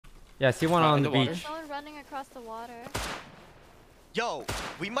Yeah, I see one on the beach. There's someone running across the water. Yo,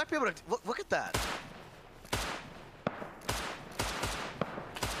 we might be able to look at that.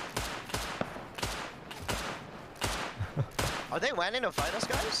 Are they landing to fight us,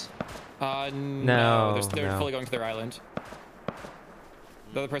 guys? No. They're fully going to their island.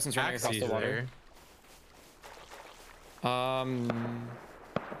 The other person's running across the water.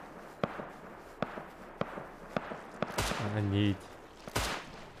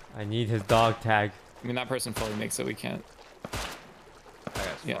 I need his dog tag. I mean, that person fully makes it. We can't. That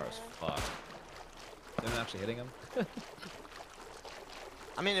guy's far as fuck. They're not actually hitting him.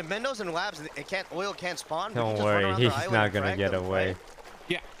 I mean, if Mendo's in labs, oil can't spawn. Don't worry, he's not gonna get away. Right?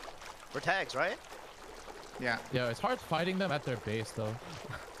 Yeah. We're tags, right? Yeah. Yeah, it's hard fighting them at their base, though.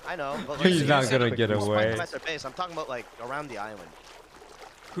 I know, but like, he's not gonna get away. At their base. I'm talking about like around the island.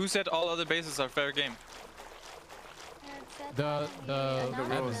 Who said all other bases are fair game? The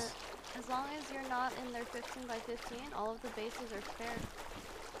rules. As long as you're not in their 15 by 15, all of the bases are fair.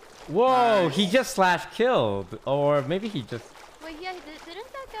 Whoa, he just /killed, or maybe he just. Wait, yeah,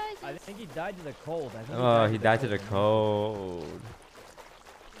 didn't that guy just... I think he died to the cold. I think Oh, he died to the cold.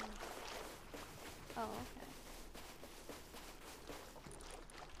 Oh,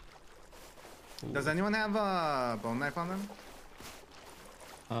 okay. Does anyone have a bone knife on them?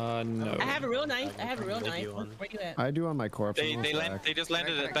 No. I have a real knife. I have a real knife. Where you at? I do on my corpse. They just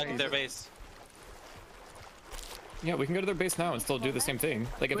landed at back to their base. Yeah, we can go to their base now and still do the same thing.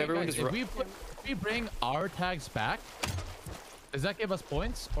 Like if everyone guys, just. If we bring our tags back, does that give us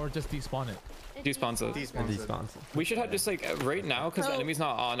points or just despawn it? Despawns it. Despawns it. We should have just like right now, because the enemy's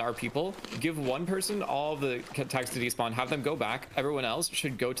not on our people, give one person all the tags to despawn, have them go back. Everyone else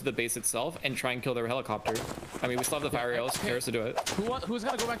should go to the base itself and try and kill their helicopter. I mean, we still have the fire rails. Paris to do it. Who's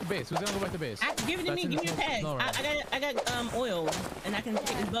gonna go back to base? Who's gonna go back to base? Give it to me. Give me your tag. I got oil, and I can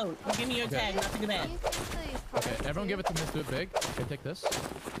take this boat. Give me your tag. I'll take it back. Okay, everyone give it to me. Do it big. Okay, take this.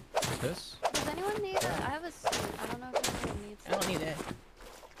 Take this. Does anyone need it? I have a suit. I don't know if anyone needs it. I don't need that.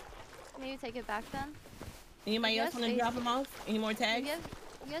 Maybe take it back then. Anybody else want to drop them off? Any more tags?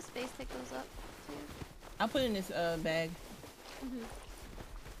 You have space, take those up too. I'll put in this bag.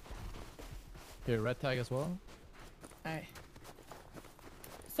 Here, red tag as well. Alright.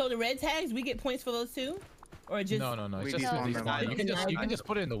 So the red tags, we get points for those too? Or just... No. It's just you can just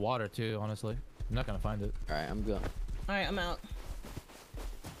put it in the water too, honestly. I'm not gonna find it. Alright, I'm good. Alright, I'm out.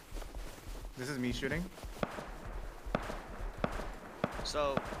 This is me shooting.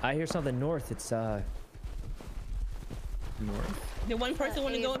 So I hear something north. It's north. Did one person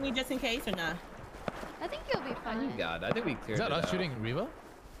want to go with me just in case or not? I think you'll be fine. You got it. I think we cleared it. Is that us shooting Reva?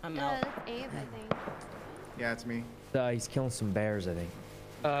 I'm out. That's Abe, I think. Yeah, it's me. he's killing some bears, I think.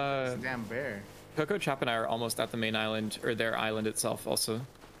 It's a damn bear. Coco, Chap, and I are almost at the main island, or their island itself also.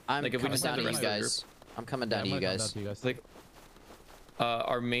 I'm like, if coming we just down to you guys. I'm coming down to you guys. Like,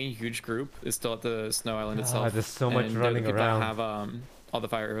 our main huge group is still at the snow island itself. There's so much running around. Have all the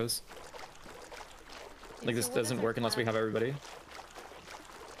fire arrows. Like this doesn't work unless we have everybody.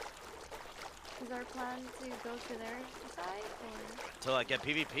 Is our plan to go to their side or? To like get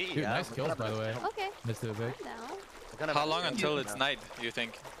PvP. Dude, nice kills by the way. Okay. Let's do it big. How long until it's night, do you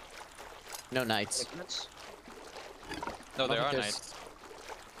think? No nights. No, there are nights.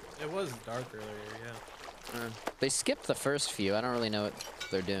 It was dark earlier, yeah. They skipped the first few. I don't really know what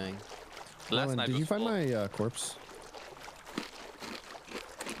they're doing. Alan, did you find my corpse?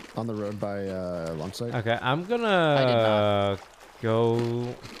 On the road by launch site? Okay, I'm gonna go.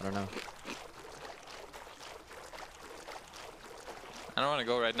 I don't know. I don't want to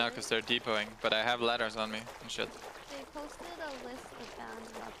go right now because they're depoting, but I have ladders on me and shit. They posted a list of banned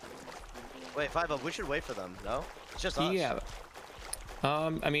weapons. Wait, 5-0, we should wait for them, no? It's just us. Yeah.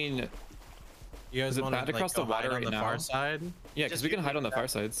 I mean, you guys want to across the water on the far side? Yeah, because we can hide on the far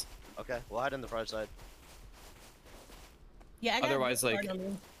sides. Okay, we'll hide on the far side. Yeah, I got otherwise, like,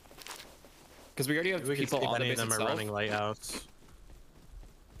 because we already have people on the base itself. Are running lighthouse.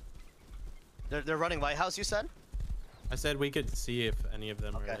 They're running lighthouse, you said? I said we could see if any of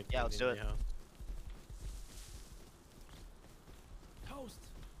them are like. Yeah, let's do it. Toast.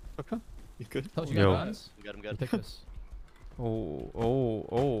 Okay. You good? Toast, you got guns? We got him good. Take this.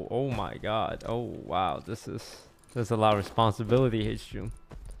 Oh my god. Oh wow, there's a lot of responsibility, H-June.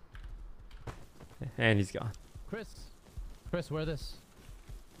 And he's gone. Chris, wear this.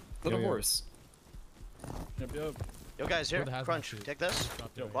 Little horse. Yep. Yo guys, here, Crunch, take this.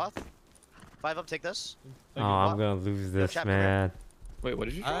 Cloth. 5-up, take this. Oh, I'm gonna lose this, man. Wait, what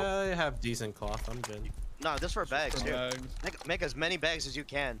did you drop? I have decent cloth, I'm good. No, this for bags, dude. Make as many bags as you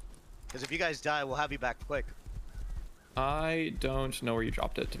can. Because if you guys die, we'll have you back quick. I don't know where you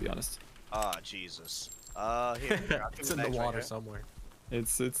dropped it, to be honest. Ah, Jesus. Here. It's in the water somewhere.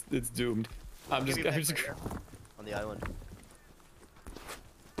 It's doomed. I'm just on the island.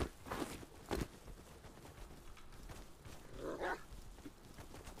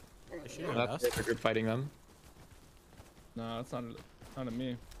 That's the group fighting them. No, it's not at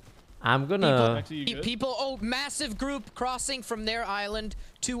me. I'm gonna. People, oh, massive group crossing from their island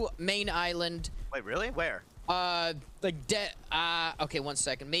to main island. Wait, really? Where? Okay, 1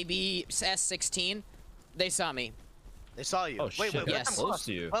 second. Maybe S16. They saw me. They saw you. Oh, wait, shit, let them cross.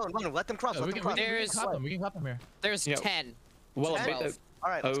 Well, let them cross. Yeah, we can clap them here. There's 10. Well, 12. All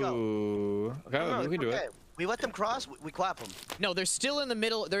right, let's go. Okay, No, we can do okay. it. We let them cross. We clap them. No, they're still in the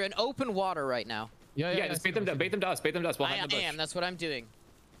middle. They're in open water right now. Yeah, just bait them to us. Bait them to us. I am. That's what I'm doing.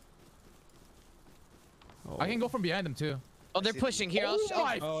 Oh. I can go from behind them too. Oh, they're pushing here. Oh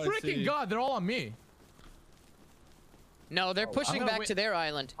my freaking god! They're all on me. No, they're pushing back to their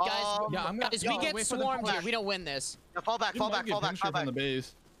island. Guys, guys, we get swarmed here. We don't win this. Yeah, fall back. Fall back. From the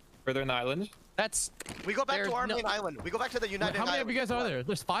base. Further in the island. That's. We go back to our main island. We go back to the United. How many of you guys are there?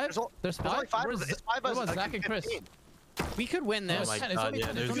 There's 5. There's 5. Only 5. Where's It's 5 what us. about Zach and Chris? We could win this. Oh my god,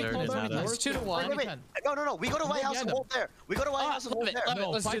 yeah, there's It's 2 to 1. No. We go to White House and hold there. We go to White House and hold there. No,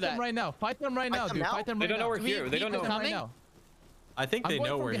 let's do fight that. them right now. Fight them right now, dude. Fight them right now. They don't know we're here. They don't know right now. I think they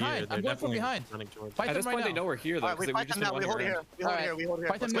know we're here. I'm going from behind. At this point, they know we're here though. Alright, we fight them now. We hold here. We hold here. We hold here.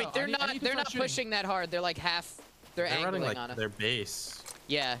 Fight them now. Wait, they're not pushing that hard. They're like half. They're running angling like on it. their base.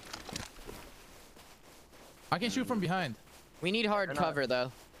 Yeah. I can shoot from behind. We need hard cover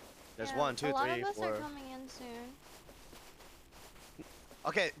though. There's 1, 2, 3, 4. A lot of us are coming in soon.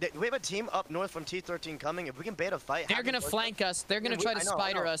 Okay, we have a team up north from T13 coming. If we can bait a fight, They're gonna flank us. They're gonna try to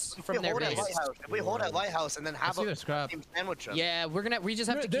spider us from their base. If we hold at Lighthouse and then have a team sandwich them. Yeah, we just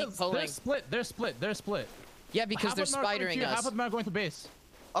have to keep pulling. They're split. Yeah, because they're spidering us. Half of them are going to base.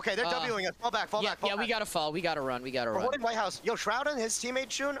 Okay, they're Wing us. Fall back. Yeah, we gotta fall. We gotta run. We're holding Lighthouse. Yo, Shroud and his teammate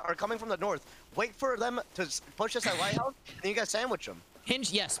Shun are coming from the north. Wait for them to push us at Lighthouse, and then you guys sandwich them.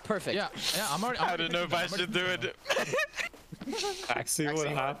 Hinge, yes, perfect. Yeah, I'm already. I don't know if I should do it. Taxi, what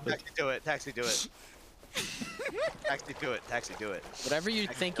happened? Taxi, do it. Taxi, do it. Taxi, do it. Whatever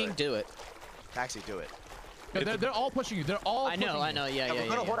you're thinking, do it. Taxi, do it. No, they're all pushing you. They're all. I know. Yeah. We're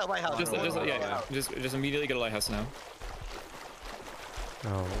gonna hold at Lighthouse. Just immediately go to Lighthouse now. Oh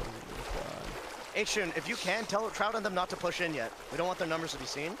god. Hey Shun, if you can, tell Trout and them not to push in yet. We don't want their numbers to be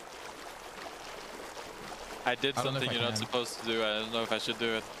seen. I did something you're not supposed to do. I don't know if I should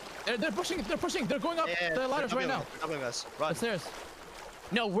do it. They're pushing. They're going up the ladders right now. Run. Upstairs.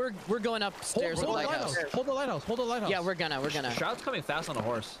 No, we're going upstairs to Lighthouse. Hold the lighthouse. Yeah, we're gonna. Shroud's coming fast on a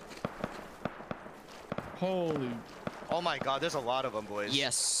horse. Holy. Oh my god, there's a lot of them, boys.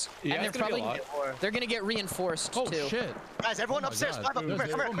 Yes. Yeah, and they're gonna get reinforced too. Oh shit. Guys, everyone upstairs. Come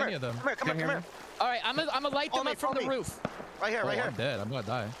here. All right, I'm gonna light them up from the roof. Right here. I'm dead. I'm gonna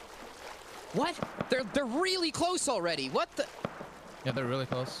die. What? They're really close already. What the? Yeah, they're really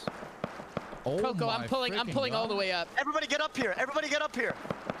close. Oh Coco, I'm pulling all the way up. Everybody get up here.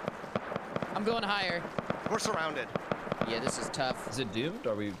 I'm going higher. We're surrounded. Yeah, this is tough. Is it doomed?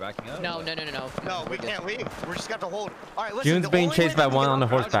 Or are we backing up? No. No, we can't leave. We're just got to hold. All right, listen. June's being chased by one on the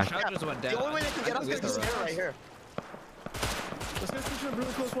horseback. The only way they can get us is this air right here. This guy's pushing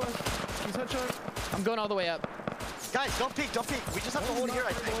really close west. He's headshot. I'm going all the way up. Guys, don't peek. We just have to hold here,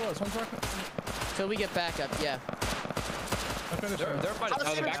 I think. Till we get back up, yeah. They're fighting.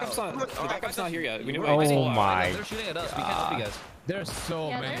 The backup's not here yet. Oh my. They're shooting at us. We can't help you guys. There's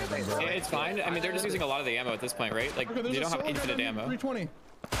so many of them, bro. It's fine. I mean, they're just using a lot of the ammo at this point, right? Like, they don't have infinite ammo. 320.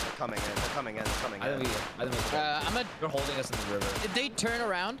 They're coming in. They're holding us in the river. Did they turn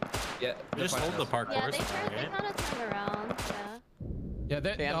around? Yeah. Just hold the park Yeah, course. they kind of turned around. Yeah.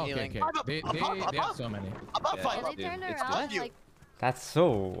 Okay. They have so many. Yeah, they turned around. Like. That's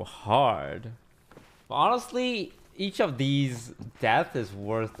so hard. Honestly, each of these deaths is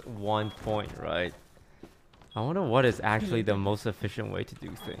worth 1 point, right? I wonder what is actually the most efficient way to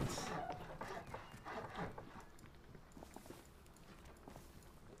do things.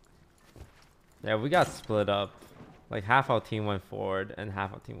 Yeah, we got split up. Like half our team went forward and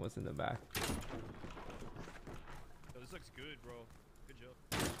half our team was in the back. This looks good, bro. Good job.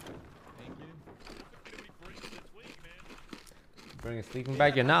 Thank you. Bring a sleeping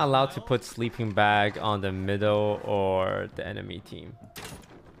bag. You're not allowed to put sleeping bag on the middle or the enemy team.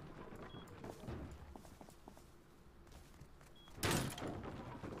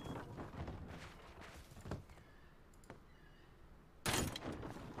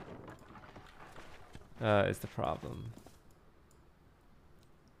 Is the problem.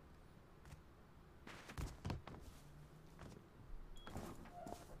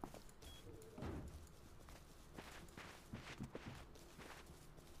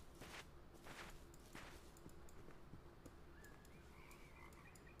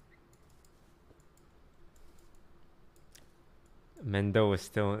 Mendo is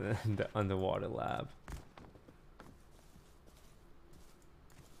still in the underwater lab.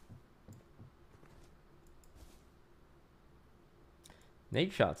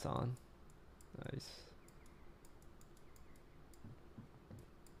 Nate shot's on. Nice.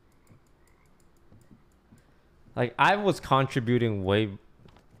 Like, I was contributing way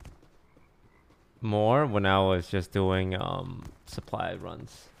more when I was just doing supply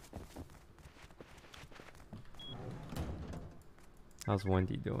runs. How's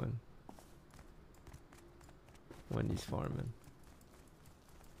Wendy doing? Wendy's farming.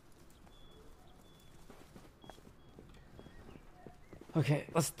 Okay,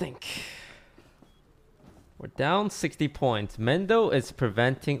 let's think. We're down 60 points. Mendo is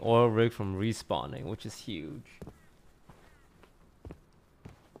preventing oil rig from respawning, which is huge.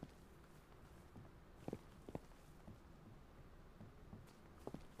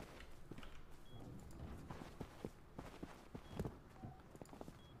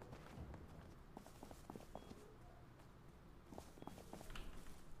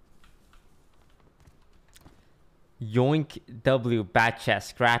 Yoink W bat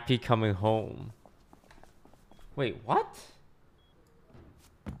chest, Scrappy coming home. Wait, what?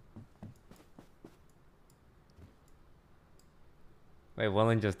 Wait,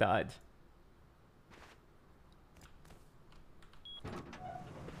 Welland just died.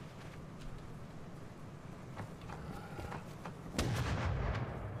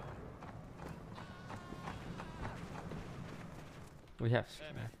 We have.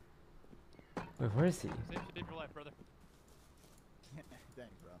 Hey, man. Wait, where is he? Save your day for life, brother.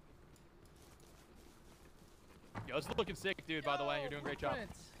 Thanks, bro. Yo, it's looking sick, dude, by the way. You're doing a great job.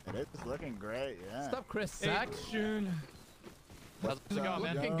 It is looking great, yeah. What's up, Chris Sack? June. How's it going,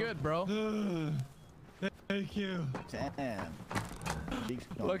 man? Looking good, bro. Thank you. Damn.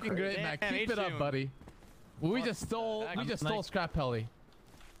 Looking great, man. Keep it up, buddy. We just stole Scrap Heli.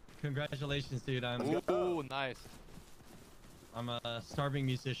 Congratulations, dude. Ooh, nice. I'm a starving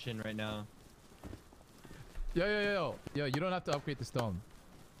musician right now. Yo, you don't have to upgrade the stone.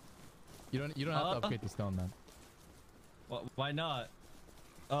 You don't have to upgrade the stone, man. Well, why not?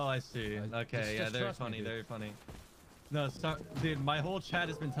 Oh, I see. Okay, just very trust me, funny, dude. very funny. No, dude, my whole chat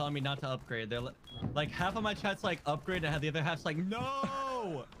has been telling me not to upgrade. They're like half of my chat's like upgrade, and the other half's like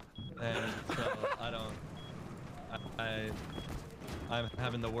no. And so I'm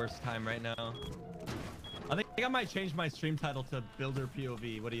having the worst time right now. I think I might change my stream title to Builder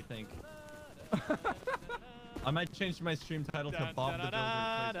POV. What do you think? I might change my stream title to Bob the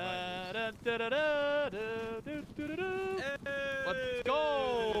Builder. Let's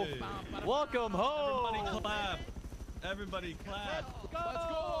go! Welcome home! Everybody clap! Everybody clap! Let's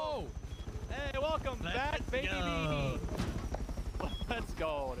go! Hey, welcome back, baby! Let's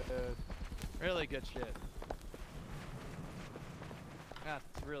go, dude. Really good shit.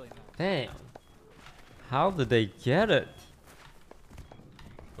 That's really nice. Damn. How did they get it?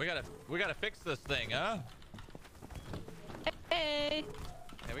 We gotta fix this thing, huh? Hey.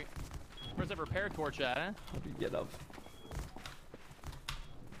 Hey, where's the repair torch at, huh? How do you get up?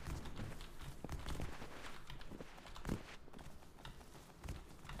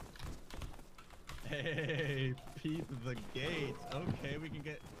 Hey, peep the gates. Okay, we can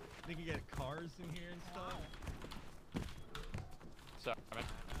get cars in here and stuff. Sorry, man.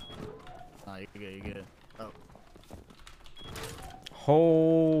 Oh, you good. Oh.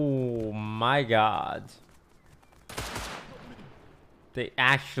 Oh my god. They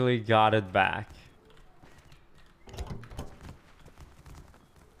actually got it back.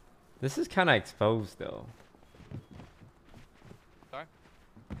 This is kind of exposed though. Sorry?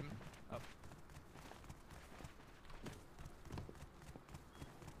 Oh.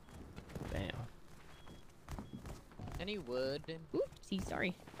 Damn. Any wood? Oopsie,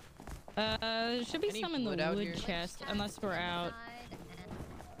 sorry. Should be Any some in the wood out wood here? chest, unless we're out.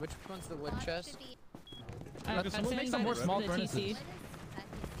 Which one's the wood chest? I'd say make some more inside small the furnaces. TC.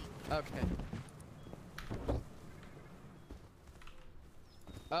 Okay.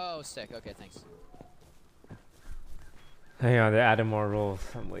 Oh, sick. Okay, thanks. Hang on, they added more rolls.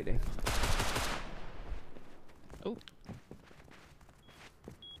 I'm waiting. Oh.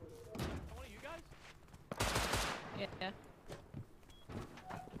 One of you guys? Yeah.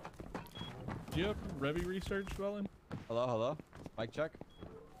 Do you have Revy research, Welland? Hello? Mic check.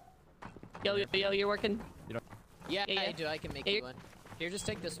 Yo, you're working. You know. Yeah, Yeah. I do. I can make you one. Here, just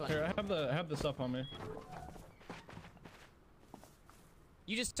take this one. Here, I have the stuff on me.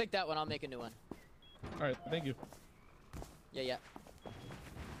 You just take that one. I'll make a new one. All right, thank you. Yeah.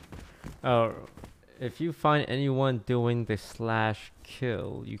 Oh, if you find anyone doing the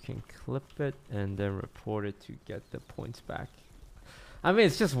 /kill, you can clip it and then report it to get the points back. I mean,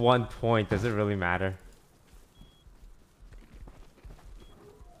 it's just 1 point. Does it really matter?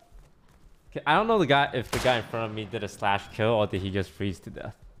 Okay, I don't know if the guy in front of me did a slash kill or did he just freeze to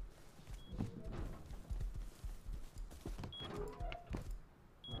death.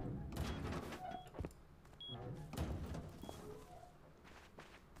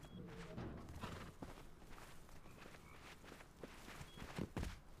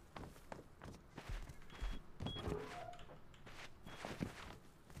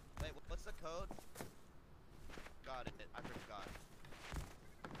 Wait, what's the code? Got it. I forgot.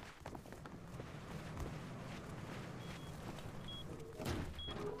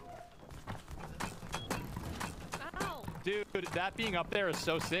 Dude, that being up there is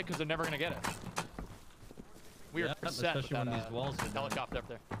so sick because they're never gonna get it. We are Yeah, set with especially when that, these walls are down. helicopter up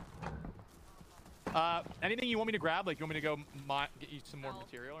there. Anything you want me to grab? Like, you want me to go get you some more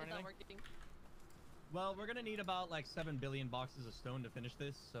material or anything? Well, we're gonna need about like 7 billion boxes of stone to finish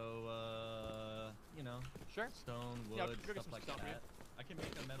this, so you know, sure. Stone, wood, Yeah, go get stuff some like stone for you. that. I can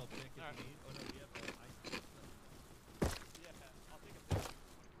make a metal pick if Alright. you need. Oh no, we have ice.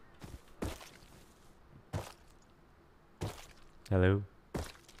 Hello.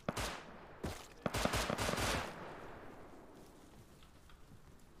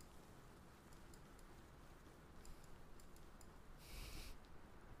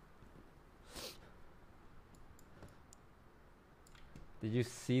 Did you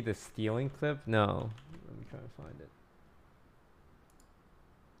see the stealing clip? No. Let me try to find it.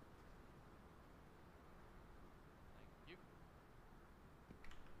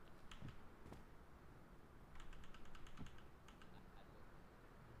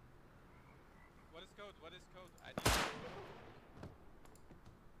 What is code? What is code? I need.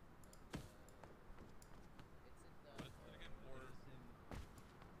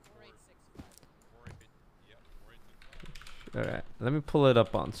 Alright, let me pull it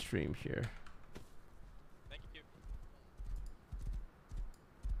up on stream here. Thank you.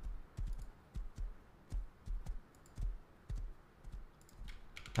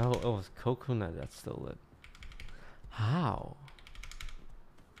 Oh, it was Coconut that stole it. How?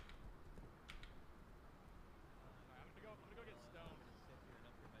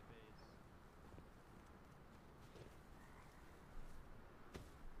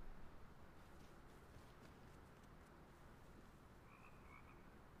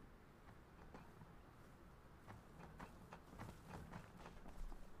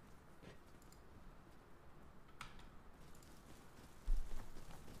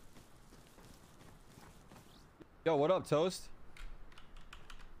 Yo, what up, Toast?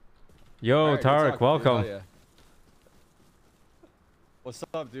 Yo, Alright, good Tarek, talking, dude. welcome. Hell yeah. What's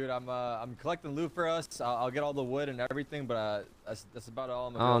up, dude? I'm collecting loot for us. I'll get all the wood and everything, but that's about all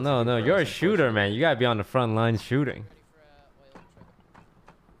I'm gonna Oh be no, able to no, do for you're a us, shooter, man. You gotta be on the front lines shooting.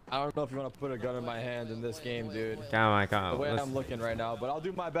 I don't know if you want to put a gun in my hand in this game, dude. Come on, come on. The way Let's- I'm looking right now, but I'll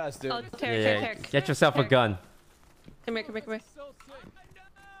do my best, dude. Oh, Yeah, yeah. Get yourself a gun. Come here, come here, come here.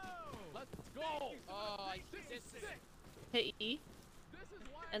 Let's go. Oh, Hit E.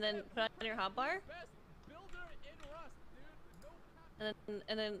 And then put on your hotbar.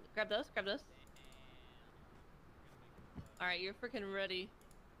 And then grab those, grab those. Alright, you're freaking ready.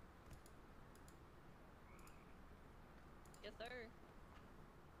 Yes, sir.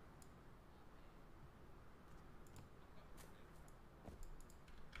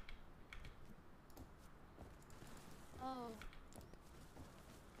 Oh.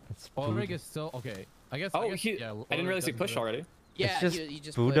 It's Oh, Buddha. Rig is still okay. I guess. Oh, I guess, he. yeah, I didn't realize he doesn't pushed do it. already. Yeah, it's just, you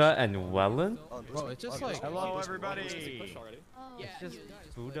just Buddha pushed. and Wellen. Bro, it's just like. Hello, Push everybody. already. Yeah, It's just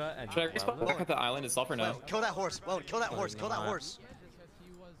Buddha and Should I respawn back at the island itself or no? Whoa, kill that horse. Whoa, kill that horse. Kill that horse.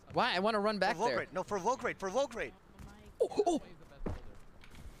 Why? I want to run back For Volk there. rate. No, for Volk rate. For Volk rate.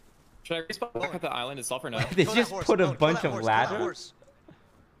 Should I respawn back at the island itself or no? They Kill that just horse. put a Kill bunch that of horse. Kill that ladders. horse.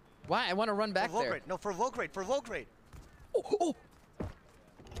 Why? I want to run For back Volk there. rate. No, for Volk rate. For Volk rate.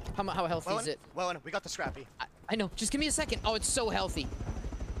 How healthy is it? Well, we got the Scrappy. I know. Just give me a second. Oh, it's so healthy.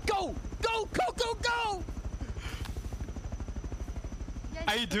 Go! Go! Go! Go! Go!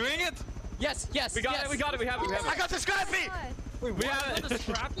 Are you doing it? Yes! Yes! We got yes. it. We got it. We have it. We have I it. got the Scrappy. We have it. You got the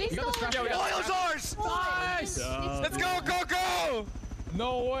scrappy? You got the scrappy? Yeah, we got Oil's the ours. Nice! Let's go, go, go!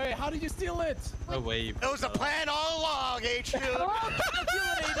 No way! How did you steal it? No way. It was a plan all along, HQ.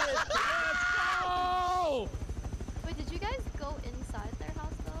 Let's go! Wait, did you guys go inside their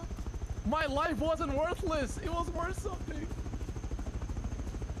house though? My life wasn't worthless. It was worth something.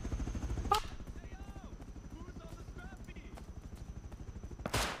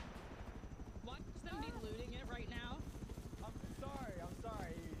 Watch them be looting it right now. I'm sorry.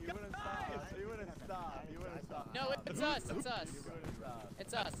 You wouldn't stop. You wouldn't stop. No, it's us. It's us. You wouldn't stop.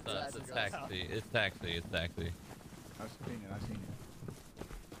 It's us. It's taxi. It's taxi. It's taxi. I've seen it. I've seen it.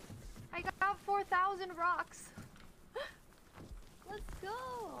 I got 4,000 rocks. Let's go.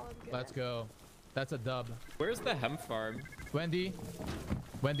 Oh, I'm good. Let's go. That's a dub. Where's the hemp farm? Wendy,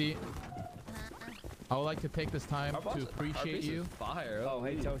 I would like to take this time to appreciate you. Fire. Oh,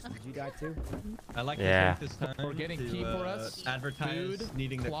 hey, Toast, did you die too? I like to take this time for getting to key for us. advertise Food,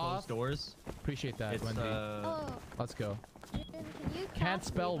 needing to cloth. close doors. Appreciate that, It's, Wendy. Let's go. Can you Can't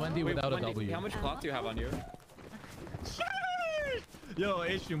spell Wendy without a W. How much cloth do you have on you? Yo,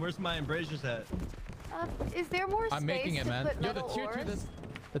 Atrium, where's my embrasures at? Is there more space I'm making it, to man. put Yo, the metal tier 2 ores? does.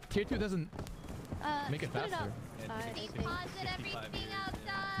 The tier 2 doesn't make it put faster. outside, I think. Deposit everything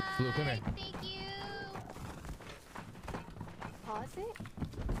outside. Blue, come here. Thank you. Pause it?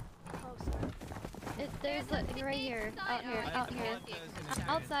 Oh, sorry. There's like right here. Out here.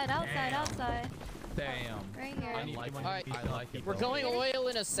 Outside. Damn. Right here. I like it. Alright, I like it. we're bro. going oil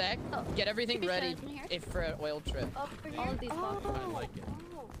in a sec. Get everything ready for an oil trip. Over here. All of these boxes. I like it.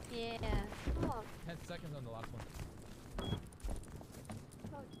 Yeah. Oh, 10 seconds on the last one.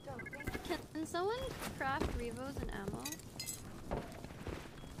 Can someone craft revos and ammo?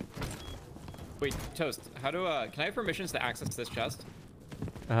 Wait, Toast. How do can I have permissions to access this chest?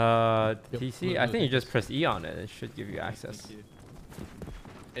 TC, I think you just press E on it. It should give you access.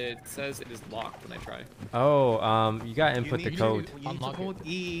 It says it is locked when I try. Oh, you gotta input the You code. need to hold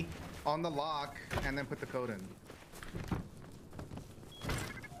E on the lock and then put the code in.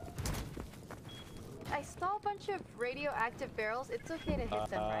 I saw a bunch of radioactive barrels. It's okay to hit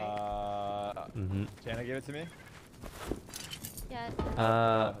them, right? Jana, give it to me.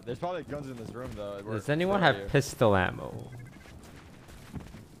 Yeah. There's probably guns in this room though. Does anyone have pistol ammo?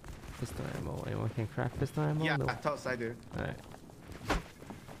 Pistol ammo. Anyone can craft pistol ammo? Yeah, No. Toast, I do. Alright.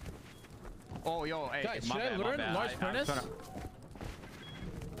 Oh, yo, hey, Guys, my should I bad, my learn bad. large I'm furnace? tryna-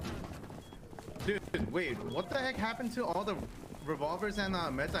 Dude, wait, what the heck happened to all the revolvers and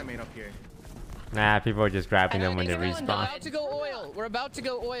meds I made up here? Nah, people are just grabbing them when they We're respawn. about to go oil. We're about to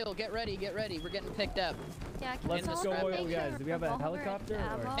go oil. Get ready. We're getting picked up. Yeah, Let's go oil, guys. Do we have a helicopter?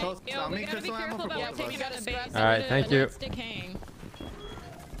 Or? Toast, I'll make pistol ammo for both of us. Alright, thank you. Decaying.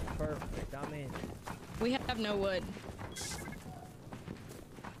 Perfect, I'm in. We have no wood.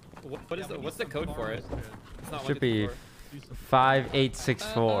 What's the code for it? It's not Should be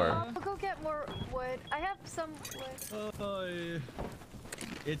 5864. I'll go get more wood. I have some wood.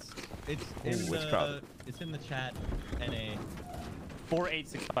 It's Ooh, in it's the crowded. it's in the chat. NA.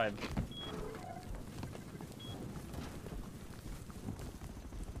 4865.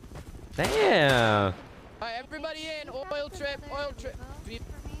 Damn. Alright, everybody in. Oil trip.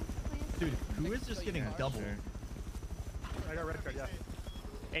 Dude, who is just getting double? I got red card, yeah.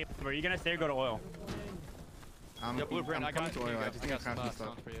 Hey, are you gonna stay or go to oil? Yeah, Blueprint, I got to oil. I just need to craft some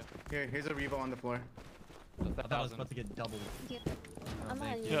stuff. Here, here's a revo on the floor. I thought I was about to get doubled. I'm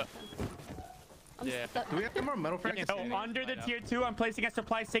on Yeah. Yeah. Do we have any more metal frags? So under the tier 2, I'm placing a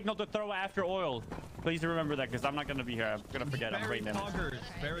supply signal to throw after oil. Please remember that, because I'm not gonna be here. I'm gonna forget. I'm waiting.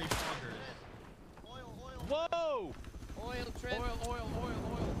 Very poggers. Whoa! Oil trip. Oil.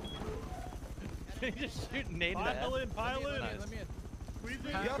 They just shoot nade in the head. Pile in. Nice.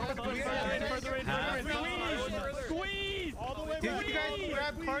 Squeeze! All the way back. Did you guys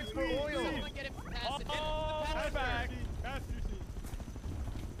grab parts for oil? Oh, back.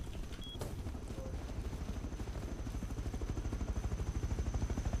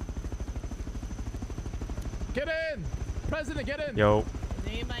 Get in! President, get in! Yo.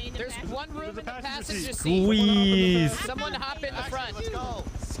 There's one room in the passenger seat. Squeeze. Someone hop in the front. Let's go.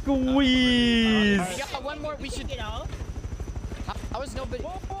 Squeeze. We got one more. We should get off. How is nobody?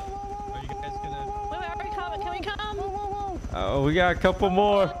 Oh, Are you guys gonna? Wait, are we coming? Can we come? Oh, we got a couple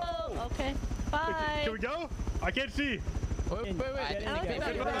more. Oh, okay. Bye. Can we go? I can't see. Wait.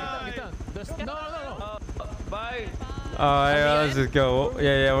 No. Bye. Alright, let's just go.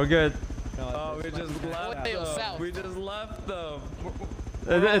 Yeah, we're good. Oh, we just left them. We just left them.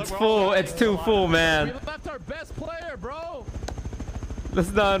 It's full. It's too full, We man. left our best player, bro.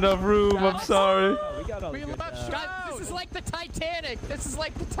 There's not enough room. I'm sorry. We left Guys, this is like the Titanic.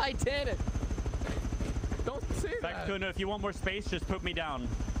 Don't say that. Sykkuno, if you want more space, just put me down.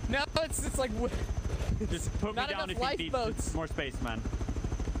 No, it's like Just put me not down if enough you need lifeboats. more space, man.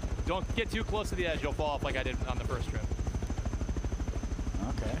 Don't get too close to the edge. You'll fall off like I did on the first trip.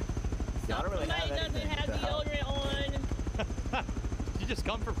 Okay. Yeah, I don't really have Somebody doesn't have deodorant on. You just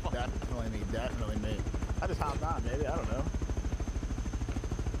come for fun. Definitely me. I just hopped on, maybe. I don't know.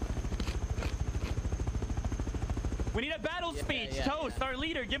 We need a battle speech. Toast, our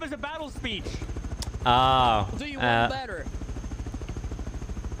leader, give us a battle speech. Oh. We'll do you one better.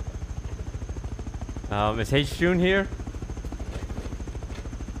 Is H-June here?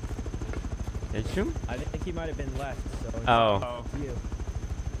 H-June? I think he might have been left. So it's Oh. up to you.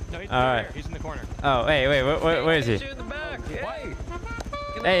 No, he's All right. there. He's in the corner. Oh, hey, wait, where is he? H-June in the back. Hey.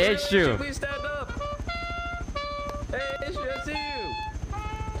 Hey, H-June. Please stand up. Hey, H-June, I see you.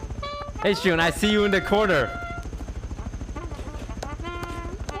 H-June, I see you in the corner.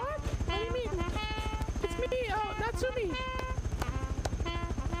 What do you mean? It's me, Natsumi.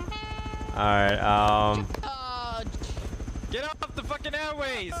 Alright, Get off the fucking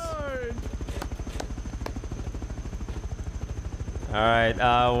airways. Alright,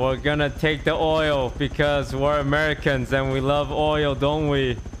 we're gonna take the oil because we're Americans and we love oil, don't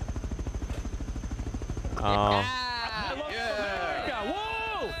we?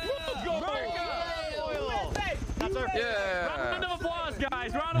 That's our Yeah. round of applause,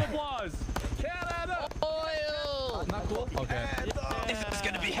 guys. Round of applause. Canada. Oil. Not cool. Okay. This is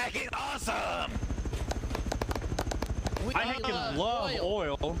gonna be heckin' awesome. I heckin' love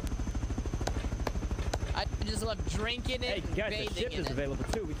oil. I just love drinking it Hey and guys, the bathing ship in is it. available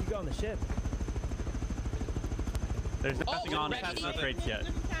too. We can go on the ship. There's nothing on ready. the crates yet.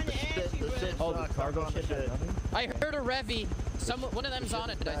 Oh, the cargo ship has nothing? I heard a Revy. One of them's on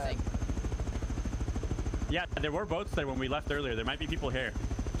it, I think. Yeah, there were boats there when we left earlier. There might be people here.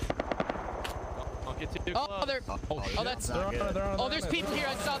 Don't get too Oh, close. they're. Oh, that's. Oh, there's people here.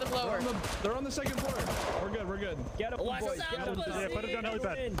 I saw them lower. They're on the second floor. We're good. We're good. Get up, boys. Get up. Yeah, put it on the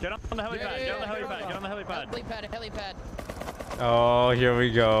helipad. Get on the helipad. Get on the helipad. Get on the helipad. Helipad. oh, here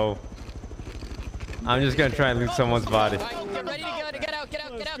we go. I'm just gonna try and loot someone's body. All right, get ready to go. Get out. Get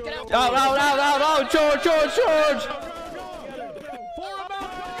out. Get out. Get out. Oh, charge, charge, charge!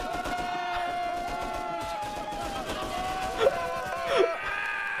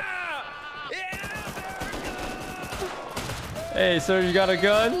 Hey, sir, you got a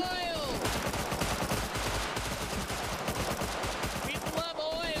gun? We love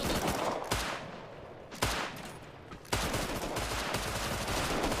oil.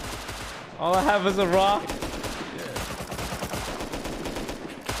 All I have is a rock.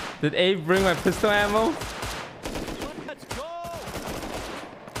 Did Abe bring my pistol ammo? Let's go.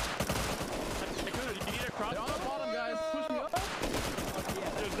 Sykkuno, do you need a cross? They're on the bottom, guys. Push me up.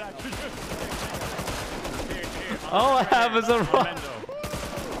 All I have is a rock.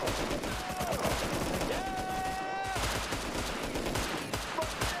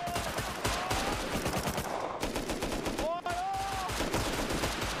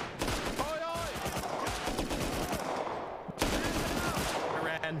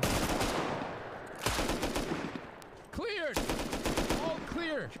 Cleared. All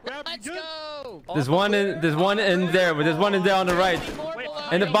clear. Let's go. There's one in there, but there's one in there on the right.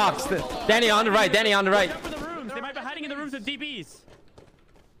 In the box. Danny on the right, Danny on the right. They might be hiding in the rooms with DBs.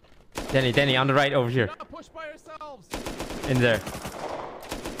 Danny on the right over here. Push by yourselves. In there.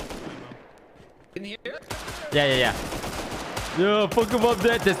 In here? Yeah. Yo, fuck him up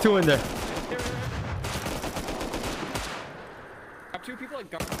there. There's two in there. Have two people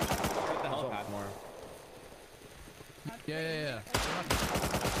like guard the helipad more. Yeah.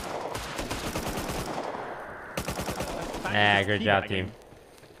 Yeah, good job, team.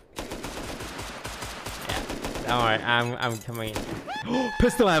 Don't worry, I'm coming in.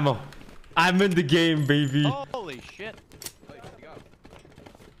 Pistol ammo. I'm in the game, baby. Holy shit.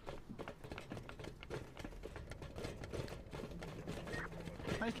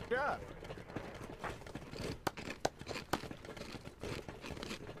 Nice job.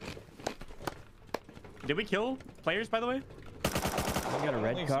 Did we kill players, by the way? I got a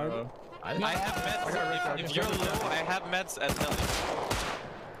red card. So. I have meds. If you're low, I have meds at Nelly.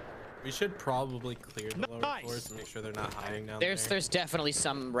 We should probably clear the lower floors and make sure they're not hiding down there. There's definitely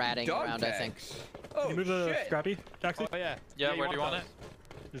some ratting around, I think. Oh, Can you move the Scrappy, Jackson? Oh yeah. Yeah, where do you want it?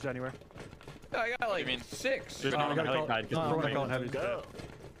 Just anywhere. I got like You mean 6. There's not on the helipad. Just throw it on heavy.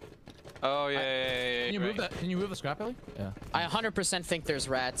 Oh yeah. Can you move that? Can you move the scrap alley? Yeah. I 100% think there's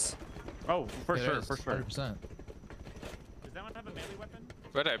rats. Oh, for Yeah, sure, there is, for sure. 100%. Does that one have a melee weapon?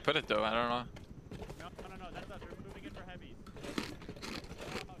 Where did I put it though? I don't know. No, that's us. We're moving in for heavies.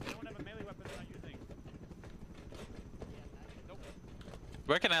 They don't have a melee weapon they're not using.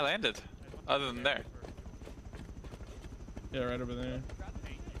 Where can I land it? Other than there. Yeah, right over there.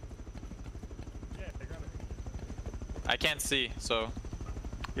 I can't see, so.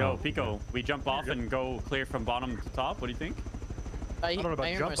 Yo, Pico, we jump off and go clear from bottom to top. What do you think? I don't know about I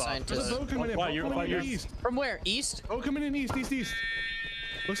hear jump my off. scientist. There's a boat coming in. Boat coming in east. From where? East? Oh, coming in east.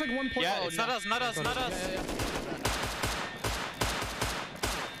 Looks like one point. Yeah, it's not us. Yeah.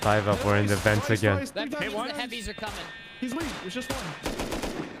 5 up, we're in the vents again. That means the heavies are coming. He's weak. It's just one.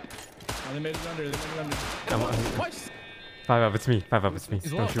 They made it under. They made it under. What? 5 up, it's me. 5 up, it's me.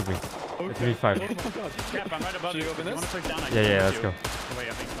 Don't shoot me. It's me, 5. Oh my god. Cap, I'm right above you. Open this? Want to click down? Yeah, let's go. Oh, wait,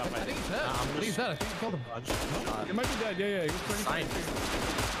 I think it's not my thing. I think he's dead. I think I killed him. It might be dead. Yeah. He was pretty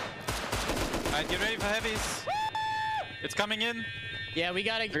Alright, get ready for heavies. It's coming in. Yeah, we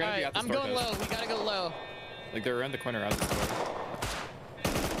gotta. Alright, I'm going low. We gotta go low. Like they're around the corner out the door.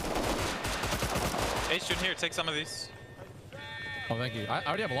 H-Tune here, take some of these. Oh, thank you. I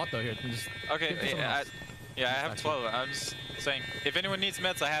already have a lot though here. Just Okay, I have 12. I'm just saying. If anyone needs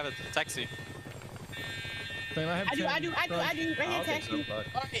meds, I have a taxi. I do. Right here, taxi.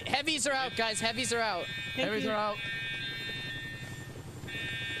 Alright, heavies are out, guys. Heavies are out. Heavies are out.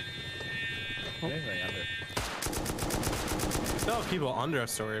 Still have people under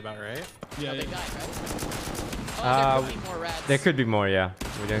us to worry about, right? Yeah. They died, right? Oh, there could be more rats. There could be more, yeah.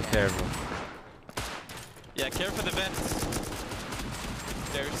 We don't care. Yeah, care for the vents.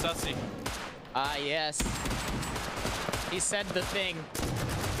 They're sussy. Ah, yes. He said the thing.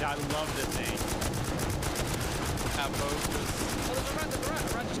 Yeah, I love this thing. Oh, there's a rat. A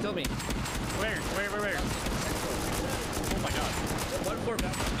rat just killed me. Where? Oh my god. One floor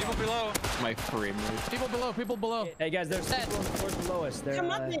back. People below. My frame rate. People below. Hey guys, there's people on the floor below us. They're,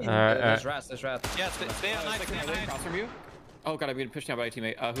 There's rats. Yes, stay on night. Across from you. Oh god, I'm getting pushed down by a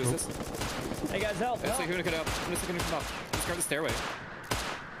teammate. Who's this? Hey guys, help! It's Sykkuno come up. Sykkuno come up. Just guard the stairway.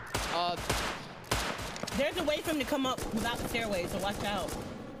 There's a way for him to come up without the stairway, so watch out.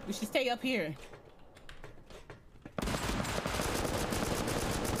 We should stay up here.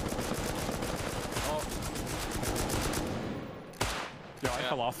 Yo, I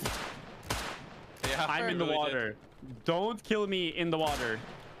fell off. Yeah, I'm in the water. Don't kill me in the water.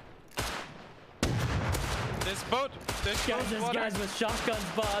 There's boat. There's guys with shotguns,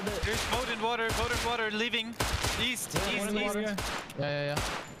 bud. There's boat in water, leaving. East. Yeah.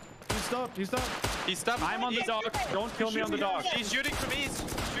 He stopped. I'm on the dock. Don't kill me on the dock. He's shooting from east.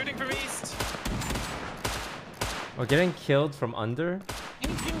 We're getting killed from under? You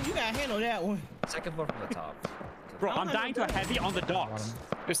gotta handle that one. Second floor from the top. Bro, I'm dying to a heavy on the docks.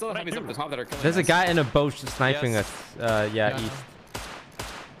 There's still heavies up the top that are killing There's a us. guy in a boat sniping us. Yeah, east.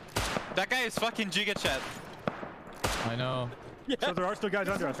 That guy is fucking Giga Chat. I know. Yeah. So there are still guys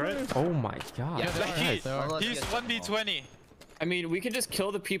under us, right? Oh my god. Yeah, He's 1v20. I mean, we can just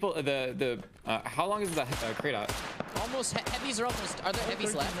kill the people. How long is the crate at? Almost heavies are almost. Are there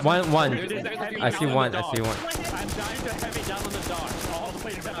heavies left? One. I see one. I'm dying to heavy down on the dock. All the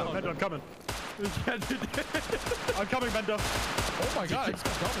way down. Bendo, I'm coming. I'm coming, Bendo. Oh my god, I just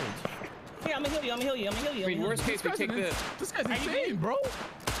got doubled. Here, I'm gonna heal you. I mean, worst case, we take the. This guy's insane, bro.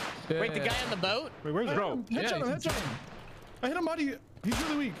 Wait, the guy on the boat? Wait, where's bro? Headshot him. I hit him, buddy. He's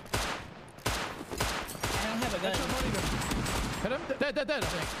really weak. I don't have a gun. Hit him. Dead, I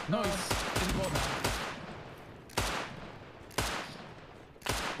think. No, he's in the boat now.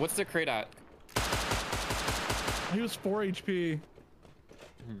 What's the crate at? He was 4 HP.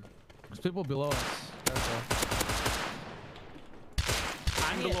 There's people below us.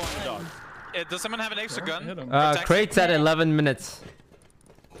 I'm below on the dock. Does someone have an extra gun? Crates at 11 minutes.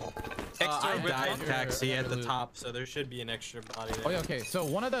 I died taxi at the top, so there should be an extra body there. Oh yeah, okay. So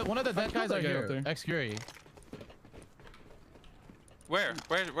one of the dead guys are here. X-Curie. Where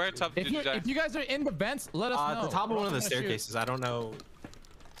top did you die? If you guys are in the vents, let us know. At the top of one of the staircases. I don't know.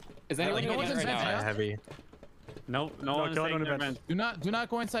 Is anyone going in right now? Heavy. No one is in the vents. Do not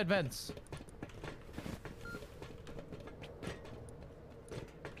go inside vents.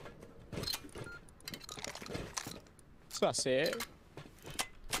 That's it.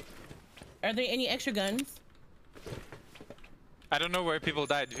 Are there any extra guns? I don't know where people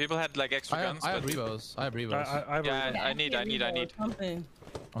died. People had like extra guns. I have Revos. I need. Something.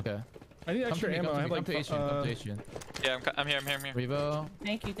 Okay. I need extra ammo. I have like Asian. Yeah, I'm here. Revo.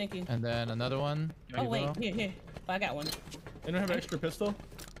 Thank you. And then another one. Oh wait, here. Oh, I got one. Anyone have an extra pistol?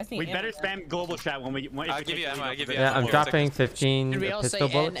 We better spam global chat when we. I'll give you ammo. Yeah, I'm dropping 15 pistol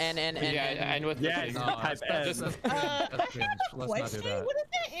bullets. And with Question? What does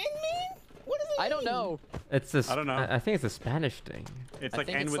that N mean? What does it mean? I don't know. It's this. I don't know. I think it's a Spanish thing. It's like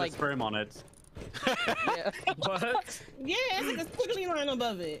N with a sperm on it. Yeah. What? Yeah, it's like a squiggly line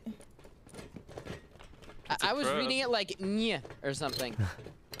above it. I was reading it like "nya" or something.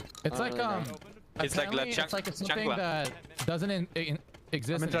 It's like It's like something that doesn't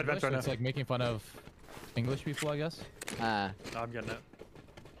exist in English. It's like making fun of English people, I guess. I'm getting it.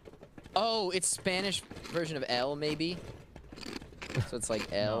 Oh, it's Spanish version of L, maybe. So it's like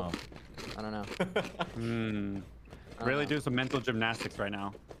L. No. I don't know. Really do some mental gymnastics right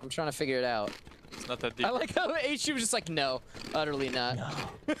now. I'm trying to figure it out. It's not that deep. I like how H was just like, no, utterly not.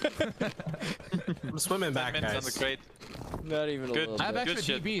 I'm swimming back, On the guys. crate. Not even a little I have bit. extra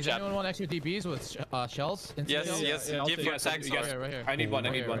shit, DBs. chap. Anyone want extra DBs with shells? Yes, Shells? yes. Yeah, I'll Give take for it. tags. Right here, right here. I need one. I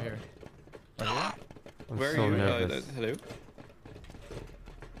Right need here, one. right here. Right here? I'm Where so are you? nervous. Hello.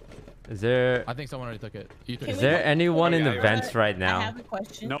 Is there? I think someone already took it. You took Is it. there anyone in the yeah, vents right I now? have a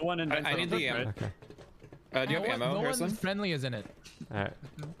question. No one in I need the ammo. Okay. Do you have ammo, No one Harrison? friendly is in it. All right.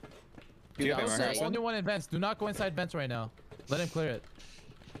 Do you have ammo, Outside. Harrison? Only one in vents. Do not go inside vents right now. Let him clear it.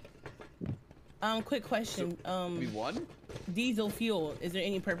 Quick question. We won? Diesel fuel. Is there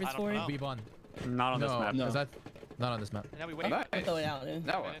any purpose for it? We won. Not on this map. No, that's not on this map. And now we wait I'll throw it out then.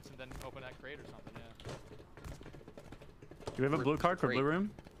 10 minutes and then open that crate or something. Yeah. Do we have a blue card for blue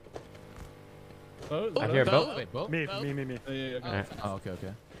room? I hear a boat. Wait, boat? Me. Yeah. Alright. Oh, okay,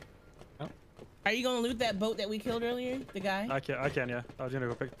 okay. Are you gonna loot that boat that we killed earlier? The guy? I can, yeah. I was gonna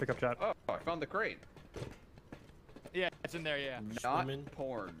go pick up chat. Oh, I found the crate. Yeah, it's in there. Yeah. Not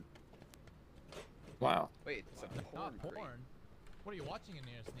porn. Wow. Wait, it's a porn Not crate. porn. What are you watching in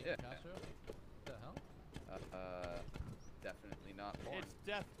here, Sneaky Castro? What the hell? Definitely not porn. It's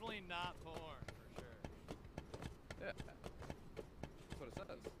definitely not porn for sure. Yeah. That's what it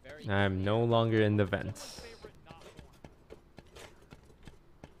says. Very I'm no longer in the vents.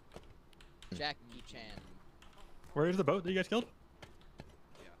 Jackie Chan. Where is the boat that you guys killed?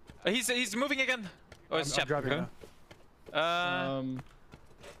 He's moving again. Oh, it's I'm chap. driving now.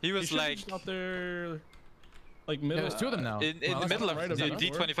 He was should've like just out there, like middle. Yeah, there's two of them now. in Well, the middle of right of that.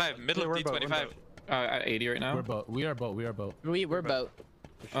 D25. Middle of We're boat, D25. At 80 right now. We're boat. We are boat. We are boat. We're boat.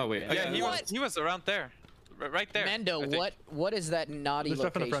 Oh wait. Yeah, he was around there, right there. Mendo, I think. what is that naughty There's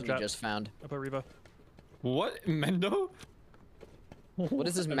stuff in the location front you chat. just found? Up at Reba. What? Mendo? What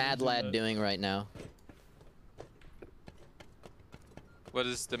is this mad lad doing right now? What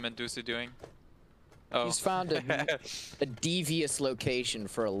is the Mendusi doing? Oh. He's found a devious location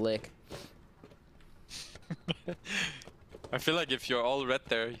for a lick. I feel like if you're all red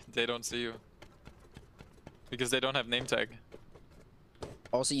there, they don't see you. Because they don't have name tag.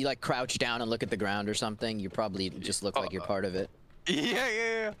 Also, you like crouch down and look at the ground or something. You probably just look like you're part of it.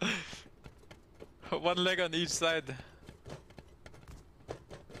 Yeah. One leg on each side.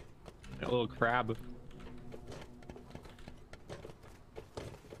 A little crab.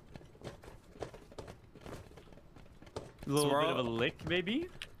 A little bit of a lick, maybe?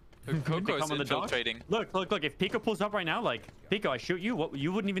 Coco is Come on the dock. infiltrating. Look. If Pico pulls up right now, like, Pico, I shoot you, what,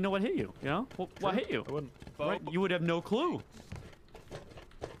 you wouldn't even know what hit you, you know? What hit you? I wouldn't. Right? You would have no clue.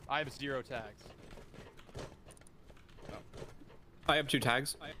 I have 0 tags. I have 2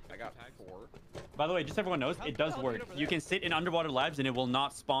 tags. I got 4. By the way, just so everyone knows, it does work. You can sit in underwater labs and it will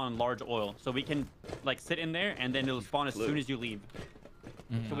not spawn large oil. So we can, like, sit in there and then it'll spawn as soon as you leave.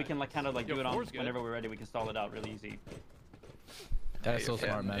 So we can, like, kind of, like, do it on whenever we're ready. We can stall it out really easy. That's so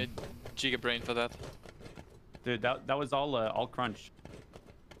smart, man. Giga brain for that. Dude, that was all crunch.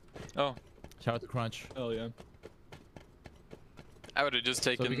 Oh. Shout out to Crunch. Hell yeah. I would have just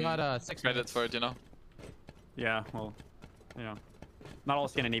taken we got 6 credit minutes. for it, you know? Yeah, well, you know. Not all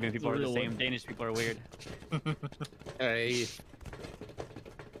Scandinavian people are the same. Danish people are weird. Hey.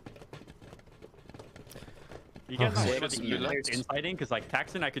 You guys know Okay. what about the insighting? Because, like,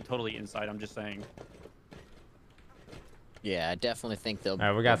 Taxon, I could totally insight. I'm just saying. Yeah, I definitely think they'll.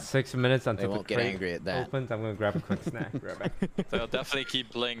 Alright, we got 6 minutes until won't the get crate angry at that. opens. I'm gonna grab a quick snack. Right back. They'll definitely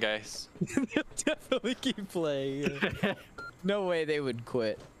keep playing, guys. They'll definitely keep playing. No way they would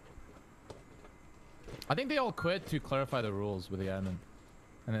quit. I think they all quit to clarify the rules with the admin,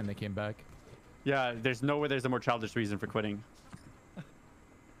 and then they came back. Yeah, there's nowhere there's a more childish reason for quitting.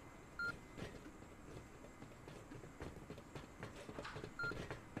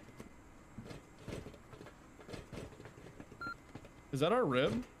 Is that our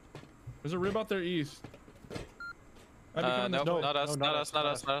rib? There's a rib out there east. No, not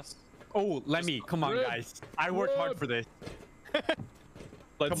us. Oh, let me. Come on, Rib. guys. I worked hard for this.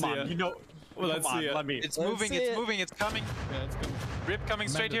 Let's Come see on, it. you know. Let's come on, see it. let me. It's moving, it's moving. Yeah, it's good. Rip coming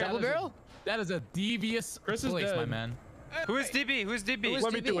straight Man, here. double barrel? That is a devious Chris is place, my dead. man. Who is DB? Who's DB?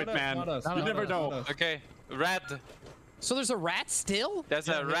 Let me do it, man. Not us, You not never us, know. not us. Okay, rat. So there's a rat still? There's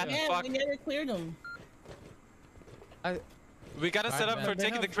a rat Yeah, fuck. we never cleared them. We gotta set up man. for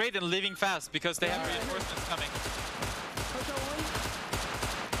taking the crate and leaving fast because they have reinforcements coming.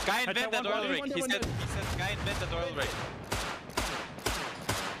 Guy invent that oil rig. He said guy invent that oil rig.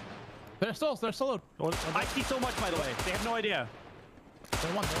 They're soloed. I see so much, by the way. They have no idea.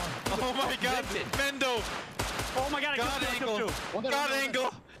 They won. Oh my god, Mendo! Oh my god, I God angle! God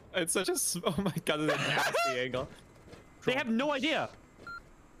angle! It's such a. Oh my god, that's a nasty angle. They have no idea.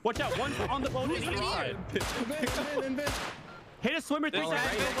 Watch out, one's on the boat on the east side. Hit a swimmer 3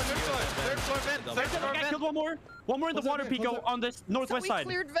 seconds. Third floor vent. Third floor I vent. killed one more. One more in the water, Pico, on this northwest side.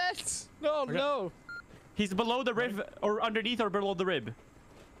 We cleared vents. No, no. He's below the rib, or underneath, or below the rib.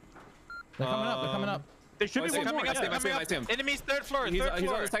 They're coming up. They're coming up. There should be one more. I see him. Enemy's third floor. He's on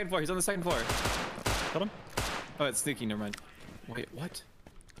the second floor. He's on the second floor. Got him. Oh, it's sneaky. Never mind. Wait, what?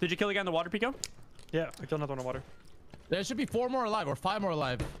 Did you kill the guy in the water, Pico? Yeah, I killed another one in water. There should be 4 more alive or 5 more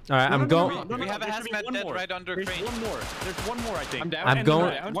alive. All right, I'm going. We have a hazmat dead right under crane. There's one more. There's one more, I think. I'm down. I'm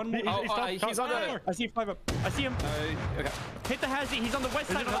going. One more. He's on the. I see 5 up. I see him. Okay. Hit the hazy. He's on the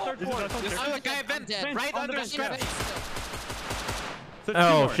west side of the third floor. Oh, guy vent right under scrappy.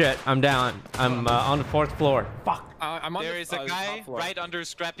 Oh shit, I'm down. I'm on the 4th floor. Fuck. I'm on there is a guy right under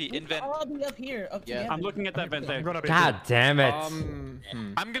Scrappy in vent. I'll be up here. Yeah. I'm looking at that vent there. God damn it.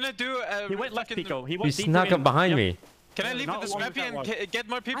 I'm gonna do a. He went left, Pico. He He snuck up behind me. Can I leave with the Scrappy and get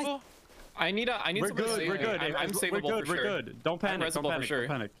more people? I need We're good. We're good. I'm savable for sure. We're good. Don't panic. Don't panic. Don't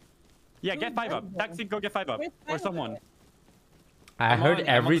panic. Yeah, get 5 up. Taxi, go get 5 up. Or someone. I heard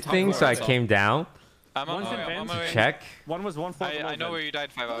everything, so I came down. I'm on my way. Check. One was 1 floor. I know where you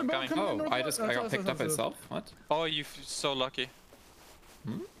died, 5 up. Coming. Oh, I got picked up itself. What? Oh, you so lucky.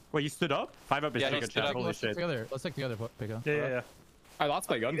 Wait, you stood up? 5 up is Yeah, like a stood chat. up. Holy shit. Let's take the other Pico. Yeah. I lost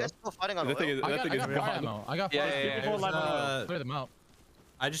my gun. You guys still fighting on That thing is. oil? That thing is. I got fire ammo. I got fire ammo. Clear them out.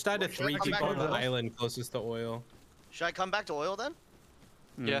 I just died to 3 people on the island closest to oil. Should I come back to oil then?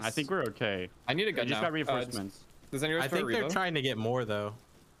 Yes. I think we're okay. I need a gun We just now. got reinforcements. Does anyone I think they're trying to get more though.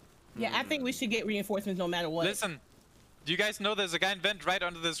 Yeah, I think we should get reinforcements no matter what. Listen, do you guys know there's a guy in vent right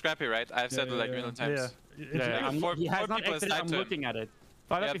under the Scrappy, right? I've said it like a million times. He has not exited. I'm looking at it.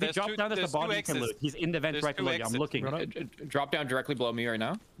 If he drops down, there's a body you can loot. He's in the vent right below you. I'm looking. Drop down directly below me right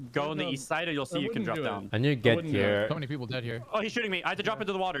now. Go on the east side and you'll see you can drop down. I need to get here. So many people dead here. Oh, he's shooting me. I had to drop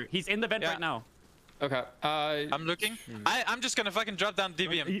into the water. He's in the vent right now. Okay. I'm looking. I'm just gonna fucking drop down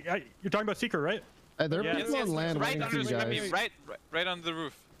DBM. You're talking about Secret, right? There are people on land right waiting for under you Scrappy, guys. right under the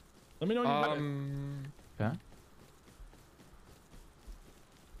roof. Let me know when you're Okay.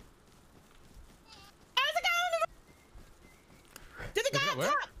 There's a guy on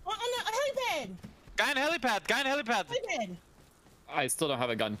top! On the helipad! Guy in helipad! Guy in helipad! Helipad! I still don't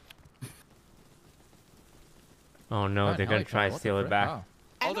have a gun. Oh no, they're gonna try and steal it back.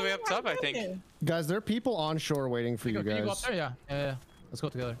 All the way up top, I think. Guys, there are people onshore waiting for you Can you go up guys. there? Yeah. Let's go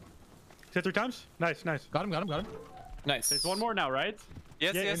together. Hit 3 times? Nice. Got him. Nice. There's one more now, right?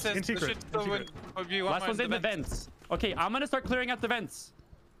 Yes. In secret. Last one's in the vents. Okay, I'm gonna start clearing out the vents.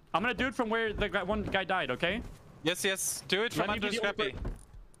 I'm gonna do it from where the one guy died, okay? Yes. Do it from Let me under be the Scrappy.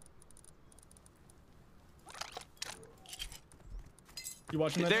 You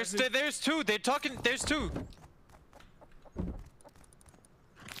watching that? There's 2. They're talking. There's 2.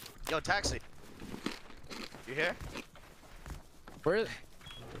 Yo, taxi. You here? Where?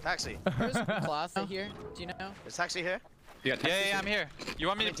 Taxi. Where's Cloth here? Do you know? Is taxi here? Yeah, I'm here. You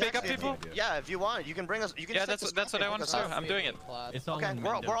want me to pick up people? Yeah, if you want, you can bring us. You can. Yeah, just that's what I want to do. I'm doing it. It's all Okay,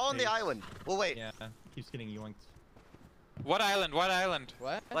 we're all on the island. We'll wait. Yeah, keeps getting yoinked. What island?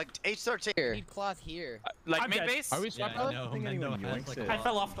 What? Like H13. We need Cloth here. Like I'm main dead. base? Are we swapped out? No, Mendo has like I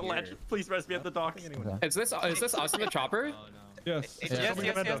fell off the ledge. Please res me at the docks. Is this us in the chopper? Yes.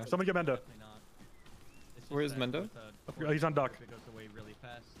 Yes. Someone get Mendo. Where is Mendo? He's on dock.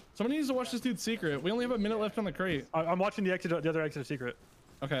 Someone needs to watch this dude's secret. We only have a minute left on the crate. I'm watching the other exit of secret.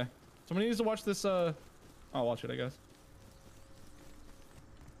 Okay. Someone needs to watch this. I'll watch it, I guess.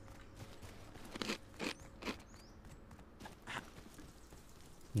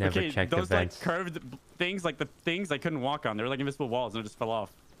 Never check the those vents. like curved things, like the things I couldn't walk on. They were like invisible walls and it just fell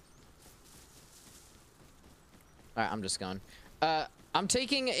off. All right, I'm just gone. I'm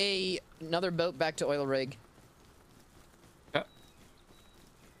taking another boat back to oil rig.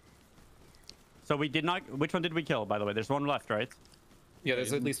 So we did not. Which one did we kill, by the way? There's one left, right? Yeah,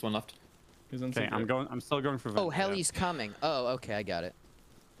 there's at least one left. Okay, I'm still going for. Oh, heli's coming. Oh, okay, I got it.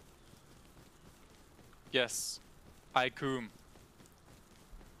 Yes. Ikum.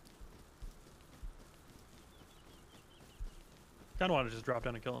 Kind of want to just drop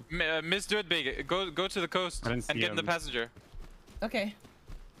down and kill him. Miss Do It Big. Go to the coast and get in the passenger. Okay.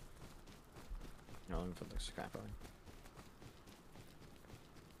 No, let me put the scrap on.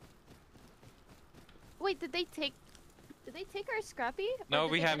 Wait, did they take our Scrappy? No, Or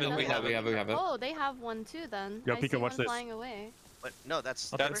did we they have get it. We another have one? it. Oh, they have one too then. Yo, I Pika, see watch one this. flying away. But no,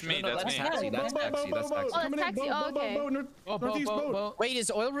 that's me. That's That's me. taxi. That's taxi. Oh, that's taxi. Oh, okay. Northeast boat. Wait, is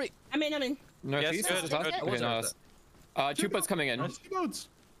oil rig? I'm in. Northeast? Yes, good. Okay, no, Chupa's coming in. Boats.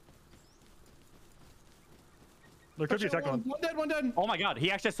 There could be a second one. One dead, one dead. Oh my god,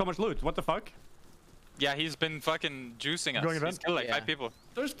 he actually has so much loot. What the fuck? Yeah, he's been fucking juicing us. Going He's event? killed like 5 people.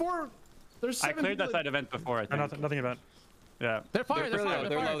 There's 4. There's 7. I cleared that side event before, I think. Nothing event. Yeah. They're fire. They're fire.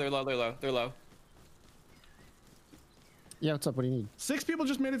 They're low. They're low. Yeah, what's up? What do you need? 6 people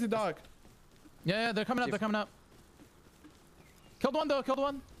just made it to dock. Yeah, they're coming up. They're coming up. Killed one though. Killed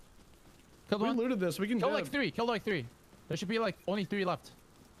one. Killed one. We looted this. We can kill like 3. Killed like 3. There should be like only 3 left.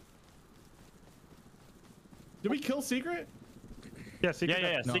 Did we kill Secret? Yeah, Secret.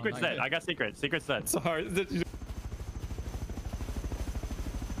 Yeah. No, Secret's dead. I got Secret. Secret's dead. Sorry.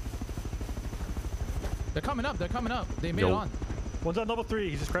 They're coming up. They're coming up. They made it on. One's on level 3.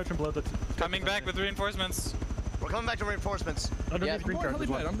 He's just crouching below the. Coming back with reinforcements. We're coming back to reinforcements. Underneath green card.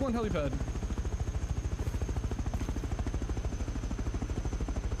 I'm going helipad.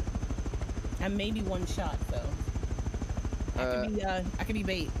 I'm maybe 1 shot though. I could be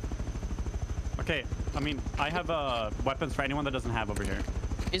bait. Okay, I mean, I have weapons for anyone that doesn't have over here.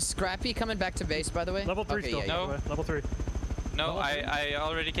 Is Scrappy coming back to base, by the way? Level 3 okay, still. Yeah, no. Level 3. No, I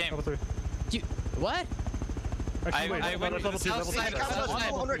already came. Level 3. What? Actually, I went to the south side.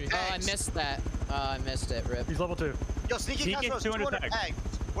 I missed that. I missed it, Rip. He's level 2. Yo, Sneaky has 200 tags.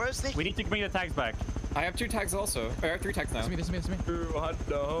 Where's Sneaky? We need to bring the tags back. I have 2 tags also. I have 3 tags now. This is me.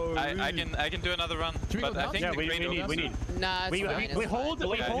 I can do another run, but I think we need. Nah, we hold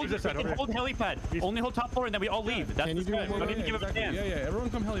helipad. Only hold top floor and then we all leave. That's the strat. We don't need to give up a chance. Yeah, everyone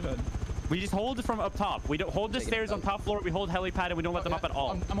come helipad. We just hold from up top. We don't hold the stairs on top floor. We hold helipad and we don't let them up at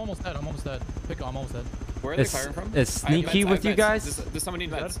all. I'm almost dead. I'm almost dead. Pick I'm almost dead. Where are they firing from? Is Sneaky with you guys? Does someone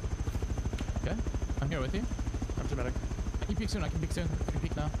need meds? Okay, I'm here with you. I'm submitting. I can peek soon. I can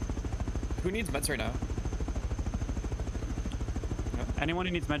peek now. Who needs meds right now? Anyone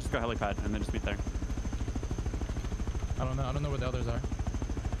who needs meds, just go helipad and then just meet there. I don't know where the others are.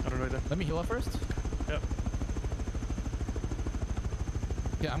 I don't know either. Let me heal up first. Yep.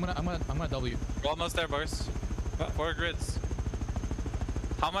 Yeah, I'm gonna W. We're almost there, boys. 4 grids.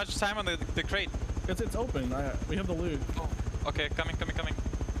 How much time on the crate? It's open. We have the loot. Oh, okay, coming. Do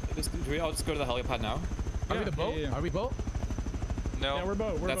we all just go to the helipad now? Are we the boat? Yeah. Are we boat? No. Yeah, we're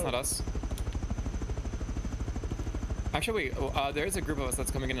boat. That's not us. Actually, wait. There's a group of us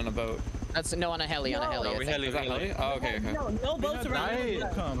that's coming in on a boat. That's on a heli. On a heli. Is that heli? Oh, okay. No boats around. Okay.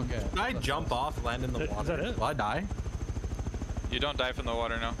 Can I jump off, land in the water? Is that it? Will I die? You don't die from the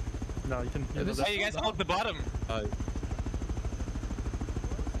water, no. No, you can. Hey, you guys all at the bottom.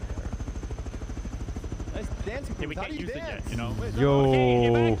 Nice dancing. Okay, we can't use it yet, you know? Yo. Okay,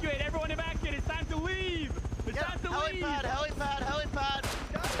 evacuate. Everyone evacuate. It's time to leave. It's time to leave. Helipad.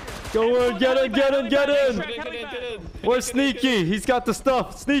 Go in, get in. Where's Sneaky? He's got the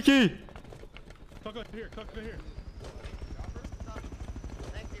stuff. Sneaky. Cook here.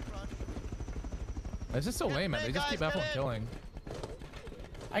 This is so lame, man. They just keep everyone killing.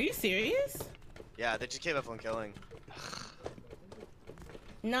 Are you serious? Yeah, they just keep everyone killing.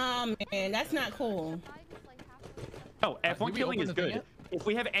 Nah, man, that's not cool. No, F1 killing is good. Yet? If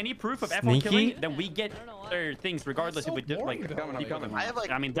we have any proof of F1 Sneaky? killing, then we get their things regardless if we did like.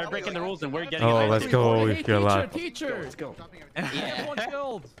 I mean, they're breaking the rules and we're getting. Oh, let's go if you're allowed. Teacher. Let's go. Yeah. Everyone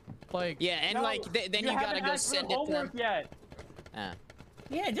killed. Like. Yeah, and like then you gotta go send it to them. Yet.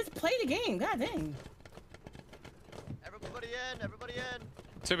 Yeah, just play the game. God dang. Everybody in.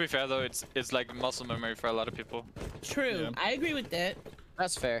 To be fair though, it's like muscle memory for a lot of people. True. Yeah. I agree with that.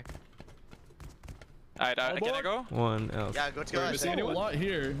 That's fair. Alright, can I go? One else. Yeah, go. There's still a lot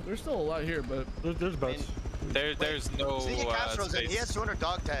here. But there's boats. There's no Sneaky Castro's in. He has 200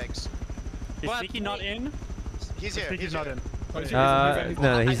 dog tags. Is Sneaky not in? He's here. He's not in.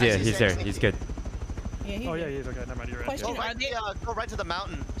 No, he's here. He's good. Yeah, he is. Okay, never mind. You're right. Question, go right to the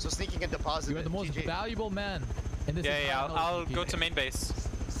mountain so Sneaky can deposit. You are the most valuable man in this. Yeah, I'll go to main base.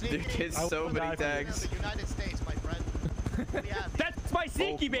 Dude, kids, so many tags. The United States, my friend. That's my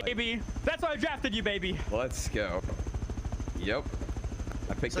Sneaky, baby. That's why I drafted you, baby. Let's go. Yep.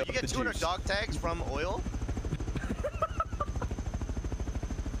 I picked up the juice. So you get 200 dog tags from oil?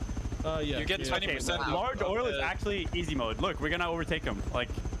 Yeah. You get 20%. Large oil is actually easy mode. Look, we're gonna overtake them. Like.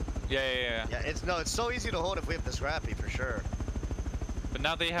 Yeah. Yeah, it's so easy to hold if we have the Scrappy for sure. But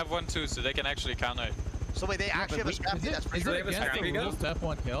now they have one too, so they can actually counter it. So wait, they actually have a Scrappy. That's for sure. Is it against the rules to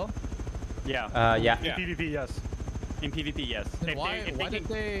F1 kill? Yeah. Yeah. In PvP, yes. In PvP, yes. Then why did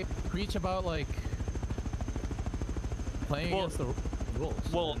they preach about like playing against the rules?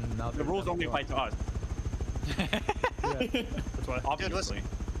 Well, the rules only apply to us. That's why. Obviously. Dude,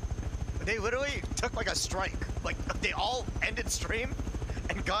 they literally took like a strike. Like they all ended stream,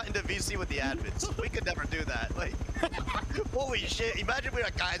 and got into VC with the admins. We could never do that. Like, holy shit! Imagine we were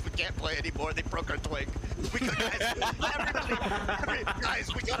like, guys, we can't play anymore. They broke our twig. We could,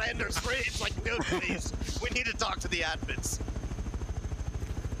 guys, we gotta end our streams. Like, dude, please, we need to talk to the admins.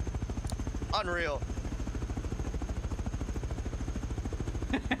 Unreal.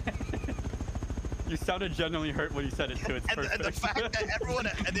 You sounded genuinely hurt when you said it too. It's perfect. And the fact that everyone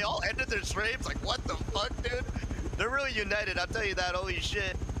and they all ended their streams, like, what the fuck, dude? They're really united. I'll tell you that. Holy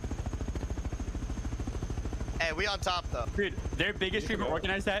shit. Hey, we on top though. Dude, their biggest streamer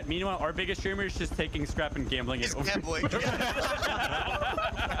organized that. Meanwhile, our biggest streamer is just taking scrap and gambling it over. Gambling.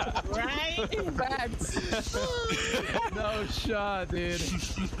 Right? Facts. No shot, dude.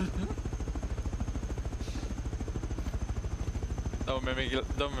 Don't make me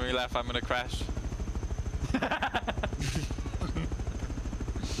laugh. I'm gonna crash.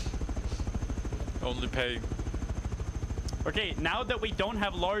 Only paying. Okay, now that we don't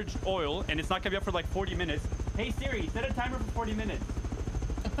have large oil and it's not gonna be up for like 40 minutes. Hey Siri, set a timer for 40 minutes.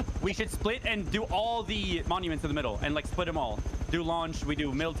 We should split and do all the monuments in the middle and like split them all. Do launch, we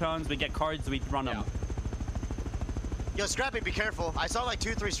do Miltons, we get cards, we run them. Yo, Scrappy, be careful. I saw like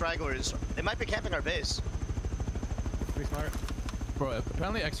 2-3 stragglers. They might be camping our base. Pretty smart. Bro,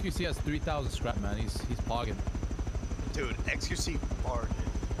 apparently XQC has 3,000 scrap, man. He's pogging. Dude, XQC hard.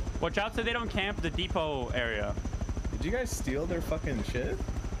 Watch out so they don't camp the depot area. Did you guys steal their fucking shit?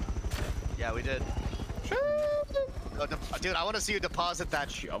 Yeah, we did. Oh, dude, I want to see you deposit that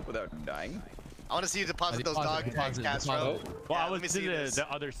jump without dying. I want to see you deposit those dog tags, Castro. Well, I was in the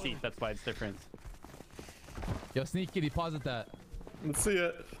other seat. That's why it's different. Yo, Sneaky, deposit that. Let's see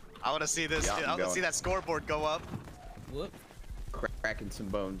it. I want to see this. Yeah, I want to see that scoreboard go up. Look. Cracking some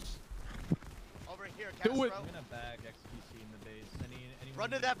bones. Over here, Castro. I'm gonna bag XQC in the base. Anyone Run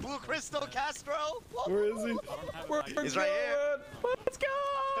to that blue crystal, Castro. Where is he? He's right here. Let's go.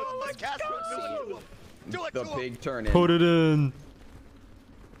 Come on, Castro. Do it. The big turn in. Put it in.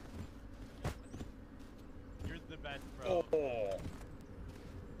 You're the best, bro. Oh.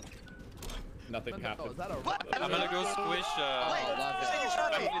 Nothing happened. I'm gonna go squish.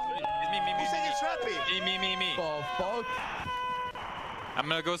 Me. Oh, fuck. I'm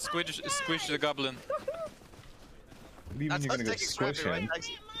gonna go squish the goblin. You're gonna go squish him.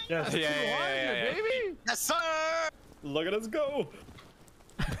 Yes. Yeah. Baby. Yes, sir. Look at us go.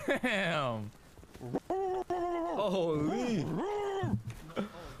 Damn. Holy.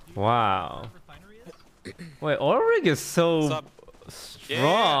 Wow. Wait, oil rig is so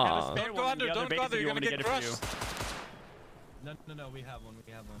strong. Don't go under. You're gonna get crushed. No, we have one.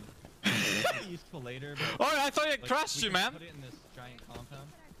 It's useful later. But, oh, I thought it crushed you, man. Put it in this giant compound.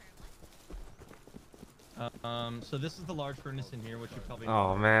 So this is the large furnace in here, which you probably.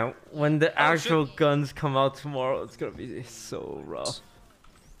 Oh man, when the actual guns come out tomorrow, it's gonna be so rough.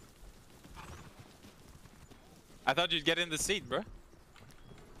 I thought you'd get in the seat, bro.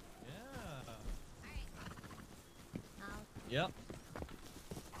 Yep.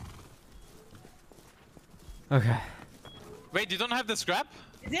 Okay. Wait, you don't have the scrap?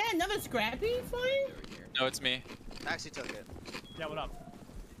 Is there another Scrappy flying? No, it's me. Taxi took it. Yeah, what up?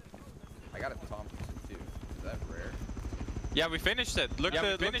 I got a Thompson too. Is that rare? Yeah, we finished it. Look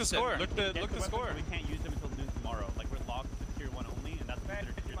the score. Look the score. We can't use them until noon tomorrow. Like we're locked to tier 1 only, and that's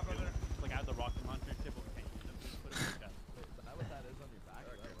considered tier 2. Like I have the rocket launcher tip, but we can't use them. Put it in the chest. Is that what that is on your back?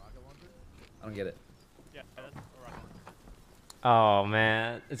 Is that a rocket launcher? I don't get it. Yeah, that's a rocket launcher. Oh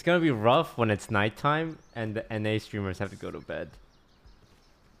man, it's gonna be rough when it's nighttime and the NA streamers have to go to bed.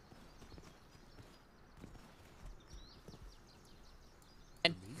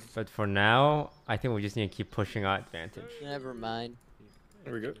 But for now, I think we just need to keep pushing our advantage. Never mind.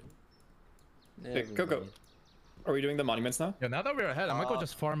 There we go. Never Coco, mind. are we doing the monuments now? Yeah, now that we're ahead, I might go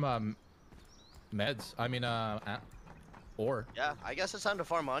just farm meds. I mean, ore. Yeah, I guess it's time to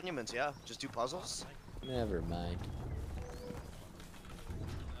farm monuments. Yeah, just do puzzles. Never mind.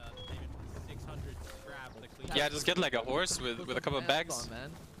 Yeah, just get like a horse with a couple of bags.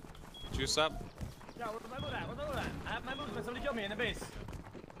 Juice up. Yeah, where's my loot at? I have my movement. Somebody killed me in the base.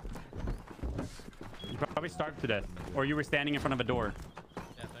 You probably starved to death, or you were standing in front of a door.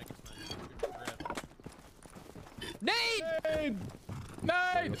 Yeah, thank you. Nate!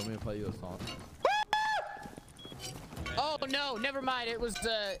 Nate! Let me play you a song. Oh no, never mind. It was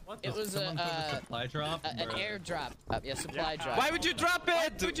supply drop. an airdrop. Yeah, supply drop. Why would you drop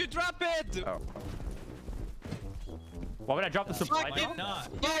it? Would you drop it? Oh. Why would I drop the supply drop? Not.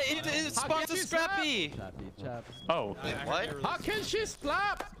 Yeah, it spawns a Scrappy? Oh. What? How can she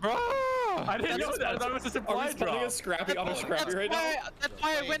slap? Bro! I didn't know that. I thought it was a supply drop. A Scrappy on a Scrappy right now? That's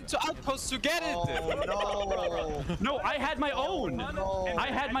why I went to Outpost to get it! Oh, no. No, I had my own. I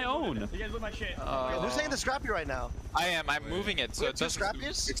had my own. You guys look my shit. Who's taking the Scrappy right now? I am. I'm moving it so it doesn't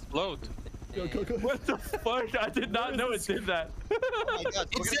explode. Go. What the fuck? I did not know it did that. Oh my God,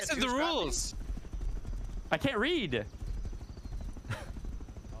 It says in the rules. I can't read.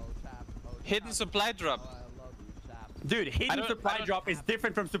 Hidden supply drop. Dude, hidden supply drop is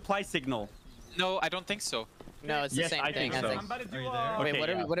different from supply signal. No, I don't think so. No, it's the same thing. So. I think.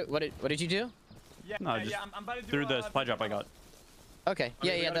 Wait, what did you do? No, just through the supply drop I got. Okay.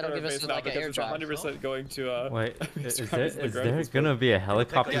 Yeah, that'll give us like an airdrop. 100% going to. Wait, is there gonna be a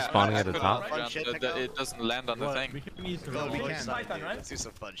helicopter spawning at the top? It doesn't land on the thing. We can. Let's do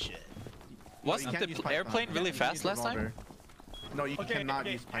some fun shit. Wasn't the airplane really fast last time? No, you cannot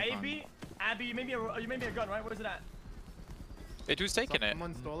use Python. Abby, you made me a gun, right? Where's it at? Wait, who's taking it?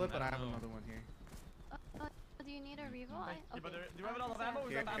 Someone stole it, but I have another one here. Do you need a revive? Okay. Do you have it all of ammo?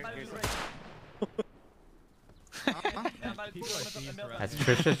 Has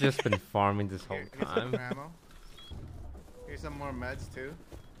Trisha's just been farming this whole time? Ammo. Here's some more meds too.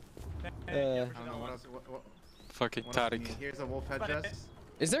 I don't know what else. What Fucking what else do you Tariq. need? Here's a wolf head dress.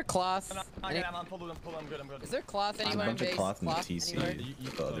 Is there cloth? I'm good. Is there cloth anywhere in base? Cloth in the TC,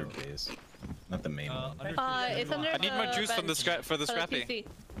 the other base, not the main one. It's under I need more juice from the for the Scrappy.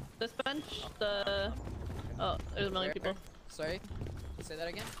 This bench, oh, there's a million people. Sorry? Say that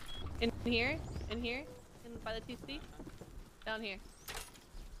again? In here, by the TC. Down here.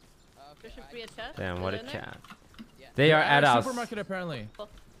 There should be a chest. Damn, what a in there. cat. They are at us. Supermarket apparently.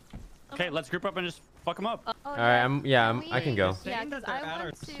 Okay, let's group up and just fuck them up. Alright, I can go. Yeah, because I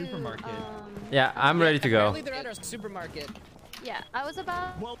went to supermarket. Yeah, I'm ready to go. Apparently they're at our supermarket. Yeah, I was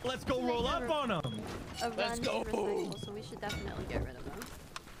about. Well, let's go roll up on them. Let's go. So we should definitely get rid of them.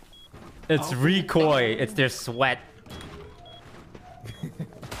 It's recoil. It's their sweat.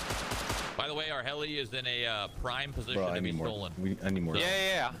 By the way, our heli is in a prime position Bro, to be stolen. I need more.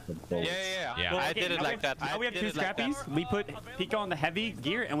 Yeah. Bullets. Yeah. Well, I did it like that. Now we have two Scrappies. We put Pico on the heavy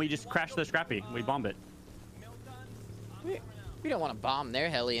gear and we just crash the Scrappy. We bomb it. We don't want to bomb their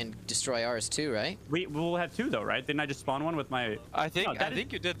heli and destroy ours too, right? We will have two though, right? Didn't I just spawn one with my? I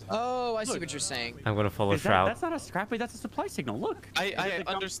think you did. Oh, I see what you're saying. I'm gonna follow Shroud. That's not a Scrappy. That's a supply signal. Look. I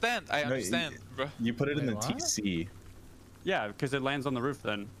understand. I understand, bro. You put it in the TC. Yeah, because it lands on the roof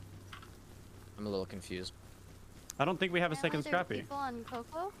then. I'm a little confused. I don't think we have a second Scrappy. People on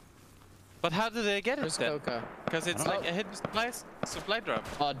Coco? But how did they get it then? Coco? Because it's like a hidden supply drop.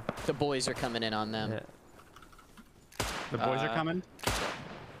 Oh, the boys are coming in on them. Yeah. The boys are coming?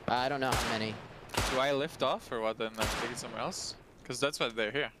 I don't know how many. Do I lift off or what then? Like take it somewhere else? Because that's why they're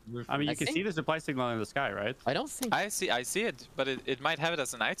here. I mean, you can see the supply signal in the sky, right? I don't think. I see it, but it might have it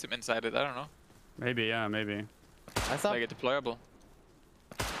as an item inside it. I don't know. Maybe, yeah, maybe. I thought like a deployable.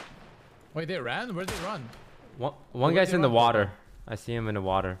 Wait, they ran? Where'd they run? One guy's in the water. I see him in the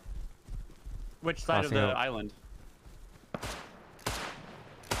water. Which side of the island?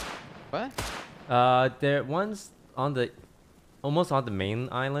 What? There one's on the almost on the main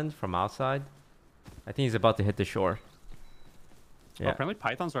island from outside. I think he's about to hit the shore. Yeah. Oh, apparently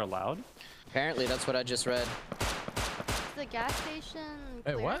pythons are allowed. Apparently, that's what I just read. The gas station.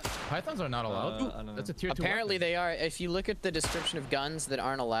 Wait, what? Pythons are not allowed? That's a tier 2 Apparently they are. If you look at the description of guns that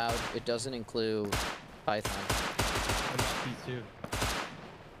aren't allowed, it doesn't include python.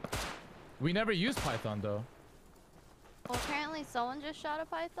 We never used python though. Well, apparently someone just shot a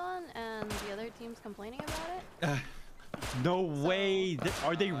python, and the other team's complaining about it. No way!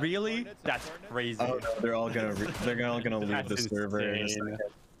 Are they really? That's crazy. Oh no, they're all gonna leave the server in a second.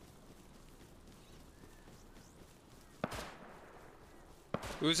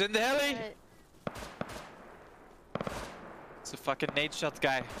 Who's in the heli? It's a fucking nade shot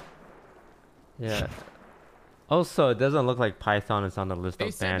guy. Yeah. Also, it doesn't look like python is on the list They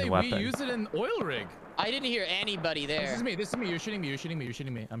of said banned we weapons. use it in oil rig. I didn't hear anybody there. This is me. This is me. You're shooting me. You're shooting me. You're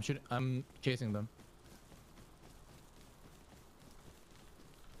shooting me. I'm chasing them.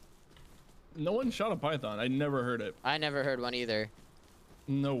 No one shot a python. I never heard it. I never heard one either.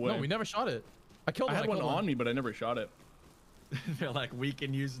 No way. No, we never shot it. I killed I one. had one on me, but I never shot it. They're like, we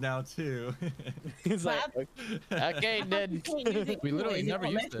can use now too. He's like, okay, dead. We literally never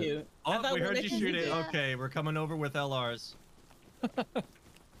used it. Oh, we heard you shoot it. Okay, we're coming over with LRs.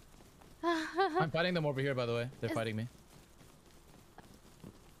 I'm fighting them over here, by the way. They're fighting me.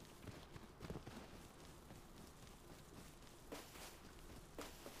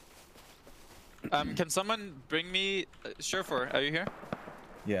 Can someone bring me Surefor? Are you here?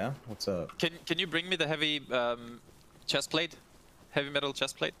 Yeah, what's up? Can you bring me the heavy chest plate? Heavy metal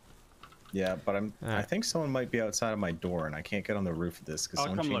chest plate? Yeah, but I think someone might be outside of my door, and I can't get on the roof of this because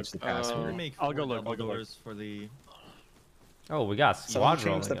someone changed the password. I'll go look. For the... Oh, we got someone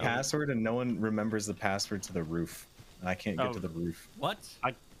squad changed the rolling. password, and no one remembers the password to the roof, and I can't get to the roof. What?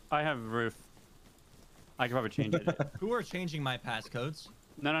 I have a roof. I can probably change it. Who are changing my passcodes?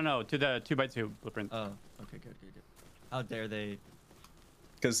 No, to the 2x2 blueprint. Oh, okay, good. How dare they?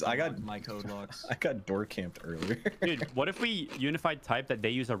 Because I got my code locks. I got door camped earlier. Dude, what if we unified type that they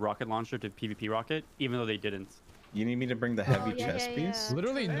use a rocket launcher to PvP rocket, even though they didn't? You need me to bring the heavy chest piece?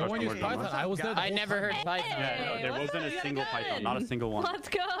 Literally, no one used Python. I was there. I never heard Python. Yeah, no, there wasn't a single Python, not a single one. Let's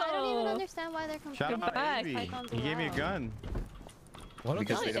go. I don't even understand why they're complaining. Shout out Abby. He gave me a gun. Why don't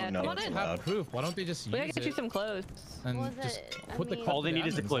Because they don't know it's have allowed. proof? Why don't they just We use gotta get you it some clothes. and just put the All they need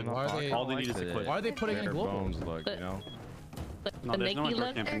is a clip. Why are they? All they need is a clip. Why are they putting in Their global? bones look, you know. No, there's no one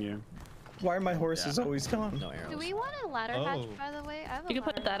door camping you. Why are my horses always gone? No arrows. Do we want a ladder hatch, by the way? I have a You can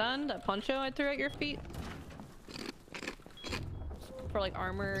put ladder that on, that poncho I threw at your feet. For like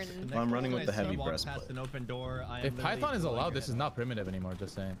armor and... I'm running with the heavy Walk breastplate. past an open door, I am If Python literally is allowed, going this is not primitive anymore.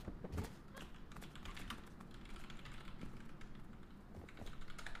 Just saying.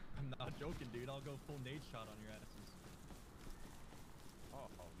 I'm not joking, dude. I'll go full nade shot on your asses. Oh,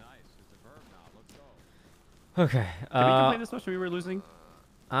 nice. It's a verb now. Let's go. Okay. Did we complain this much when we were losing?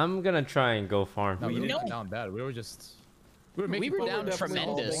 I'm gonna try and go farm. No, we didn't down bad. We were just. We were down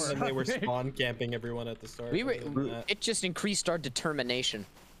tremendous. And they were spawn camping everyone at the start. We were. It just increased our determination.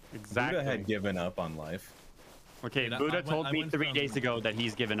 Exactly. Buddha had given up on life. Okay, Dude, Buddha I told me went 3 from- days ago that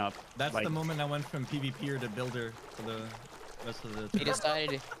he's given up. That's Like, the moment I went from PvPer to builder for the rest of the... He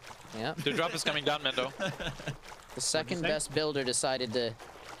decided. Yeah. The drop is coming down, Mendo. The second best builder decided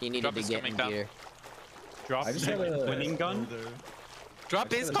he needed Drop to is get coming in down. gear. Drop I just had a winning gun?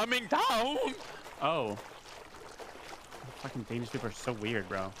 Drop is coming down! Oh. Fucking Danish people are so weird,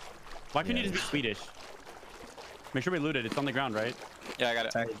 bro. Why couldn't you just be Swedish? Make sure we loot it. It's on the ground, right? Yeah, I got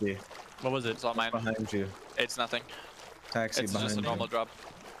it. Taxi. What was it? It's all mine. Behind you. It's nothing. Taxi It's behind just a you. normal drop.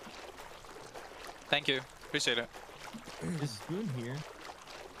 Thank you. Appreciate it. Is Spoon here?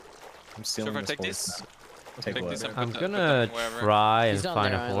 I'm So stealing if I this take horse this, now. Take what? and I'm put gonna them wherever. try and He's down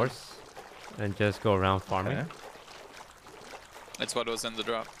find there, a Island. horse and just go around farming. Okay. It's what was in the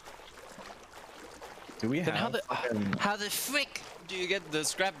drop. Do we Then have? how the frick do you get the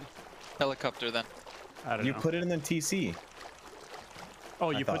scrap helicopter then? I don't You know. put it in the TC.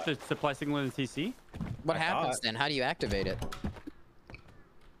 Oh, I you put thought. the supply signal in the TC? What I happens thought. then? How do you activate it?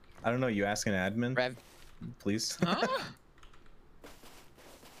 I don't know. You ask an admin, Rev. please.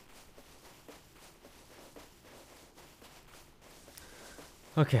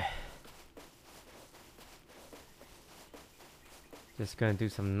 Okay. Just gonna do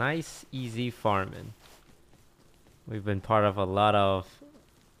some nice, easy farming. We've been part of a lot of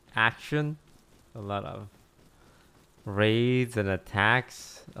action, a lot of raids and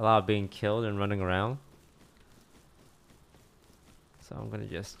attacks, a lot of being killed and running around. So I'm gonna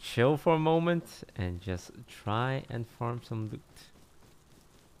just chill for a moment and just try and farm some loot.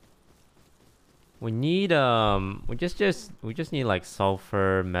 We need we just need like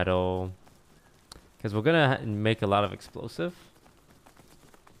sulfur, metal, because we're gonna make a lot of explosive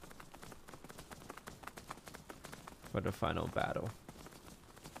for the final battle.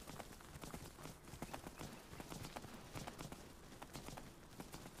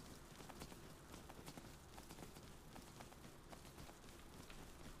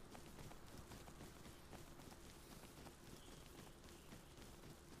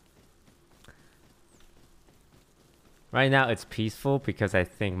 Right now it's peaceful because I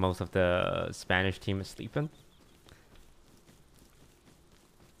think most of the Spanish team is sleeping.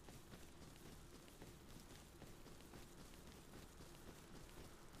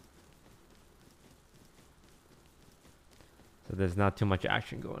 So there's not too much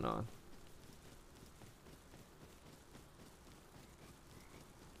action going on.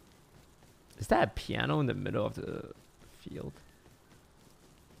 Is that a piano in the middle of the field?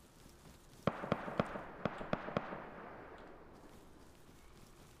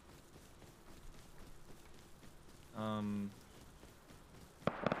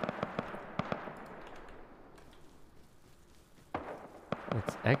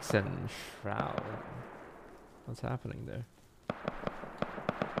 It's X and Shroud. What's happening there?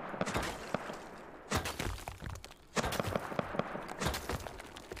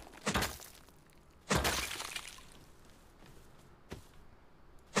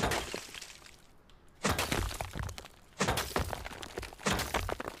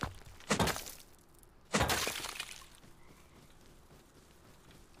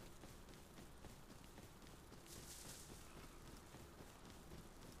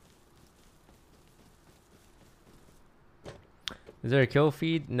 Is there a kill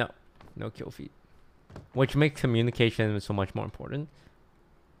feed? No. No kill feed. Which makes communication so much more important.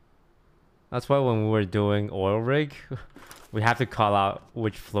 That's why when we were doing oil rig, we have to call out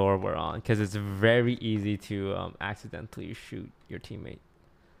which floor we're on, because it's very easy to accidentally shoot your teammate.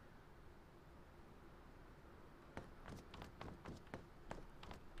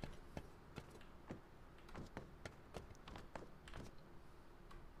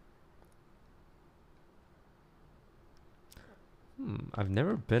 I've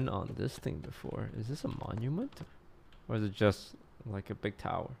never been on this thing before. Is this a monument? Or is it just like a big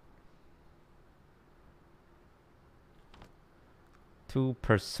tower? 2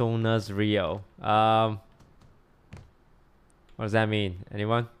 personas Rio. What does that mean?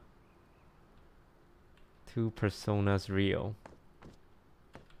 Anyone? 2 personas Rio.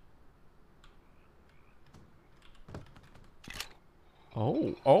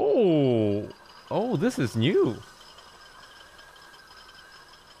 Oh, this is new.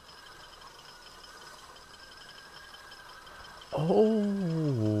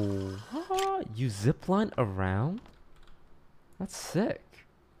 Oh, you zipline around? That's sick.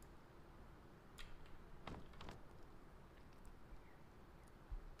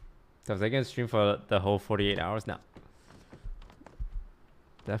 So was I gonna stream for the whole 48 hours? No.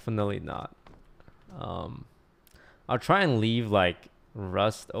 Definitely not. I'll try and leave like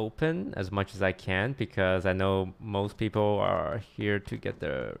Rust open as much as I can, because I know most people are here to get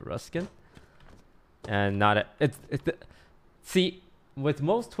their Rust skin. And not see, with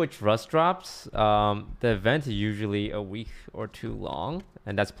most Twitch Rust drops, the event is usually a week or 2 long,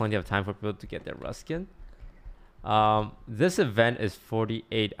 and that's plenty of time for people to get their Rust skin. This event is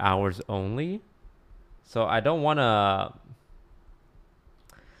 48 hours only, so I don't want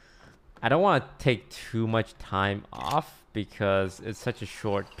to take too much time off, because it's such a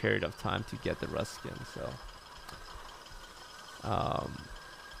short period of time to get the Rust skin. So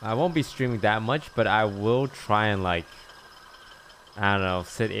I won't be streaming that much, but I will try and, like, I don't know,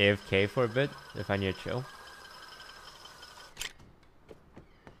 sit AFK for a bit if I need to chill.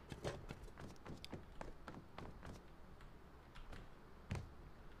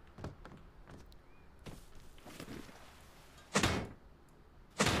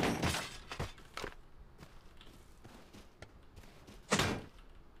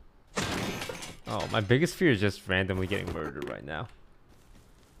 Oh, my biggest fear is just randomly getting murdered right now.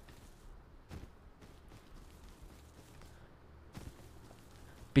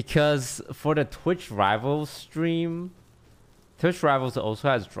 Because for the Twitch Rivals stream, Twitch Rivals also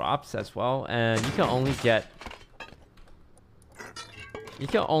has drops as well, and you can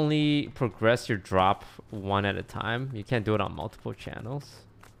only progress your drop one at a time. You can't do it on multiple channels.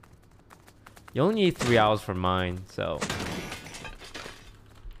 You only need 3 hours for mine, so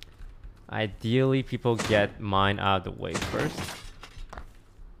ideally people get mine out of the way first.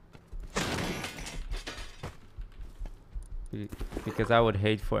 Because I would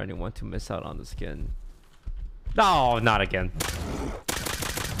hate for anyone to miss out on the skin. No, not again.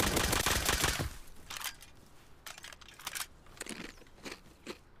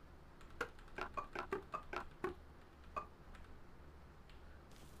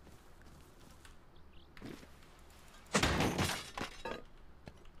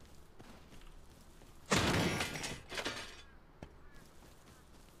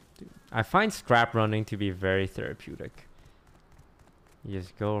 I find scrap running to be very therapeutic. You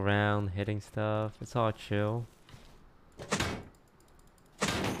just go around hitting stuff. It's all chill.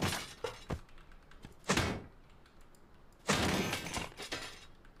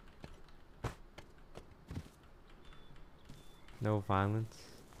 No violence.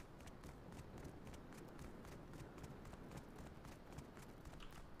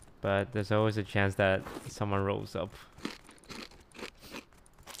 But there's always a chance that someone rolls up.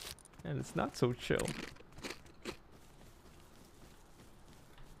 And it's not so chill.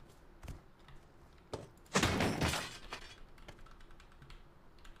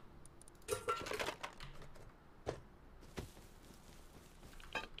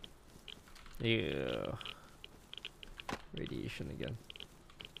 Yeah. Radiation again.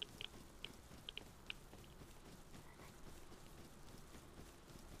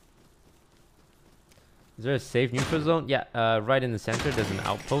 Is there a safe neutral zone? Yeah, right in the center there's an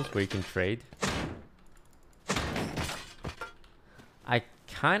outpost where you can trade. I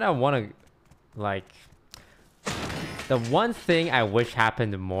kind of want to, like, the one thing I wish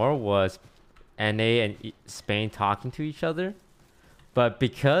happened more was NA and Spain talking to each other. But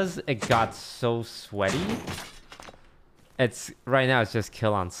because it got so sweaty, right now it's just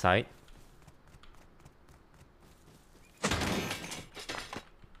kill on sight.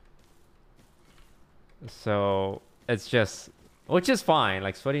 So it's just which is fine.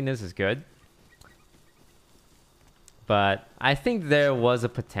 Like sweatiness is good, but I think there was a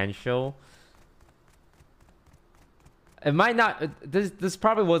potential. It might not. This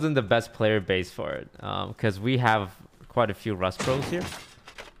probably wasn't the best player base for it, because we have quite a few Rust pros here.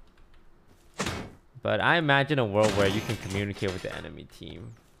 But I imagine a world where you can communicate with the enemy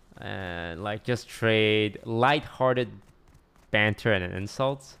team and like just trade light-hearted banter and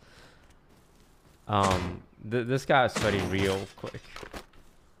insults. This guy is sweating real quick.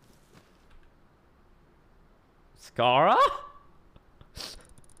 Scara?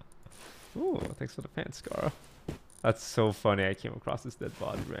 Ooh, thanks for the pants, Scara. That's so funny. I came across this dead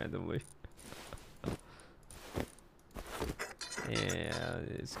body randomly. Yeah,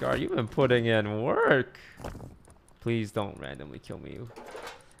 Scar, you've been putting in work. Please don't randomly kill me.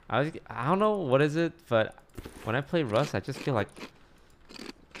 I don't know what is it, but when I play Rust, I just feel like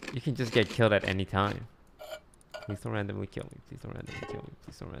you can just get killed at any time. Please don't randomly kill me. Please don't randomly kill me.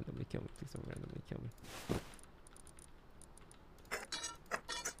 Please don't randomly kill me. Please don't randomly kill me.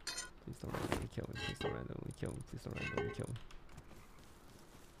 Please don't randomly kill me. Please don't randomly kill me. Please don't randomly kill me.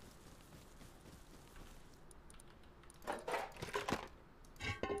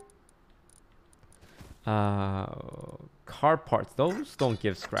 Car parts, those don't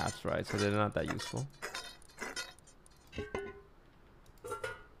give scraps, right? So they're not that useful.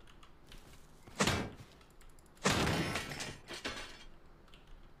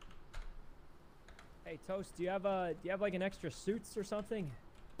 Hey Toast, do you have like an extra suits or something?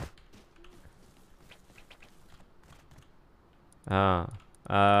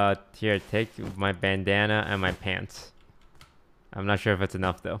 Here, take my bandana and my pants. I'm not sure if it's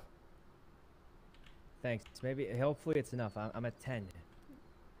enough though. Thanks. Maybe, hopefully it's enough. I'm at 10.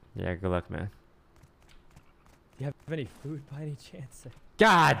 Yeah, good luck, man. Do you have any food by any chance?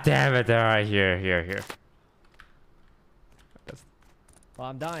 God damn it! All right, here. Well,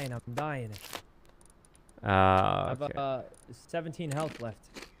 I'm dying. Okay. I have 17 health left.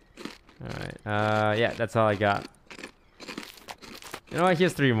 All right. Yeah, that's all I got. You know what?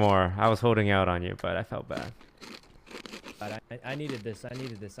 Here's 3 more. I was holding out on you, but I felt bad. But I needed this.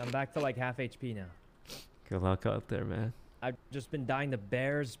 I'm back to like half HP now. Good luck out there, man. I've just been dying to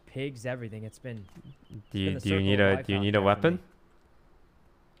bears, pigs, everything. It's been. Do you need a weapon?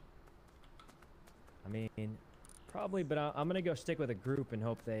 I mean, probably, but I'm gonna go stick with a group and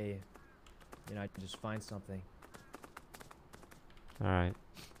hope they, I can just find something. All right.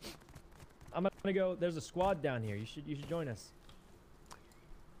 I'm gonna go. There's a squad down here. You should join us.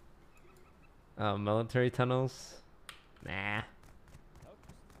 Military tunnels. Nah. Nope.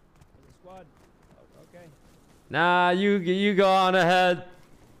 There's a squad. Oh, okay. Nah, you go on ahead.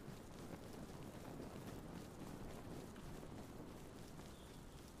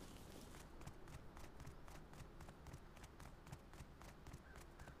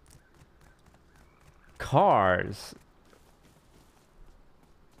 Cars.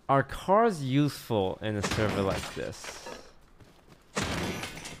 Are cars useful in a server like this?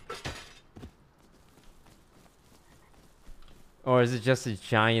 Or is it just a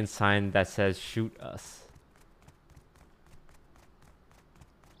giant sign that says shoot us?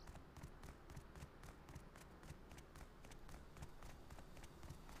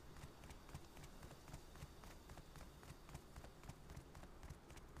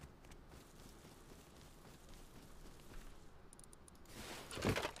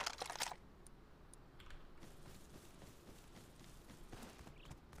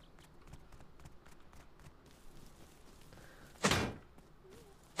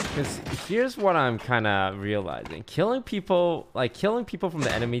 Because here's what I'm kind of realizing. Killing people from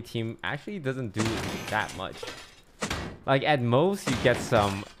the enemy team actually doesn't do that much. Like, at most, you get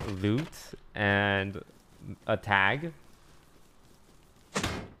some loot and a tag.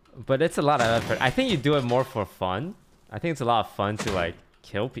 But it's a lot of effort. I think you do it more for fun. I think it's a lot of fun to, like,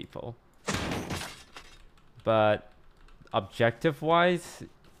 kill people. But objective-wise,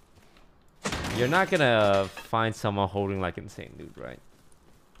 you're not gonna find someone holding, like, insane loot, right?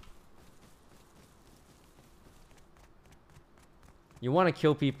 You want to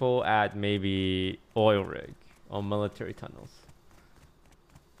kill people at maybe oil rig or military tunnels.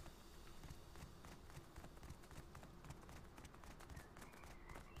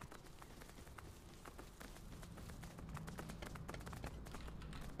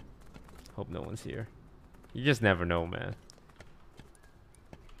 Hope no one's here. You just never know, man.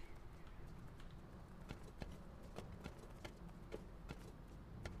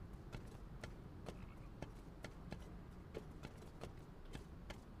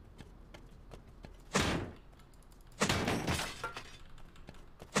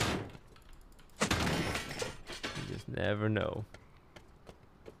 Never know.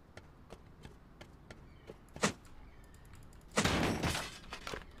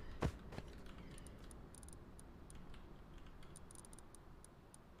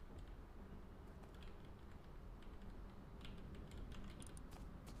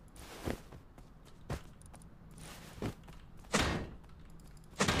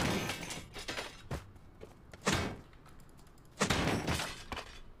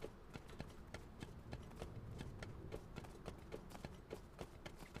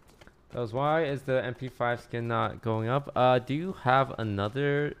 Why is the MP5 skin not going up? Do you have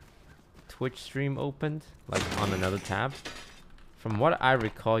another Twitch stream opened, like on another tab? From what I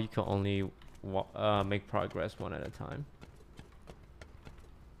recall, you can only make progress one at a time.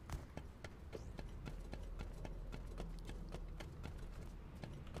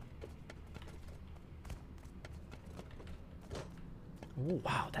 Oh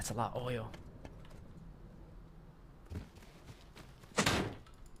wow, that's a lot of oil.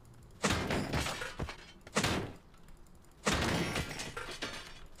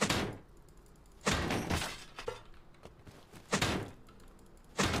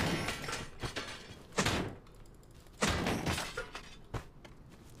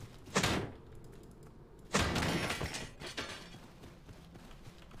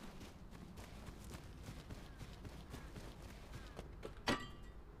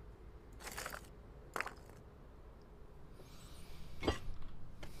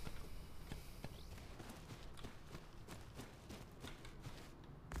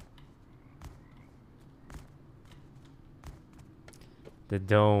 The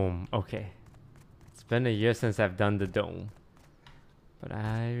dome. Okay. It's been a year since I've done the dome. But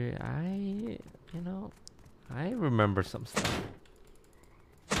you know, I remember some stuff.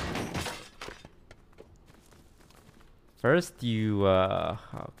 First you, oh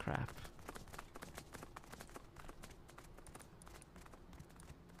crap.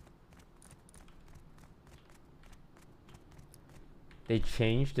 They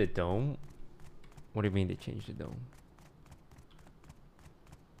changed the dome? What do you mean they changed the dome?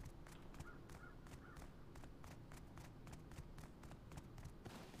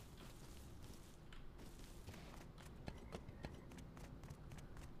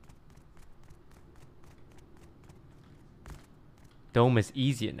 Dome is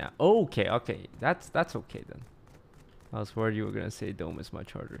easier now. Okay, okay. That's okay then. I was worried you were gonna say dome is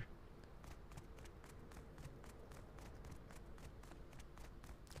much harder.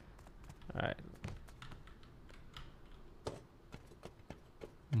 Alright.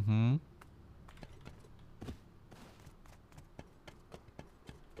 Mm-hmm.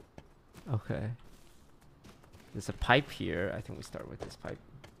 Okay. There's a pipe here. I think we start with this pipe.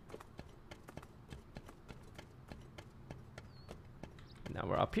 Now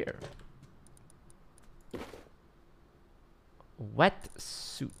we're up here. Wet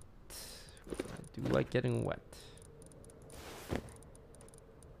suit. I do like getting wet.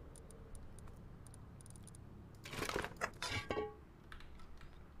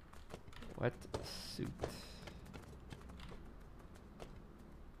 Wet suit.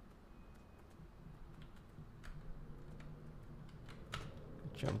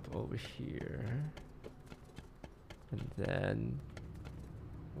 Jump over here. And then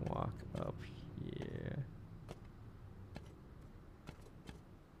walk up here.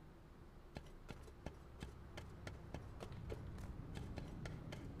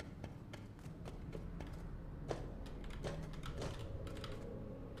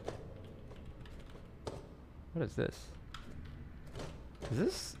 What is this? Is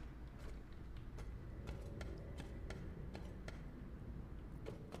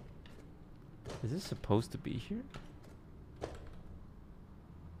this supposed to be here?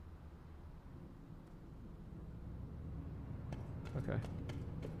 Okay.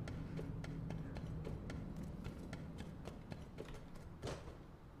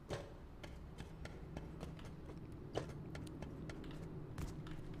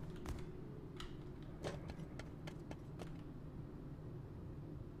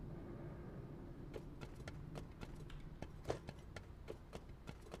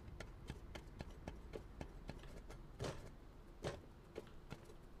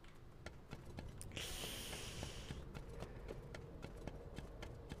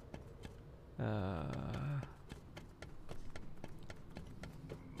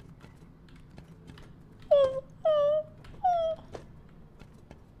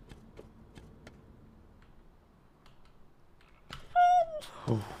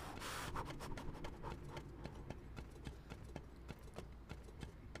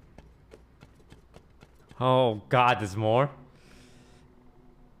 Oh God, there's more.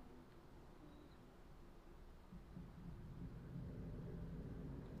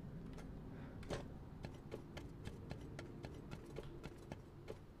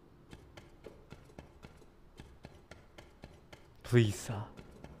 Please,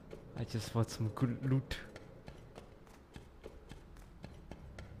 I just want some good loot.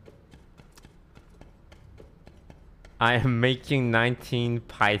 I am making 19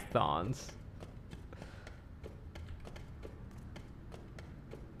 pythons.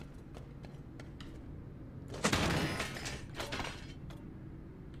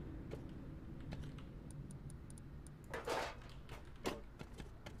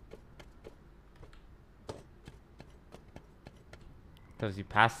 Does he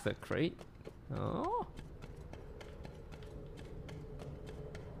pass the crate? Oh.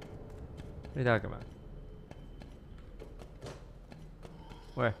 What are you talking about?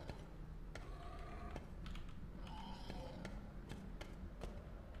 Where?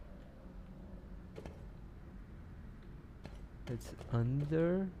 It's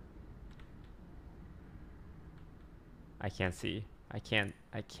under. I can't see. I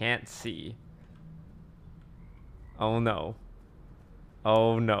can't see. Oh no.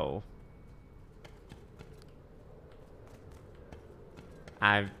 Oh no.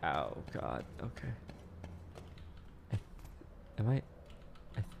 Oh god. Okay. Am I?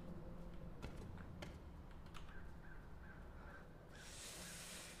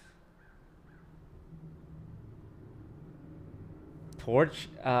 Torch?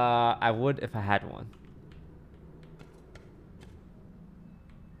 I would if I had one.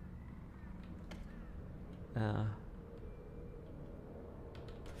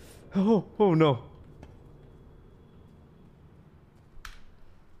 Oh no.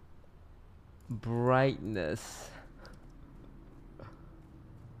 Brightness.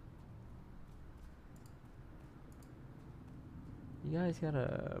 You guys got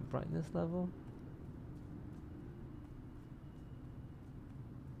a brightness level?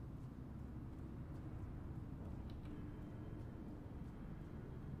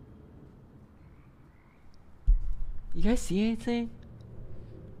 You guys see anything?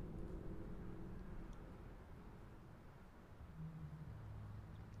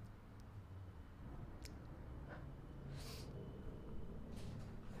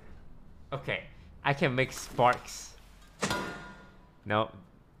 Okay, I can make sparks. No.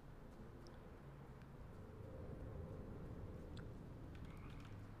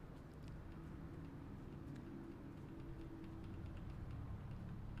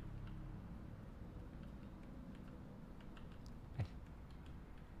 I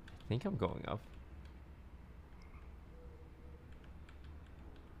think I'm going up.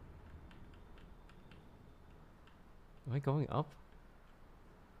 Am I going up?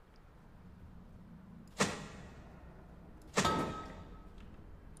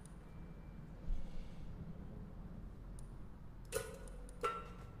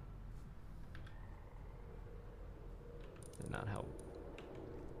 Did not help.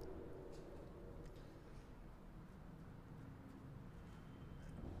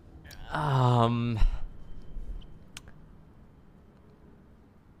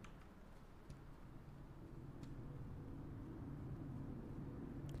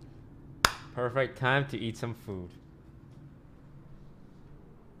 Perfect time to eat some food.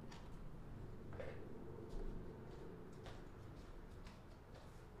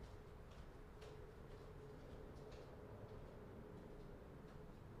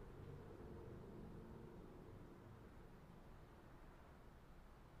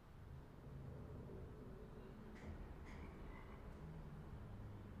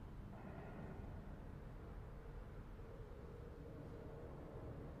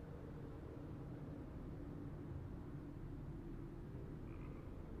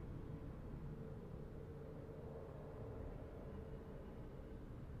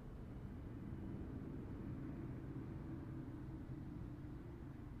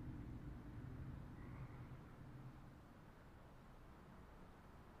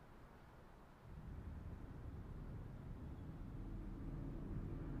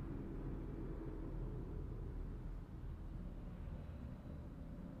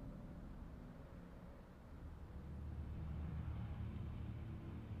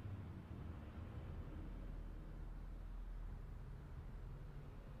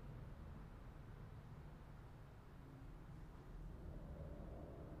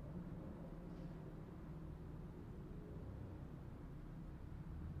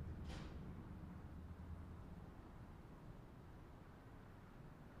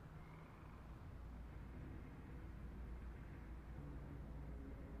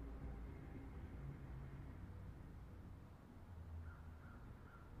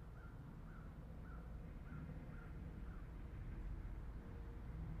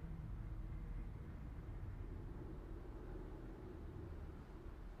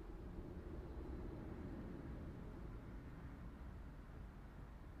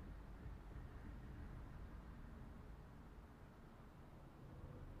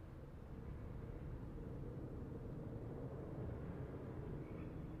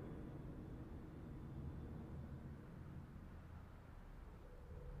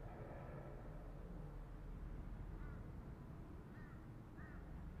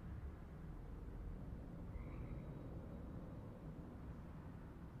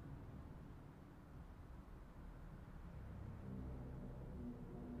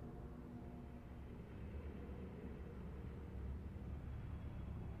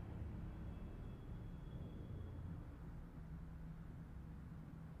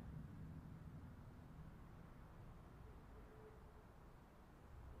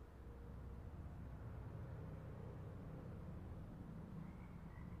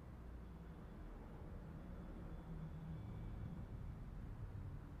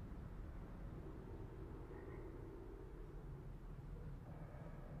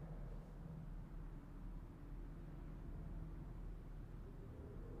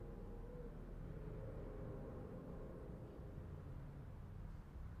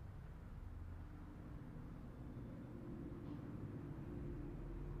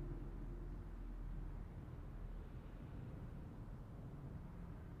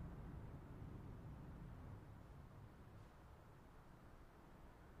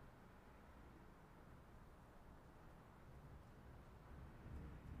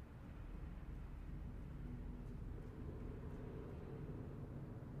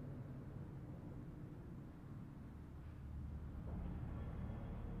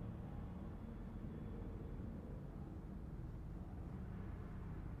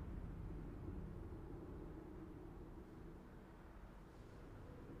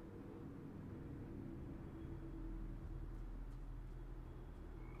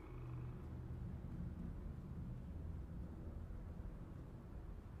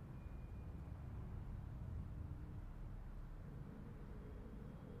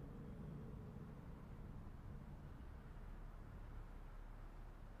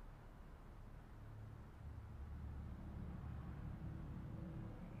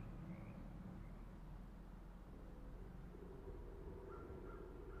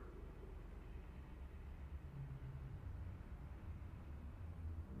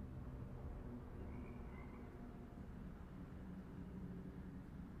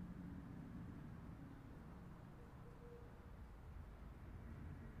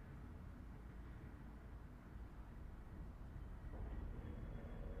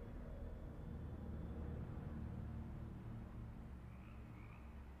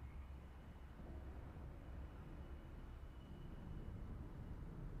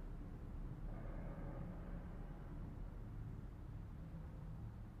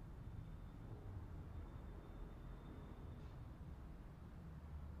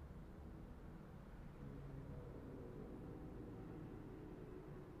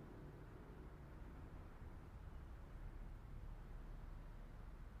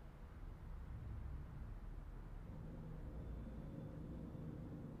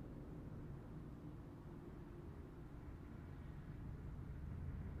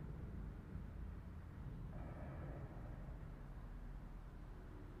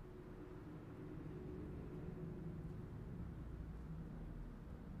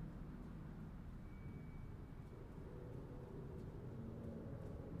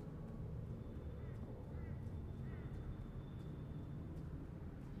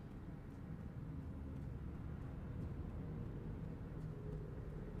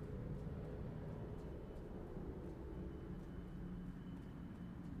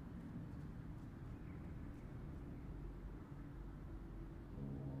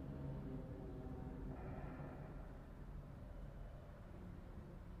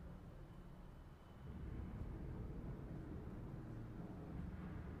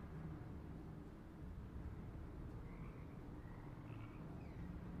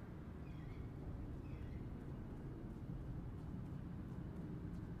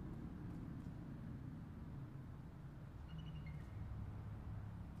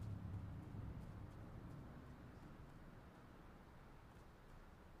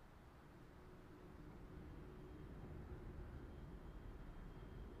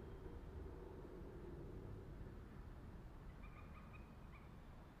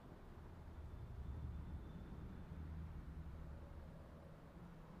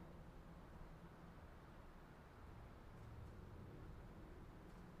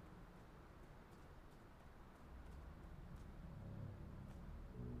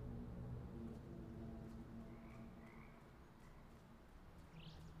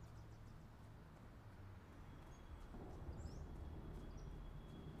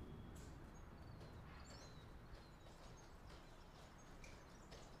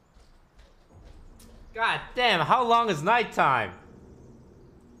 God damn, how long is nighttime?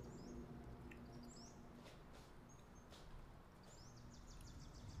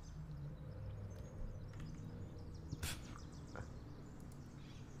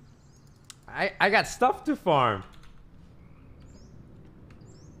 I got stuff to farm.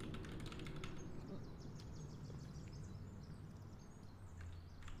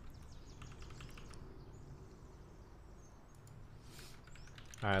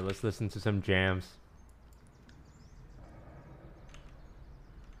 Alright, let's listen to some jams.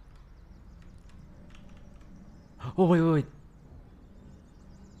 Oh, wait.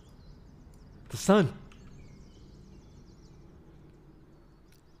 The sun.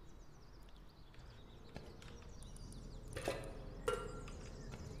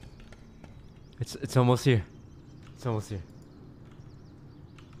 It's almost here. It's almost here.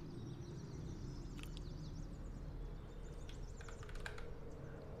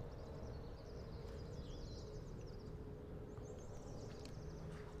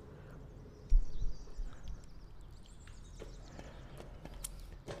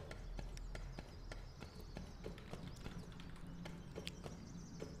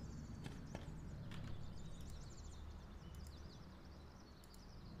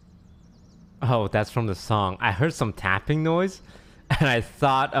 Oh, that's from the song. I heard some tapping noise, and I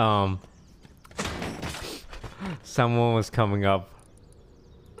thought someone was coming up.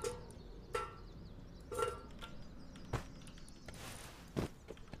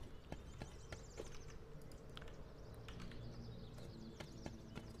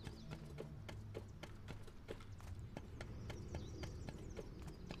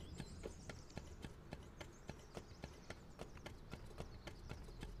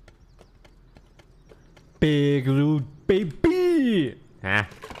 Big loot, baby! Ah,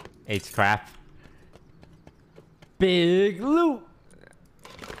 ate crap. Big loot!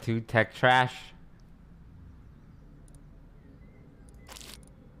 2 tech trash.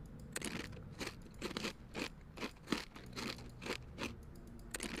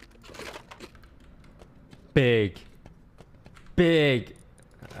 Big.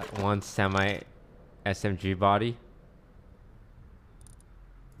 1 semi SMG body.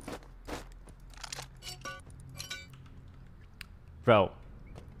 Bro,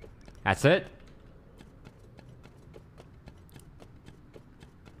 that's it?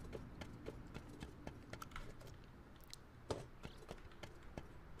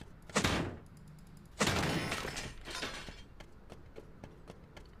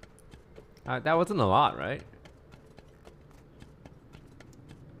 That wasn't a lot, right?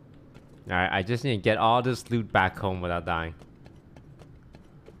 Alright, I just need to get all this loot back home without dying.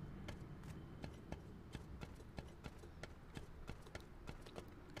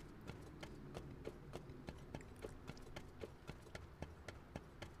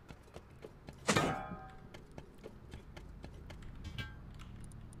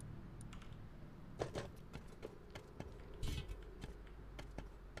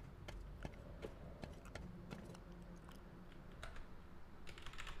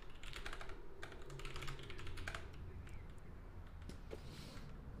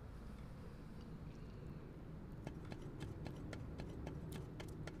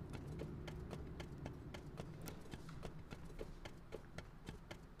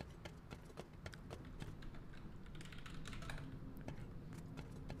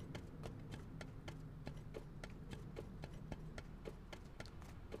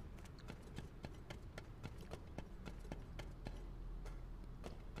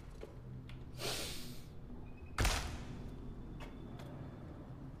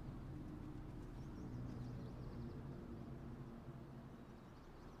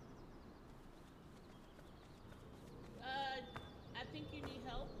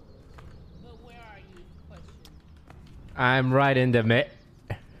 I'm right in the mid.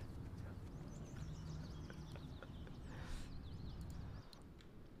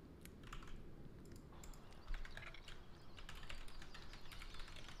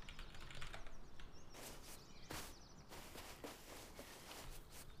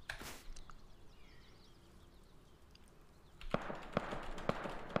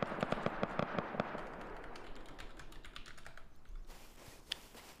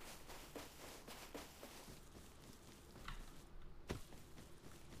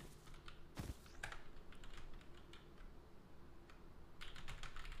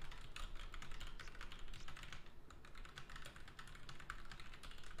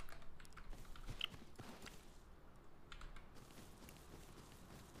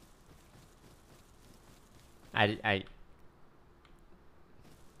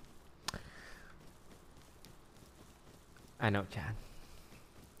 I know, Chad.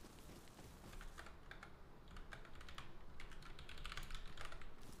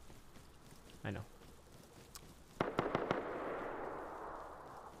 I know.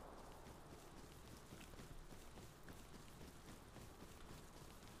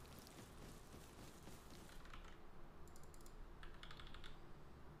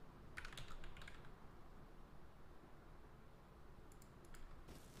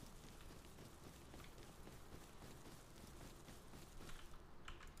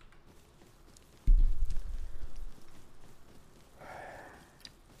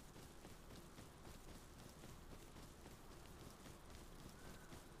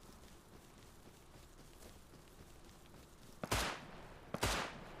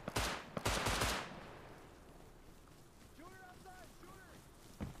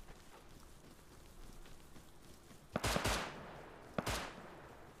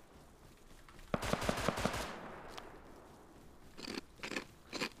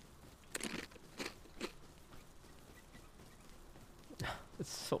 It's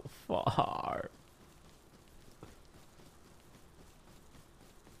so far.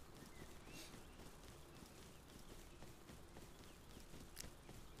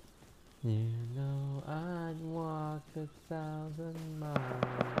 You know I'd walk 1,000 miles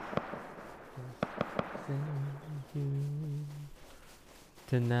just to see you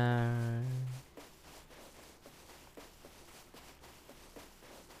tonight.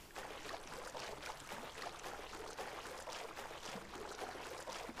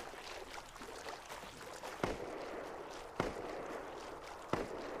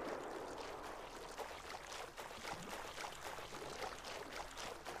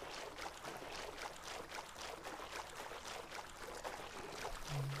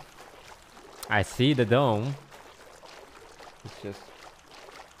 I see the dome. It's just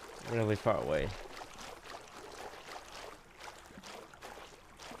really far away.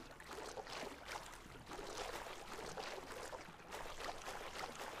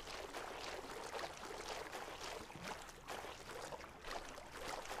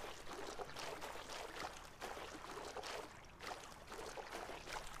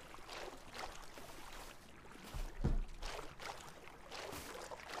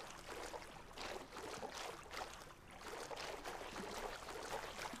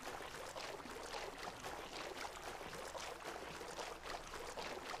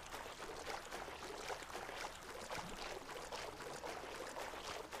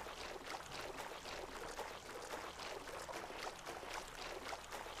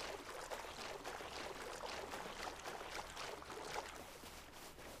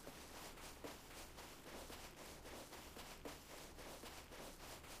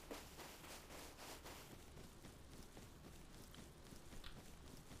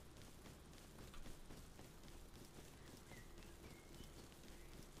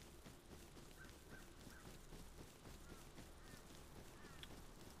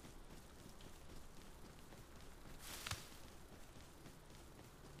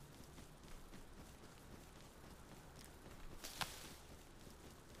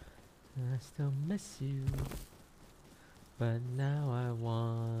 I still miss you, but now I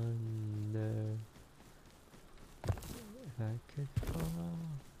wonder if I could fall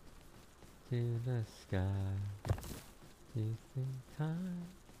to the sky. Do you think time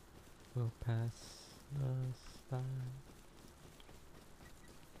will pass us by?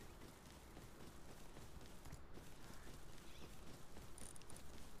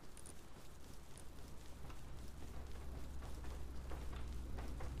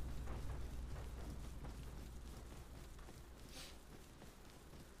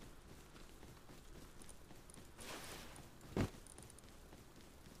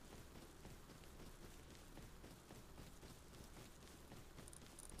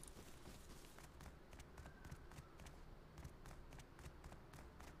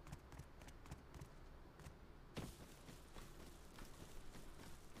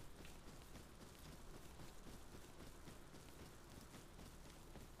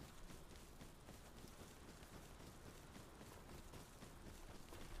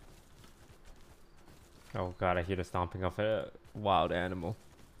 Oh god, I hear the stomping of a wild animal.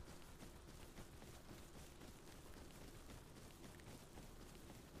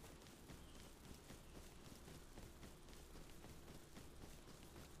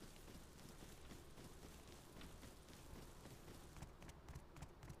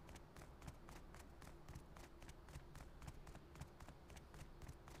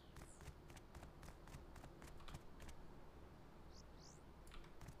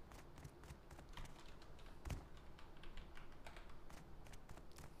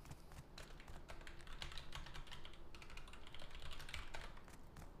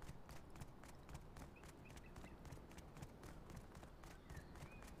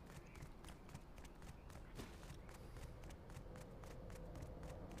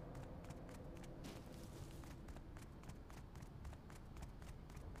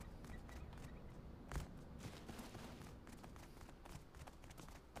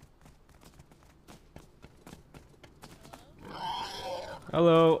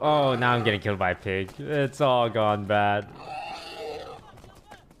 Hello. Oh, now I'm getting killed by a pig. It's all gone bad.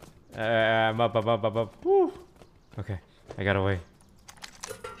 I'm up. Woo. Okay, I got away.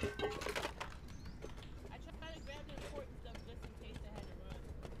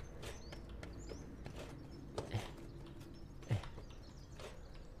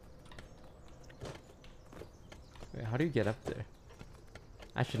 Wait, how do you get up there?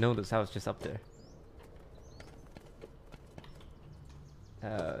 I should know this. I was just up there.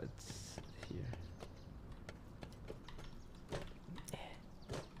 It's here.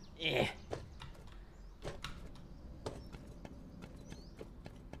 Yeah.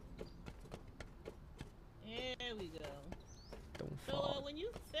 There we go. Don't so fall. when you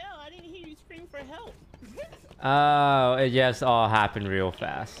fell, I didn't hear you scream for help. Oh, it just all happened real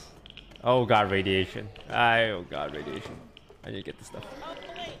fast. Oh god, radiation. Oh god, radiation. I need to get this stuff. Oh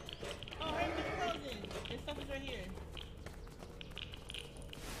wait. Oh, hurry up, it's frozen. This stuff is right here.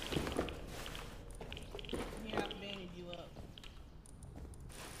 Here, I'll bandage you up.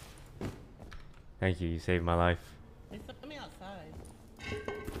 Thank you, you saved my life. There's something outside.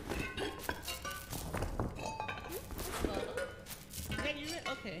 Hey, you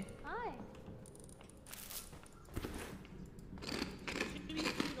okay. Hi. Should be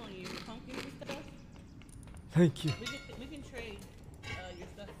food on you, pumpkin and stuff. Thank you. We can trade your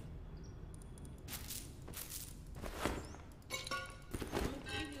stuff. I'm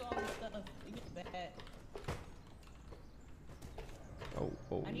gonna give you all the stuff. You get back.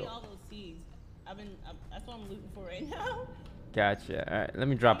 Oh I need no. all those seeds. That's what I'm looting for right now. Gotcha. Alright, let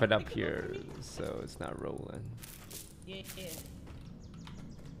me drop it up here so it's not rolling. Yeah.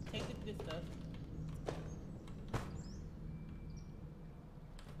 Take the good stuff.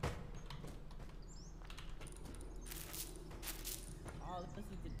 Oh, let's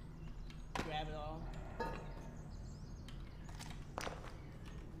see to grab it all.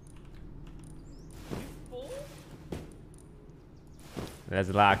 You full? There's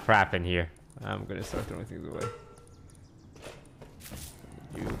a lot of crap in here. I'm gonna start throwing things away.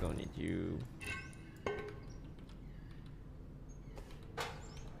 You don't need you.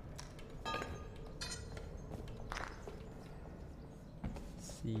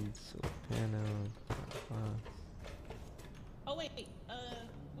 Seeds, soprano. Oh wait, what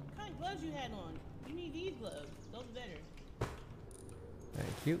kind of gloves you had on? You need these gloves. Those are better.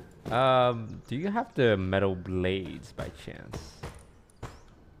 Thank you. Do you have the metal blades by chance?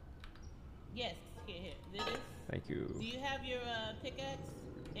 Yes. Here. This. Thank you. Do you have your pickaxe?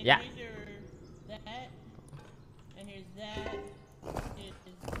 And Yeah. Here's your that. And here's that. Here's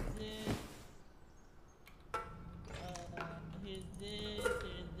this. Here's this.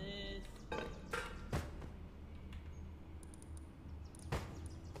 Here's this.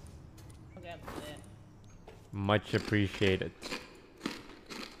 I'll grab that. Much appreciated.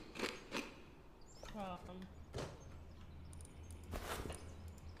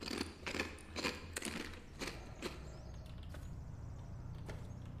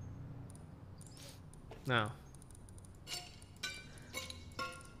 Now.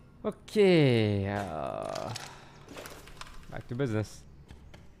 Okay. Back to business.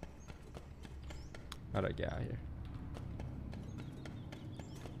 How'd I get out here?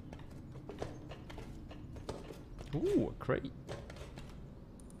 Ooh, a crate.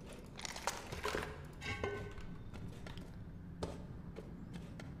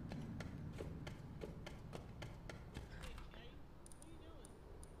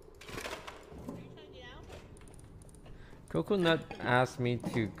 Coconut asked me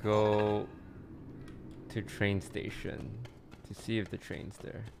to go to train station to see if the train's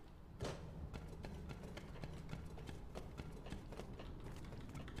there.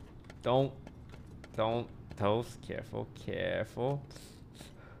 Don't, toast, careful.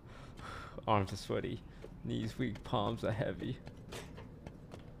 Arms are sweaty, knees weak, palms are heavy.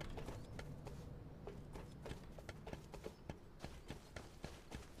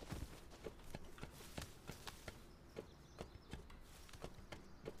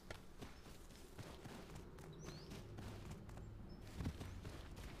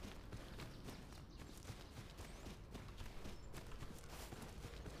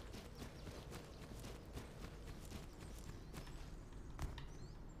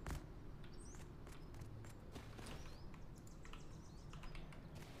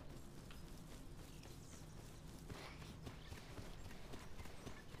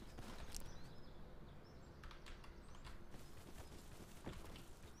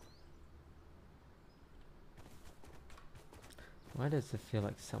 Why does it feel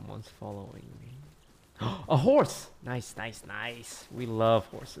like someone's following me? A horse! Nice. We love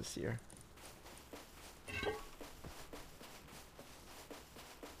horses here.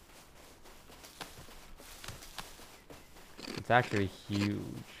 That's actually huge.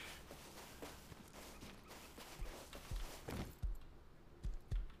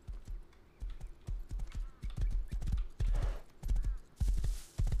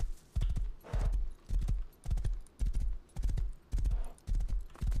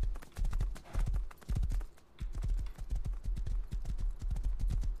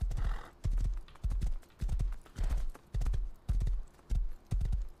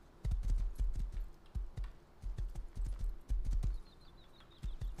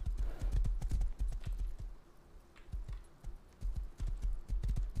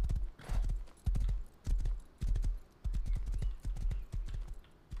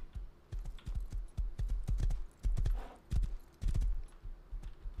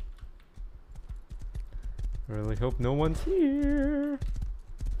 I really hope no one's here.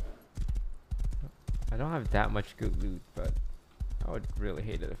 I don't have that much good loot, but I would really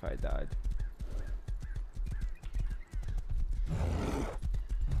hate it if I died.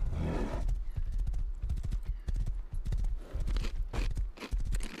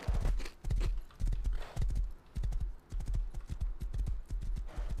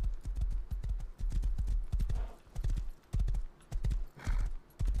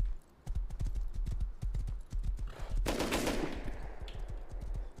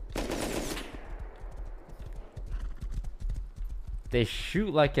 They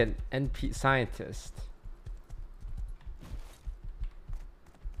shoot like an NP scientist.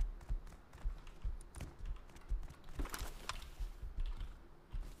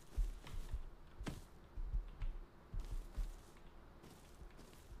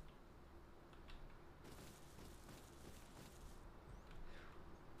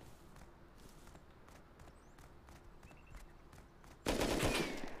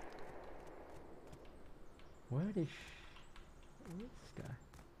 Where did this guy?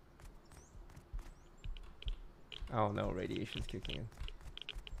 Oh no, radiation's kicking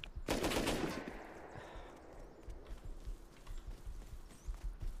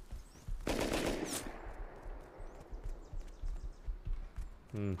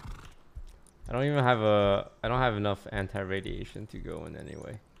in. I don't even have I don't have enough anti-radiation to go in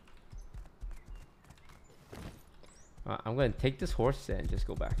anyway. I'm gonna take this horse and just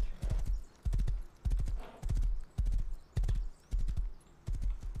go back.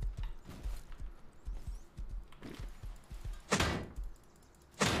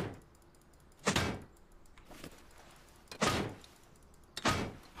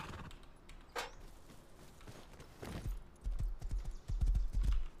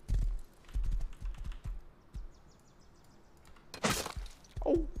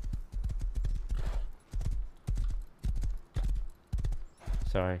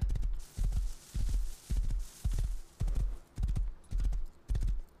 Sorry.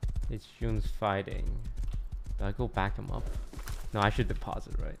 It's June's fighting. Do I go back him up? No, I should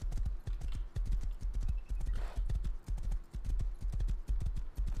deposit, right?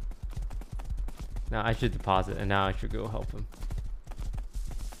 No, I should deposit, and now I should go help him.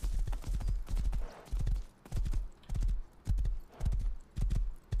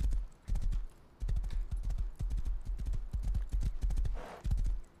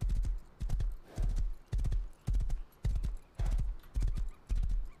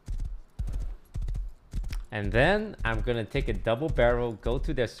 And then I'm gonna take a double barrel, go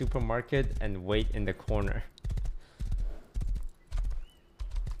to their supermarket, and wait in the corner.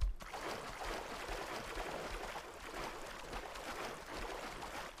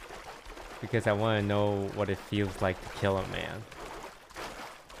 Because I want to know what it feels like to kill a man.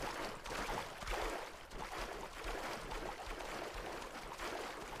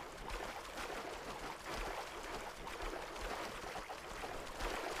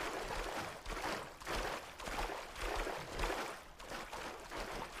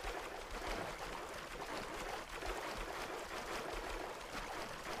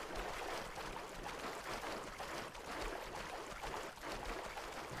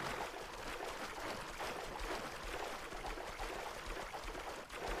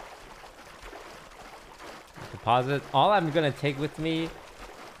 Deposit. All I'm gonna take with me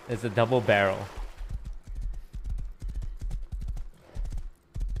is a double barrel.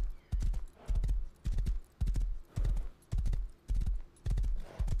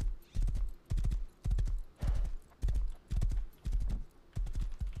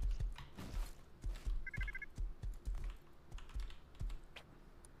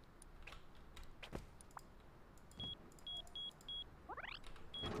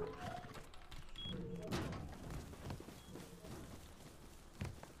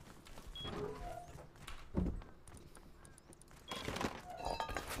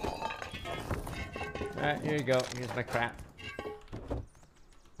 Alright, here you go. Here's my crap.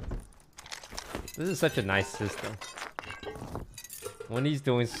 This is such a nice system. When he's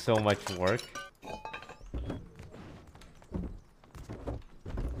doing so much work.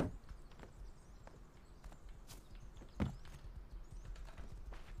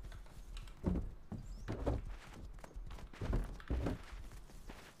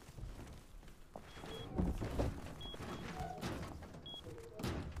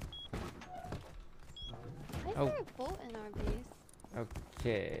 Why is there a boat in our base?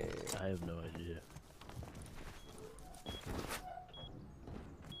 Okay. I have no idea.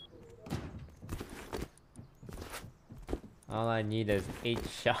 All I need is 8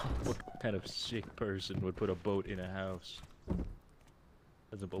 shots. What kind of sick person would put a boat in a house?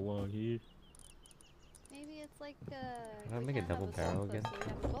 Doesn't belong here. Maybe it's like Can I make a double barrel again? So we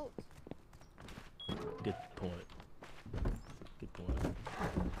have a boat. Good point. Good point.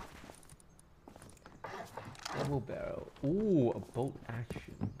 Double barrel. Ooh, a boat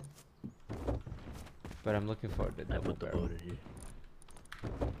action. But I'm looking for the double barrel. Boat in here.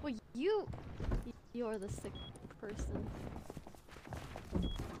 Well, you're the sick person.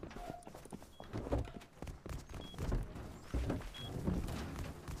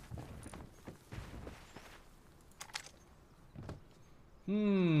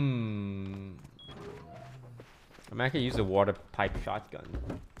 I mean, I could use a water pipe shotgun.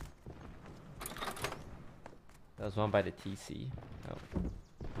 That was one by the TC.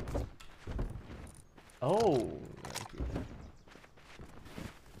 Oh.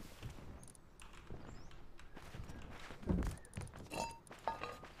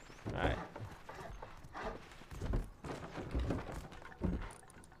 Alright.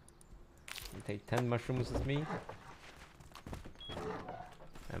 You take 10 mushrooms with me.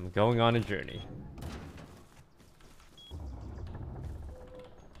 I'm going on a journey.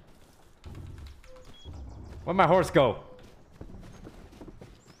 Where'd my horse go?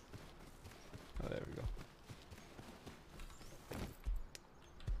 Oh, there we go.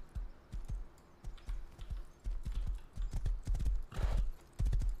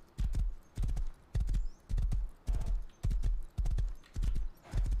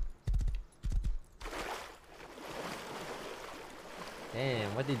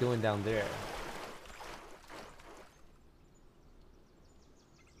 Damn, what they doing down there?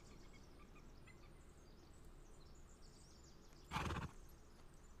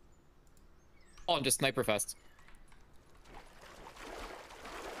 Oh, and just sniper fest.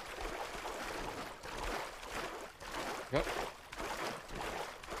 Yep.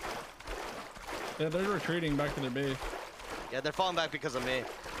 Yeah, they're retreating back to their base. Yeah, they're falling back because of me.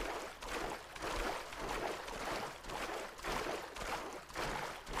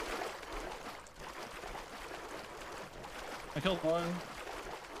 I killed one.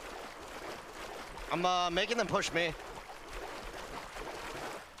 I'm making them push me.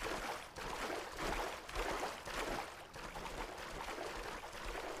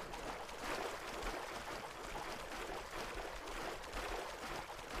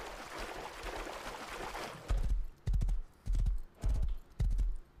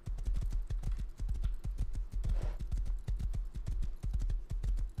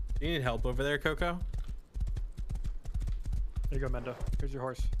 You need help over there, Coco? There you go, Mendo. Here's your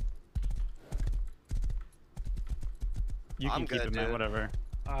horse. You can keep it, man. Whatever.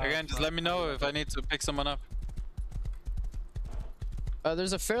 Again, just let me know if I need to pick someone up.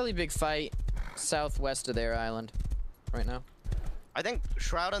 There's a fairly big fight southwest of their island right now. I think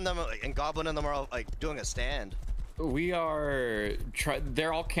Shroud and them and Goblin and them are all like doing a stand. We are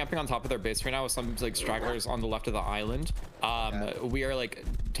they're all camping on top of their base right now with some like stragglers on the left of the island. We are like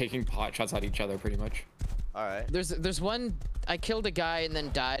taking pot shots at each other pretty much. All right. There's one. I killed a guy and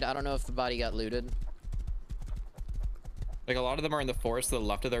then died. I don't know if the body got looted. Like a lot of them are in the forest to the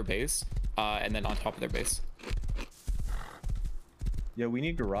left of their base, and then on top of their base. Yeah, we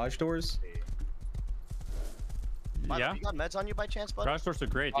need garage doors. Yeah. You got meds on you by chance, bud? Garage doors are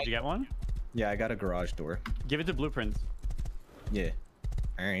great. Did you get one? Yeah, I got a garage door. Give it to Blueprints. Yeah.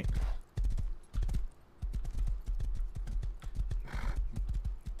 All right.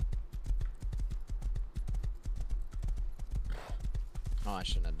 Oh, I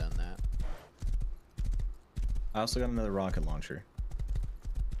shouldn't have done that. I also got another rocket launcher.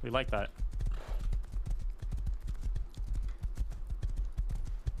 We like that.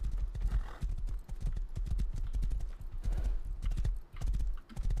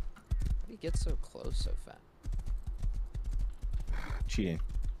 How do you get so close so fast? Cheating.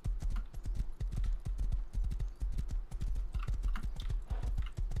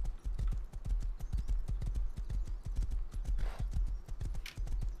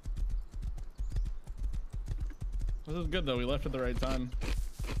 This is good though. We left at the right time.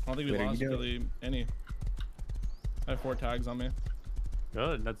 I don't think we Wait, are lost you really any. I have 4 tags on me.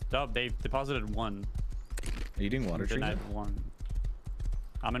 Good. That's dub. They deposited 1. Are you doing water Then I treatment? had 1.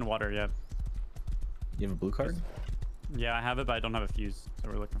 I'm in water. Yeah. You have a blue card? Yeah, I have it, but I don't have a fuse. So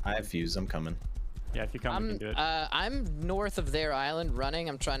we're looking. I have fuse. I'm coming. Yeah, if you come, we can do it. I'm north of their island running.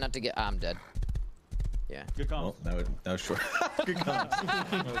 I'm trying not to get. I'm dead. Yeah. Good call. Well, that was short. Good call.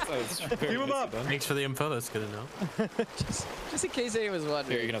 Keep him up. Thanks for the info. That's good to know. just in case anyone was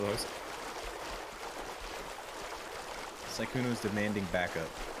wondering. Here, you can have those. Sykkuno's demanding backup.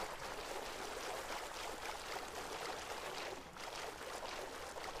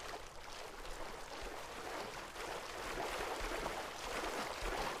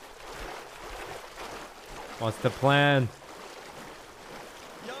 What's the plan?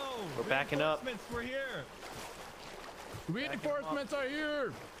 Yo, we're backing up. We're here. Reinforcements are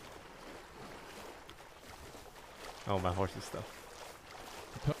here. Oh, my horse is stuff.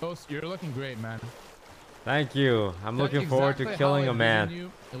 Toast, you're looking great, man. Thank you. I'm looking forward to killing a man.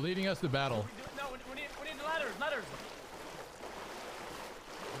 You're leading us to battle. No, we need ladders.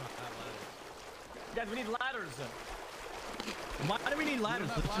 Guys, we need ladders. Why do we need ladders?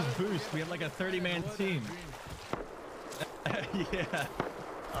 Let's just boost. We have like a 30-man team. Yeah.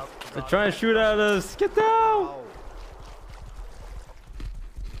 They're trying to shoot at us. Get down.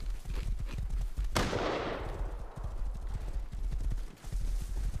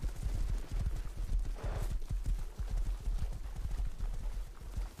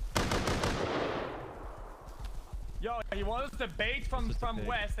 Yo, he wants us to bait from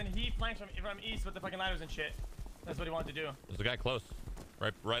west, and he flanks from east with the fucking ladders and shit. That's what he wanted to do. There's a guy close.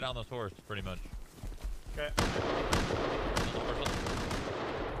 Right on this horse, pretty much. Okay.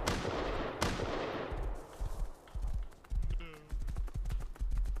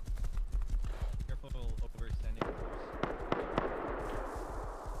 Careful overextending.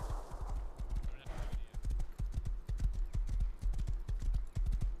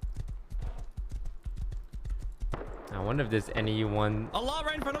 I wonder if there's anyone. A lot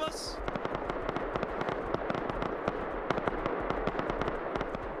right in front of us.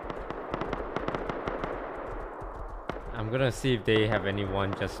 I'm gonna see if they have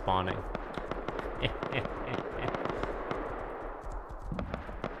anyone just spawning.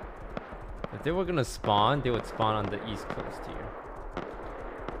 If they were gonna spawn, they would spawn on the east coast here.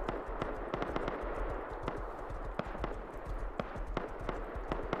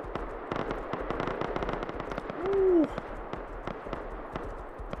 Ooh.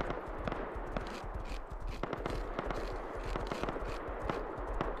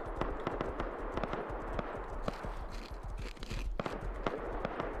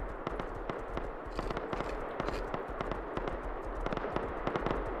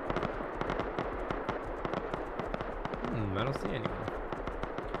 I don't see anyone.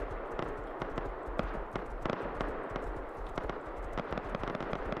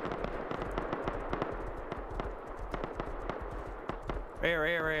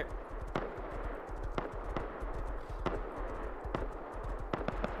 Right.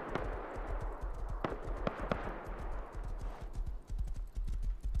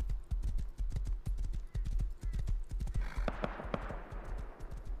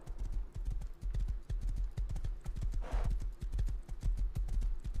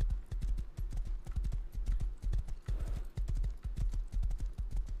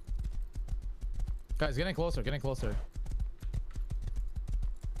 Guys, getting closer, getting closer.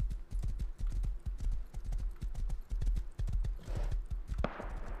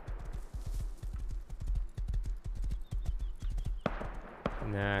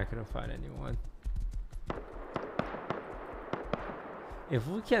 Nah, I couldn't find anyone. If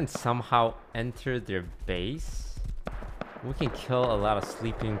we can somehow enter their base, we can kill a lot of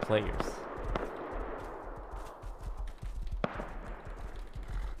sleeping players.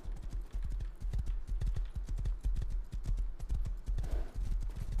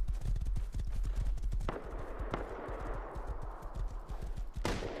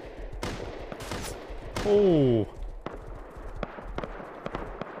 Oh.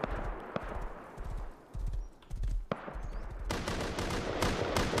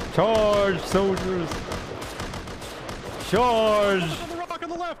 Charge, soldiers! Charge! On the rock on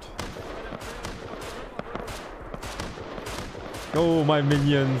the left! Go, my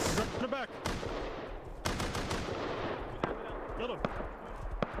minions! Run it back. Kill him.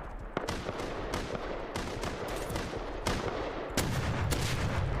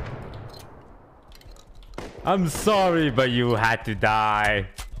 I'm sorry, but you had to die.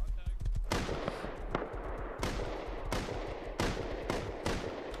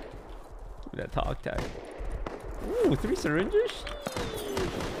 That talk tag. Ooh, 3 syringes?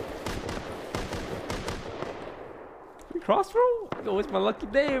 Crossroad? Yo, it's my lucky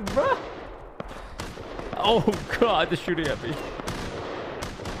day, bruh. Oh god, they're shooting at me.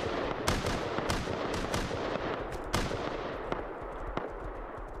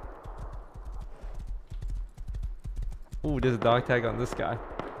 Ooh, there's a dog tag on this guy.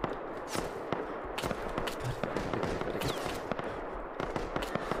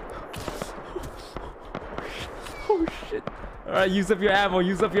 Oh shit. Alright, use up your ammo,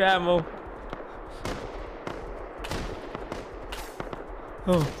 use up your ammo.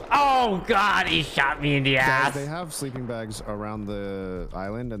 Oh god, he shot me in the ass. They have sleeping bags around the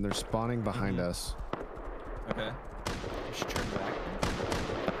island and they're spawning behind us. Okay.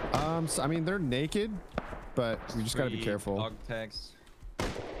 So, I mean, they're naked, but we just gotta be careful. Dog tags.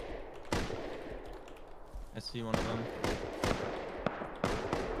 I see one of them.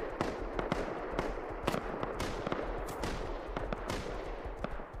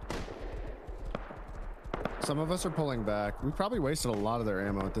 Some of us are pulling back. We probably wasted a lot of their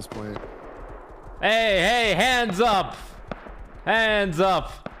ammo at this point. Hey, hands up! Hands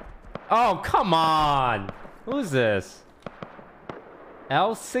up! Oh, come on! Who's this?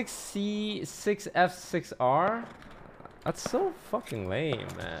 L6C6F6R? That's so fucking lame,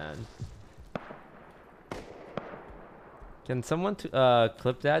 man. Can someone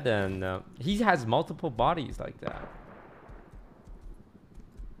clip that? And he has multiple bodies like that.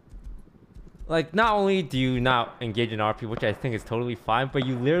 Like, not only do you not engage in RP, which I think is totally fine, but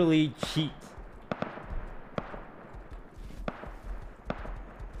you literally cheat.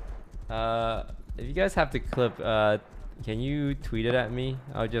 If you guys have the clip, can you tweet it at me?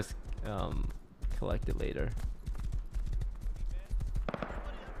 I'll just collect it later.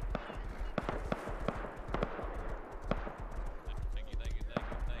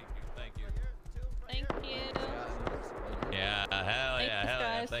 Yeah, hell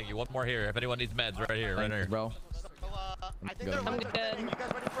yeah. Thank you. One more here. If anyone needs meds, right here, right here. Bro. I'm good. You guys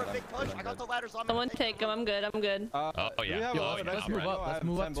ready for a big push? I got the ladders on. Someone take them. I'm good. I'm good. Oh yeah. Yo, let's move up. Let's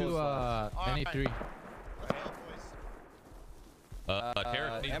move up to NA3.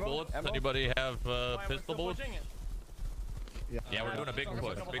 Terrence needs bullets. Anybody have pistol bullets? Yeah, we're doing a big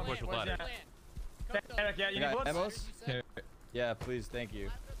push. Big push with ladders. Yeah, you need bullets? Yeah, please, thank you.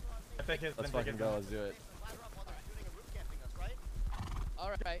 Let's fucking go. Let's do it.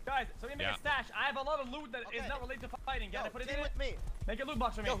 Alright. Guys, so we make a stash. I have a lot of loot that is not related to fighting. Gotta put it in with me. Make a loot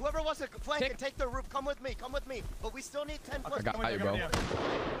box for me. Yo, whoever wants to flank and take the roof, come with me. Come with me. But we still need 10 plus. I got you, bro.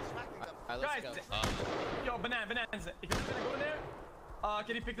 Guys, yo, bananas. If you're gonna go in there,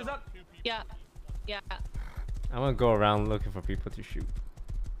 can you pick this up? Yeah. Yeah. I'm gonna go around looking for people to shoot.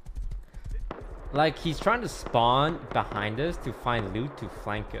 Like, he's trying to spawn behind us to find loot to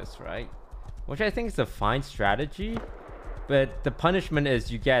flank us, right? Which I think is a fine strategy. But the punishment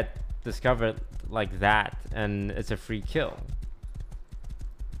is you get discovered like that and it's a free kill.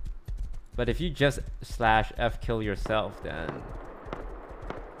 But if you just /F kill yourself, then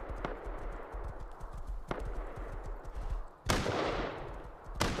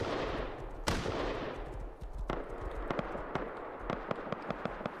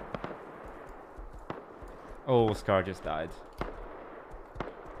oh, Scar just died.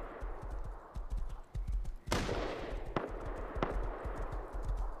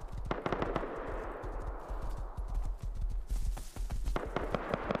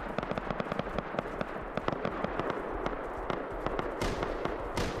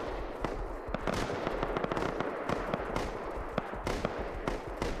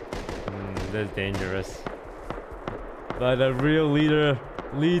 That's dangerous. But a real leader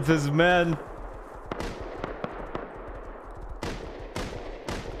leads his men.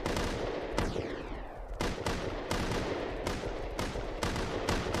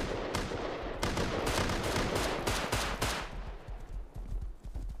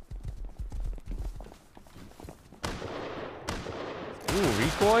 Ooh,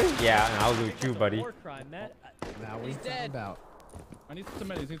 recoil? Yeah, and I'll loot you, buddy. Now we found out. I need some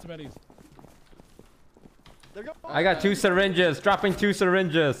medis. I got 2 syringes. Dropping 2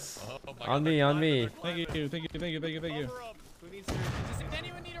 syringes. On me. Thank you. Does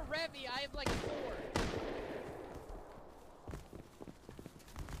anyone need a revy? I have like 4.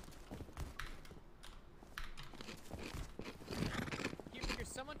 Here,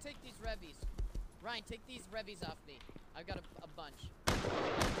 someone take these revies. Ryan, take these revies off me. I've got a bunch.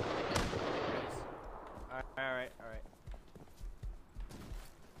 All right.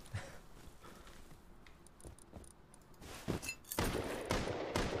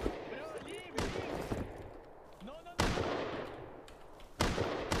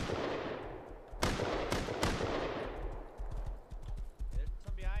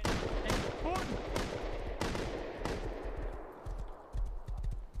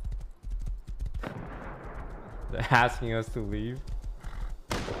 They're asking us to leave.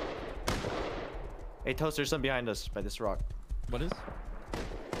 Hey, Toast, there's some behind us by this rock. What is?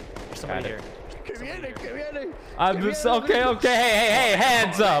 There's somebody here. I'm just okay. Hey,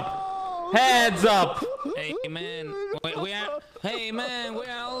 hands up. Hands up. Hey man, we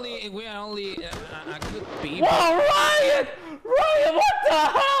are only a good people. Whoa, Ryan! Ryan, what the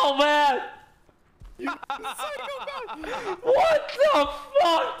hell, man? What the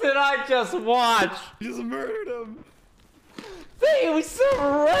fuck did I just watch? You just murdered him. We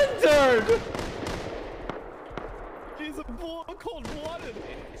surrendered. He's a cold-blooded.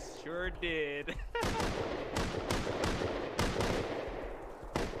 Sure did.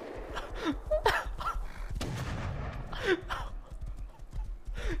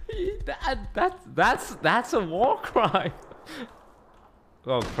 That's a war crime.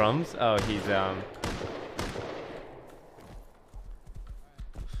 Oh, Crumbs? Oh, he's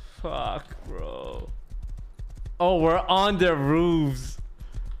fuck, bro. Oh, we're on the roofs.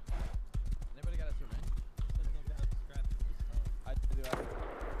 Anybody got a syringe?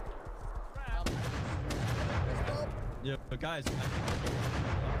 Yeah, but guys. Yeah,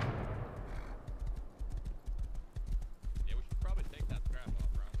 we should probably take that scrap off,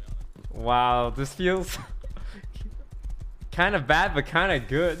 around, to be honest. Wow, this feels kind of bad, but kind of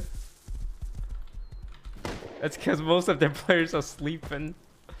good. That's because most of their players are sleeping.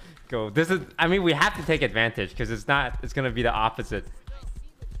 Go. This is. I mean, we have to take advantage because it's not. It's gonna be the opposite.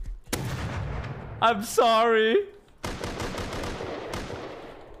 I'm sorry.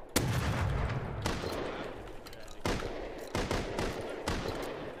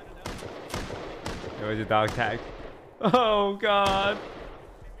 It was a dog tag. Oh God.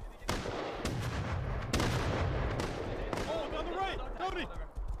 Oh, on the right, Cody.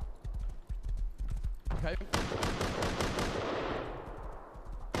 Okay.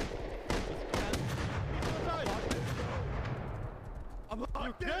 I'm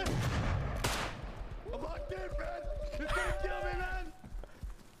locked in. I'm locked in, man. He's gonna kill me, man.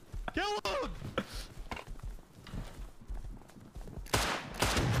 Kill him.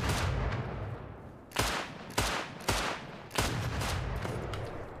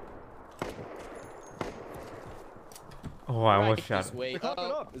 Oh, I almost shot him. Wait,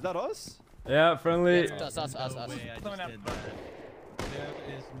 up. Is that us? Yeah, friendly. Yeah, it's us. No way I just did that. There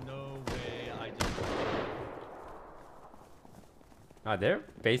is no way I just. Oh, their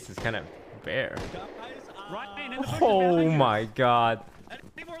base is kind of bare. Ryan, in the bushes, Oh man. my God.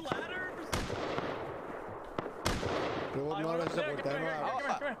 Any more ladders?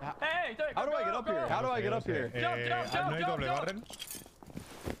 Hey, how do I get up here? How do I get up here? Jump.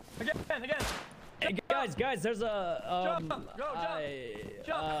 Again. Hey guys, there's a Jump.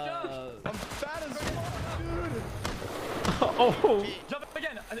 I'm fat as fuck, dude. Oh. Jump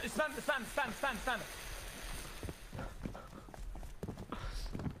again. Stand.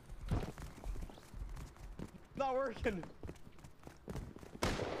 Not working.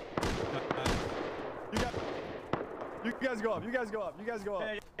 You guys go up. You guys go up.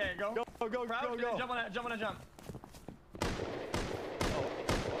 Yeah, go. Go. Jump on that.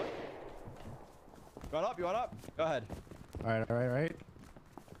 You want up? Go ahead. All right.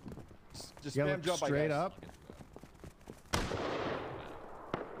 Just You gotta spam look jump, I straight guess. up.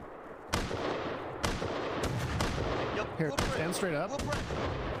 Here, stand straight up.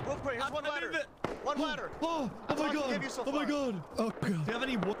 Blueprint, here's one ladder. One ladder. Oh my god. Oh my god. Oh God. Do you have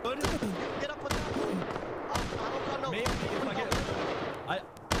any wood? Get up with that. I don't got no. Maybe if I get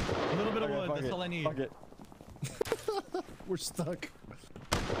a little bit of wood. That's all I need. Fuck it. We're stuck.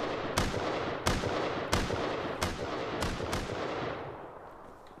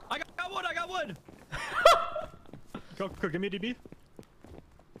 I got wood. Go, give me a DB.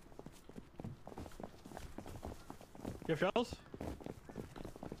 You have shells?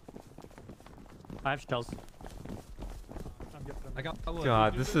 I have shells. I got wood.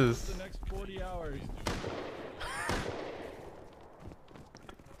 God, this is. The next 40 hours.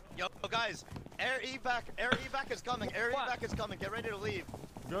 Yo, guys, air evac is coming. Get ready to leave.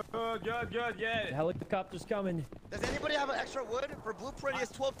 Good, yeah. The helicopter's coming. Does anybody have an extra wood? For Blueprint, he has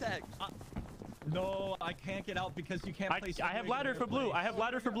 12 tags. No, I can't get out because you can't place. I have ladder for blue. I have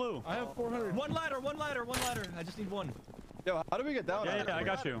 400. One ladder. I just need one. Yo, how do we get down? Yeah, I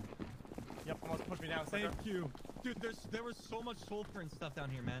got you. Yep, almost pushed me down. Thank you. Dude, there was so much sulfur and stuff down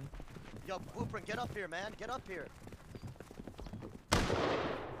here, man. Yo, Blueprint, get up here, man. Get up here.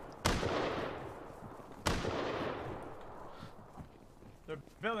 They're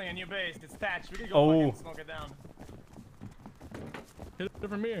building a new base. It's thatched. We can go fucking smoke it down. Hit it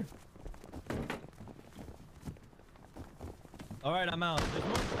from here. All right, I'm out. There's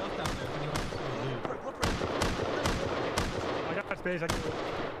more stuff down there. If anyone wants to loot. space. Okay,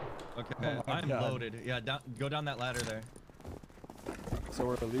 Oh my I'm God. loaded. Yeah, go down that ladder there. So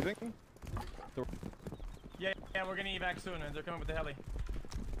we're leaving? Yeah, we're gonna evac soon, and they're coming with the heli.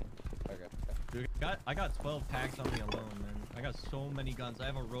 Okay. Dude, I got 12 packs on me alone, man. I got so many guns. I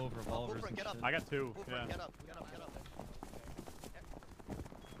have a row of revolvers and shit. I got 2. Yeah. Get up.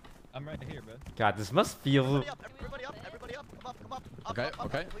 I'm right here, bro. God, this must feel. Everybody up. Come up. Okay.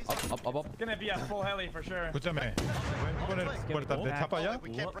 Up. It's gonna be a full heli for sure. Escúchame. ¿Pueden poner puertas de chapa allá?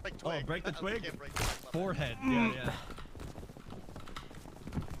 Oh, break the twig. Forehead. Yeah.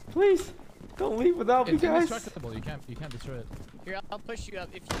 Please, don't leave without me, It's guys. indestructible. You can't destroy it. Here, I'll push you up.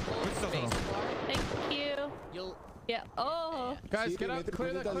 If you hold space bar, Thank you. you'll. Yeah. Oh. Guys, get up.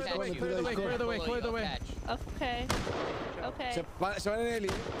 Clear the way. Okay. Se van en heli.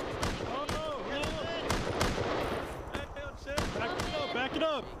 Back it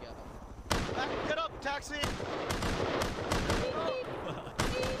up. Back it up, taxi.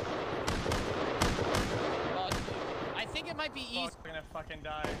 I think it might be easy. We're gonna fucking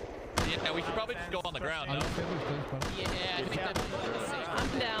die. Yeah, we should probably just go on the ground, no? Yeah, I think that'd be safe.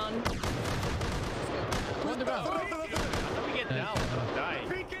 I'm down. Go on the ground. How do we get down? Die.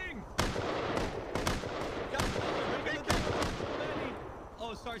 Peeking!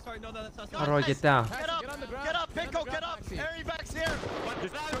 Oh, sorry. No, that's not. How do I get down? Get up, Pico, get up. Harry back's here.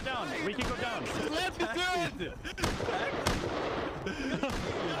 Just go down. We can go down. Let's do it.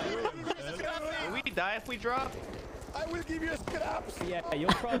 Will we die if we drop? I will give you scraps. Yeah, you'll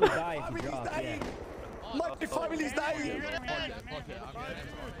probably die if you drop. Yeah. My family's dying.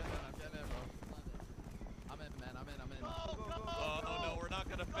 Oh no, we're not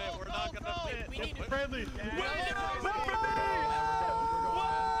gonna fit. We're not gonna fit. We need to. Friendly.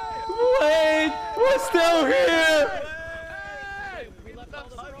 Wait, we're still here. We left all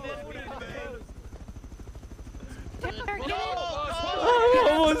the I'm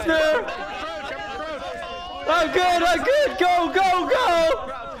almost there. I'm good. Go.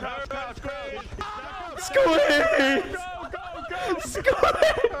 Squeeze.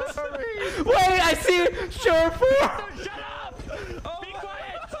 Wait, I see. Sure for. Shut up! Be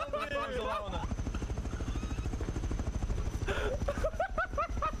quiet!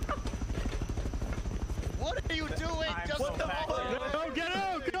 What are you doing? Just so back there. Go, get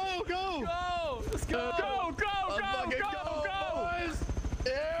out. Go. Let's go! Go! Boys.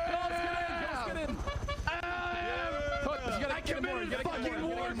 Yeah. I committed fucking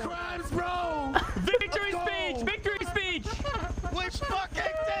war crimes, bro. Victory speech! We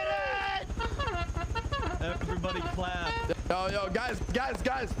fucking did it! Everybody clap. Yo,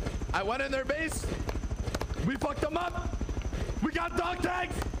 guys. I went in their base. We fucked them up. We got dog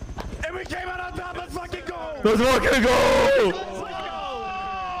tags. And we came out on top. Let's fucking go. Let's fucking go.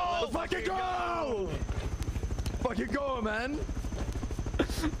 Let's fucking go. Fucking go, man.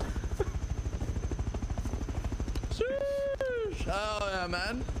 Oh yeah,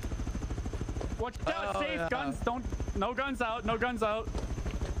 man. Watch out, safe guns. No guns out.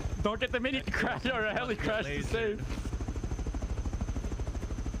 Don't get the mini crash or a heli crash to save.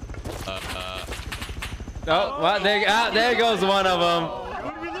 Oh, well, there goes one of them.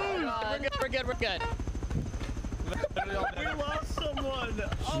 We're good. We lost someone.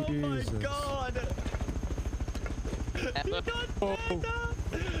 Oh my god.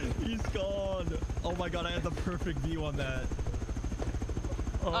 He's gone. Oh my god, I had the perfect view on that.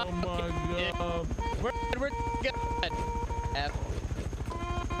 Oh my god. We're good.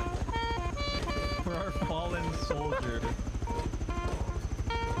 For our fallen soldier.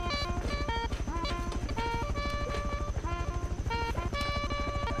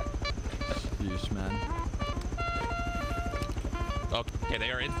 Yeesh, man. Okay,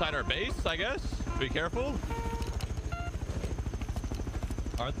 they are inside our base, I guess. Be careful.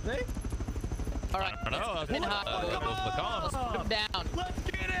 Are they? All right. I don't know. Those Let's put them down. Let's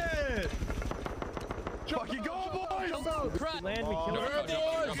get it! Fucking go, boys! Land, we kill Where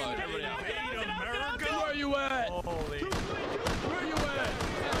are you at? Holy. Where are you at?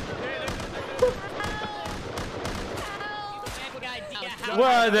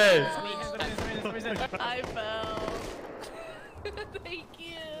 Where are they? I fell. Thank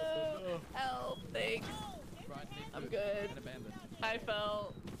you. Help. Thanks. I'm good. I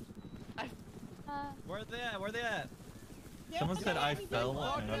fell. Where are they at? Someone said I fell,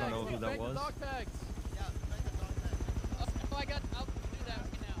 and I don't know who that was. Oh, I'll do that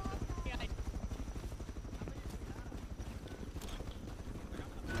now. Yeah,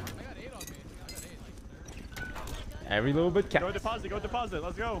 I got 8 on me. Every little bit counts. Go deposit.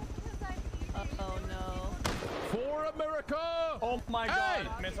 Let's go. Oh no. For America! Oh my god.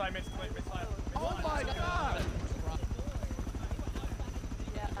 Missile. Oh my god!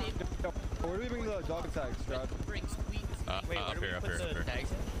 Where do we bring the dog tags, Strad? Bring sweet. Up here, up here, up here.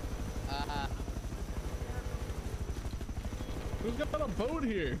 Who's got a boat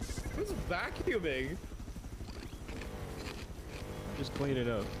here? Who's vacuuming? Just clean it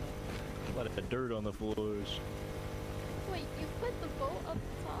up. A lot of dirt on the floors. Wait, you put the boat up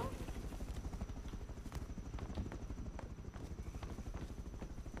top?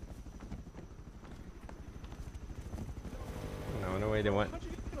 No, no way they went. How'd you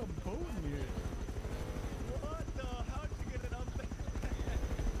get a boat in here? What the? How'd you get it up there?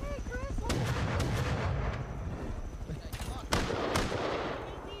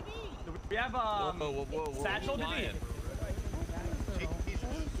 We have satchel to be. Jesus,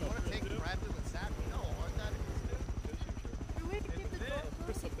 you want to take Bradley with satchel? No, aren't that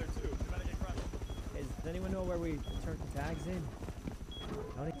Does anyone know where we turn the tags in?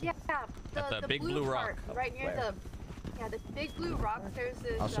 Yeah, At the big blue blue rock. part, right near the the big blue rock. There's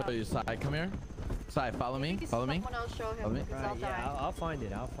this. I'll show you, Sai. Come here. Sai, follow me. Follow me. Someone else show him Follow me. because I'll die. Yeah, I'll find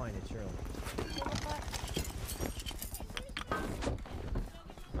it. I'll find it, surely.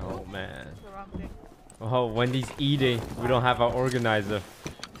 Oh man. That's the wrong thing. Oh, Wendy's eating. We don't have our organizer.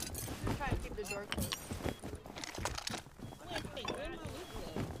 I'm trying to keep the door closed.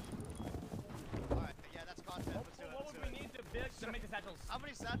 Alright, yeah, that's content. Let's do it. What would we need to make the satchels? How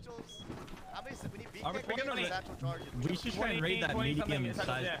many satchels? How many? We need BK satchel charges. We should try and raid that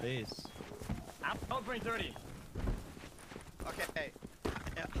medium-sized base. I'll bring 30. Okay,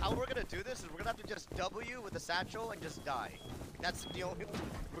 how we're gonna do this is we're gonna have to just W with the satchel and just die. That's the only.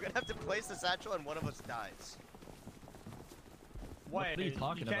 We're gonna have to place the satchel and one of us dies. What are you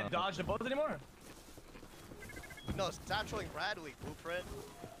talking about? You can't dodge the boats anymore? No, satcheling Bradley, blueprint.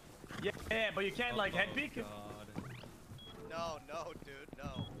 Yeah, but you can't like head peek? No, dude,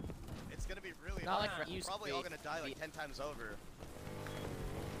 no. It's gonna be really Not hard. like We're probably all gonna die like 10 times over.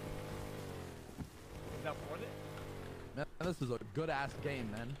 Is that worth it? Man, this is a good ass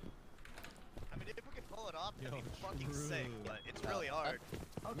game, man. I mean, if we can pull it off, that'd be fucking sick, but it's really hard.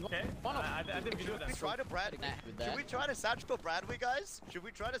 Okay, I think we can do that. Should we try to Should we try to satchel Bradley, guys? Should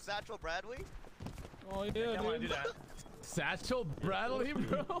we try to satchel Bradley? Oh yeah, I want to do dude. that. Satchel Bradley,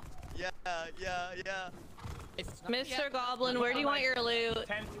 bro. Yeah. Mr. Goblin, where do you want your loot?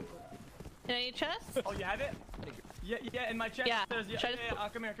 10. In any chest? Oh, you have it? Yeah, in my chest. Yeah. There's,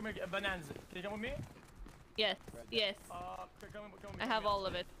 come here, bananas. Can you come with me? Yes. Come I have all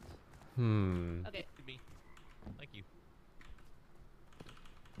of it. Okay. Thank you.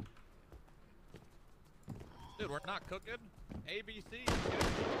 Dude, we're not cooking. ABC.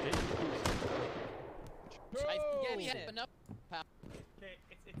 Okay,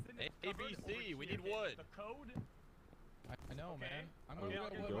 it's in the ABC. cupboard. We need wood. The code. I know, Okay. man. I'm gonna go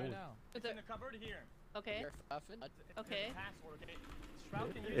wood right now. It's in the cupboard here. Okay. Okay. Password, okay? Shroud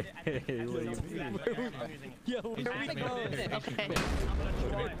can use it. Hey, what do you mean? I'm using it. Yo, where we go? Okay.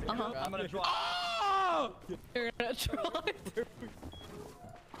 I'm gonna draw it. You're gonna try.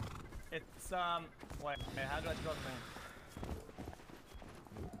 It's wait, how do I draw the thing?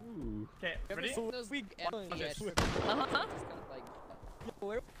 Okay, ready?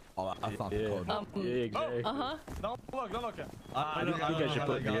 Oh, that's not the code. Yeah, exactly. Don't look. I think I should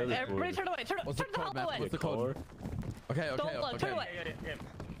put the other Everybody turn away. Turn What's the the code, hell man? away. What's the code? Okay. Don't look. Turn away.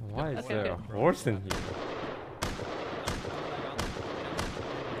 Why is there a horse in here?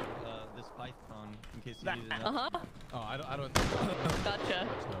 This python, in case you need it. Oh, I don't. Gotcha.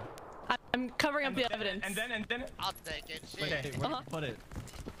 I'm covering up the evidence. And then I'll take it. Shit. Okay, where did you put it?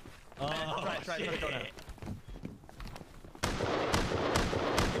 Try to go down.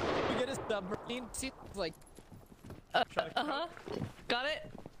 We get a submarine. See, like. Got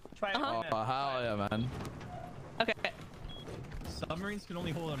it. Try it. Oh, hell yeah, man. Okay. Submarines can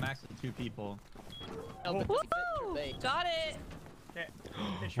only hold a max of 2 people. Woo! Got it. Okay.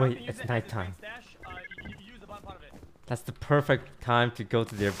 Wait, it's nighttime. That's the perfect time to go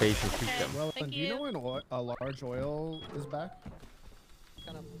to their base and shoot them. Well, do you know when a large oil is back?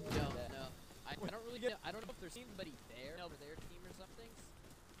 Kind of. No. I don't really get. I don't know if there's somebody there for their team or something.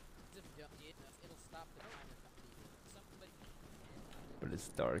 It'll stop the timer. Somebody. But it's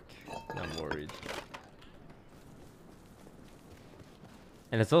dark. I'm worried.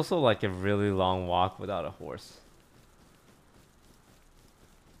 And it's also like a really long walk without a horse.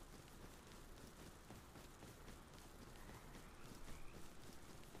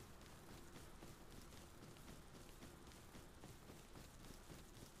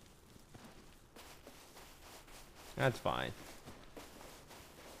 That's fine.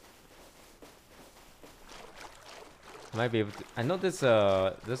 Might be able to. I know there's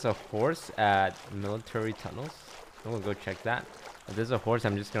a horse at military tunnels. I'm gonna go check that. If there's a horse,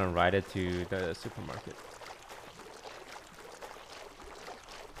 I'm just gonna ride it to the supermarket.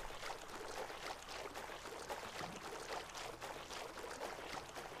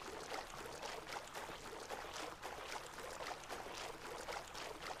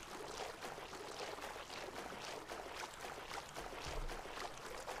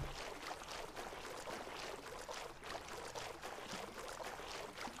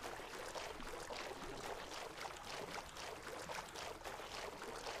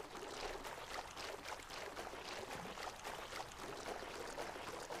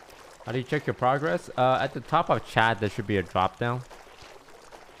 How do you check your progress? At the top of chat, there should be a drop down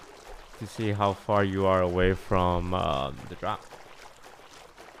to see how far you are away from the drop.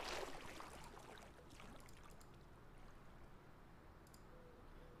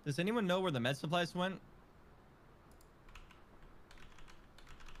 Does anyone know where the med supplies went?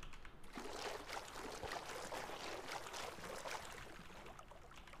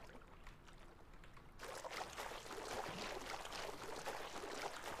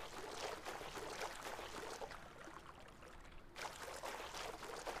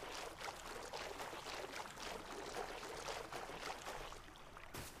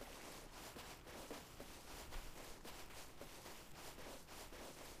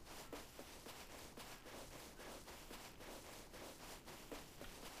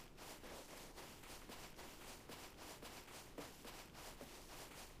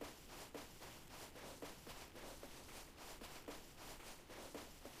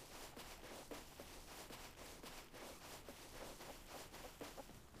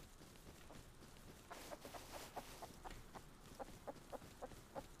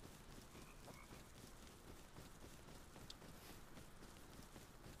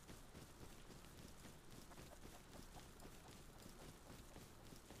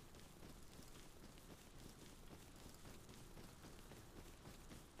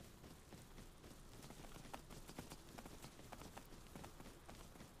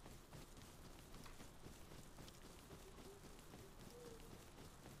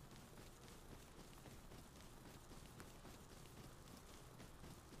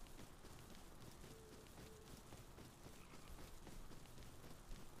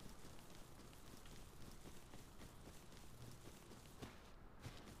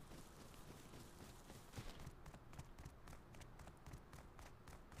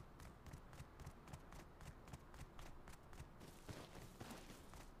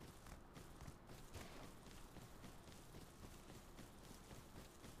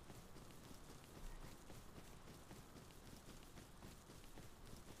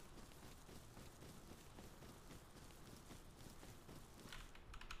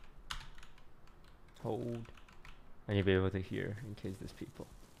 Hold. And you'll be able to hear in case there's people.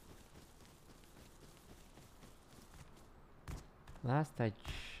 Last I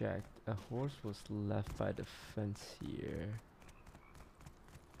checked, a horse was left by the fence here.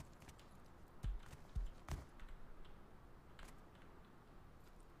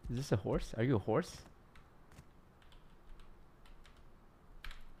 Is this a horse? Are you a horse?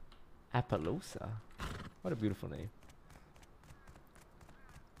 Appaloosa. What a beautiful name.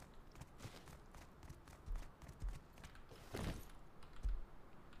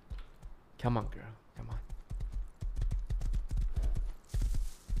 Come on, girl. Come on.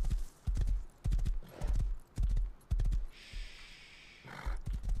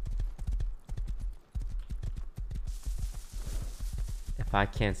 If I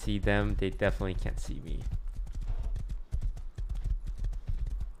can't see them, they definitely can't see me.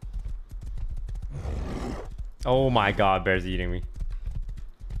 Oh my god, bear's eating me.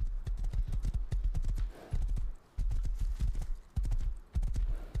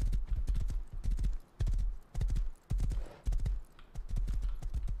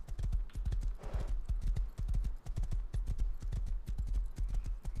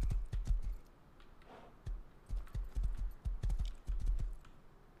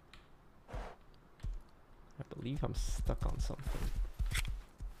 I believe I'm stuck on something.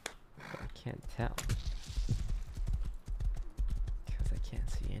 But I can't tell. Because I can't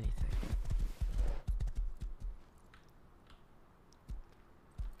see anything.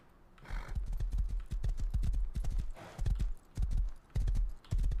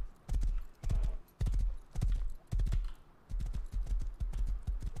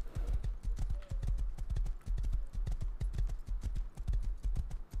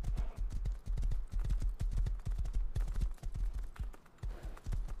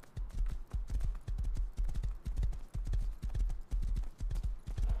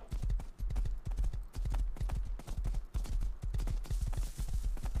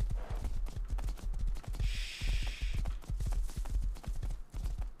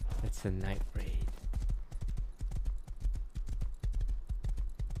 It's a night raid.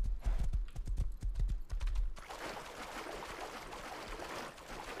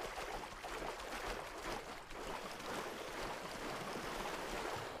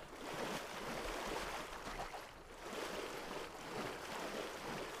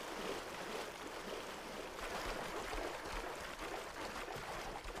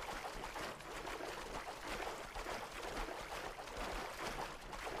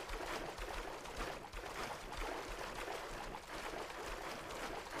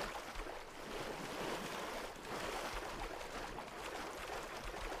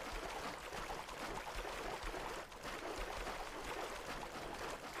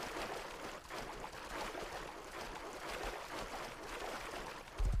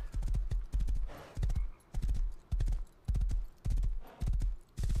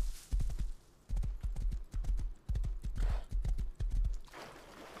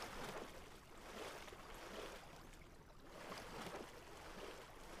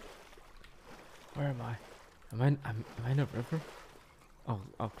 Where am I? Am I in a river? Oh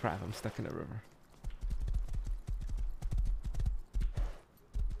crap, I'm stuck in a river.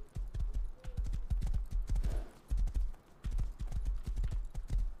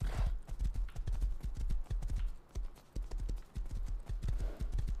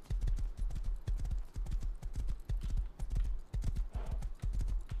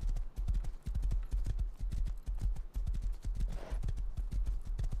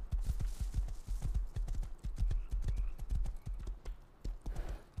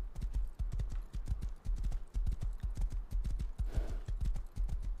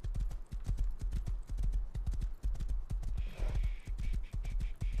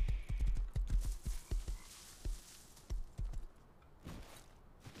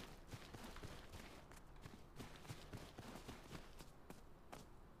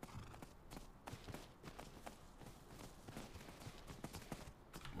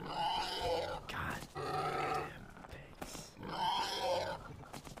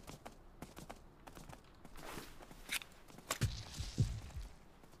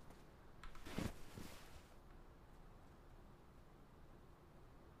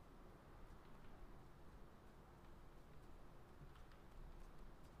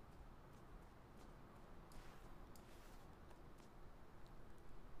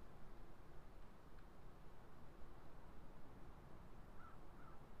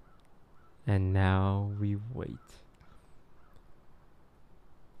 And now we wait.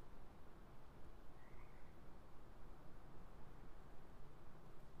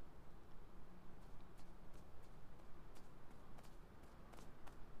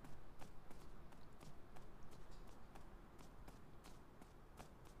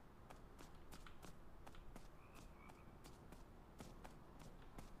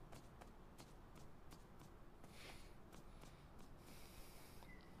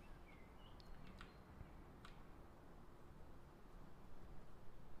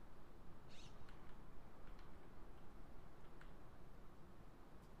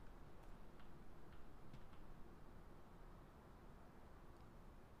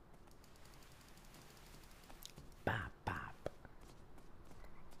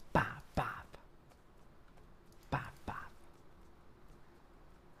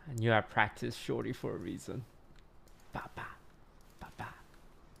 I knew I practiced shorty for a reason. Ba ba ba ba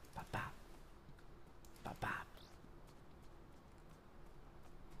ba ba ba ba.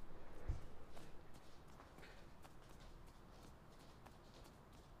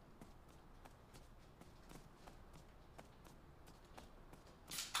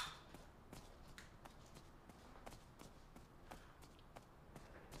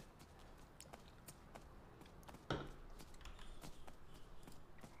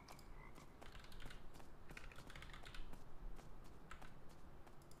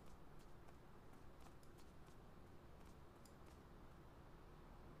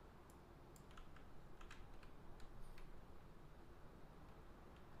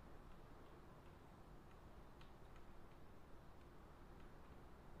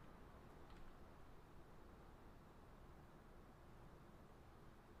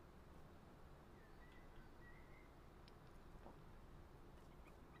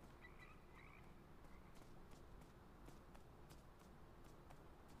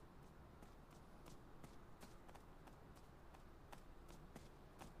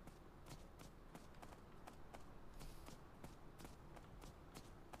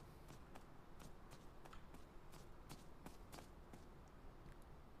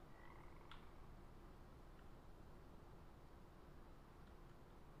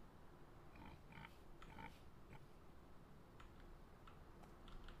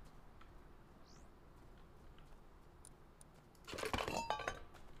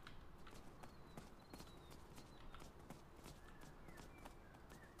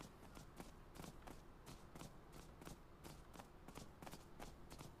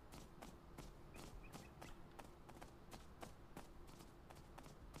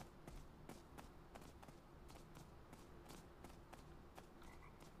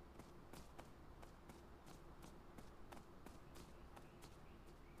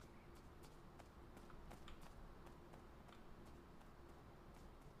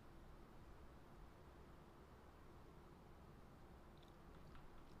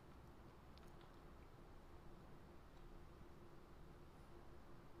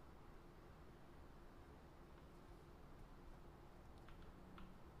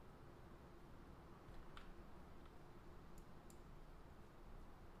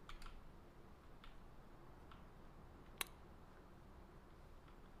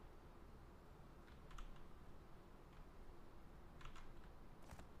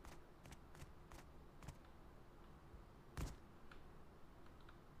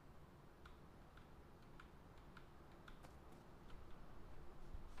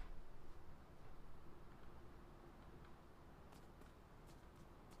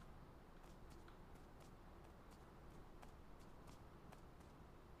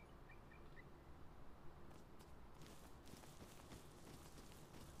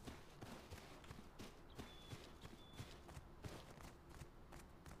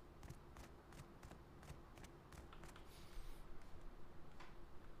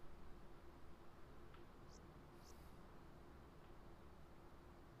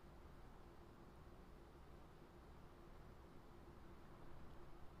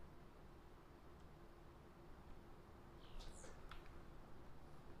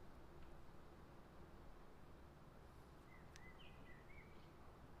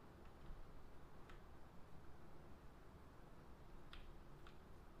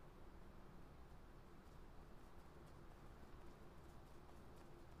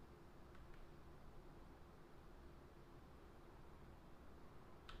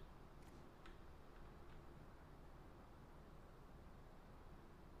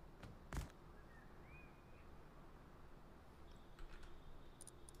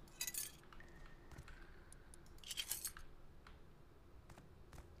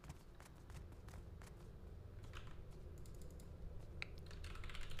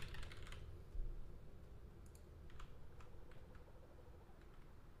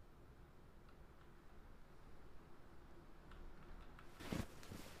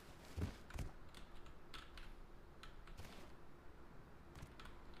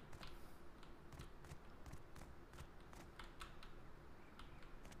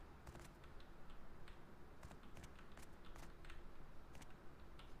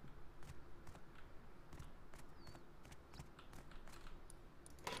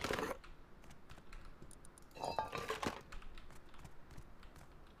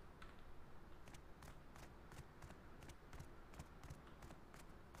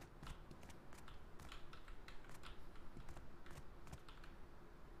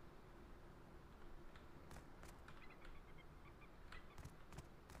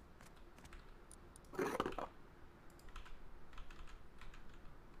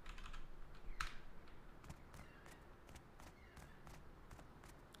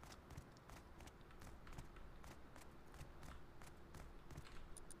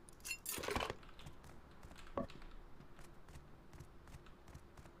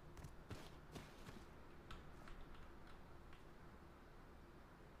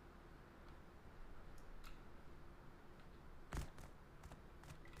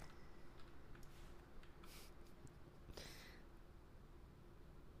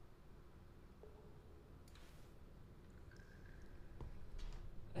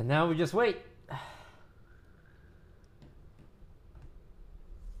 And now we just wait.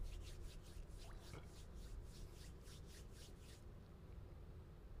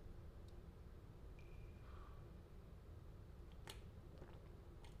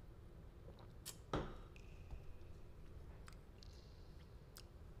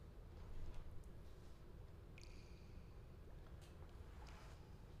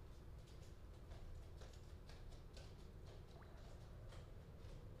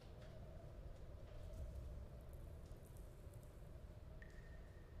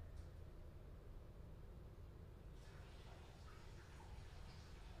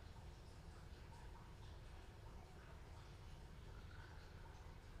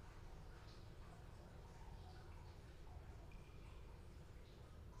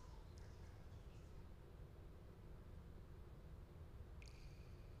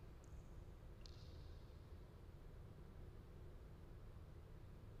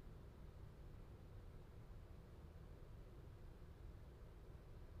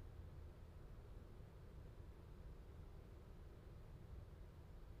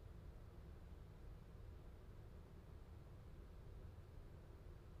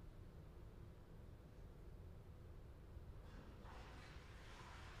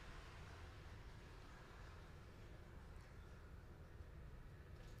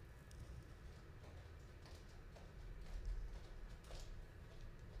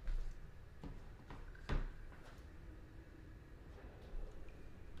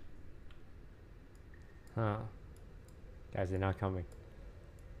 Huh. Guys, they're not coming.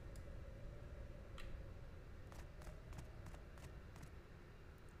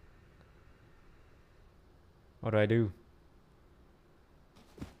 What do I do?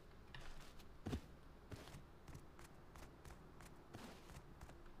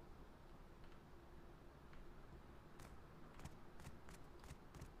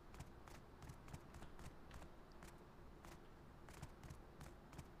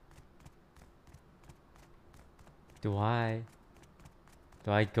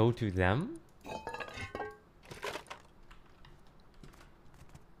 Do I go to them?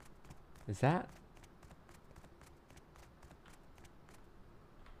 Is that?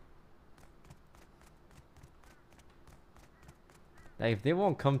 Like, if they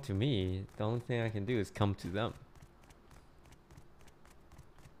won't come to me, the only thing I can do is come to them.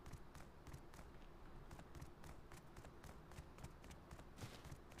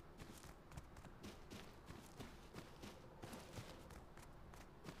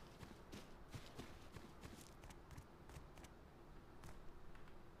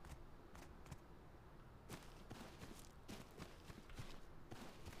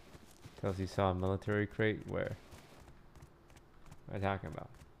 Tells you saw a military crate. Where? What am I talking about?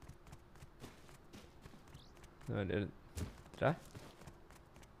 No, I didn't. Did I?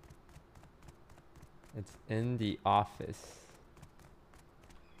 It's in the office.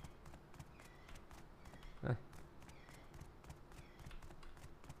 Huh.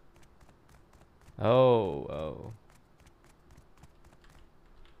 Oh.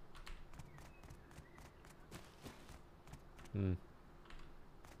 Hmm.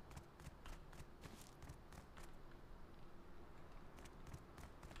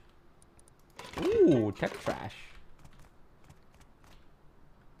 Ooh, tech trash.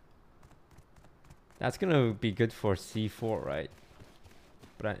 That's gonna be good for C4, right?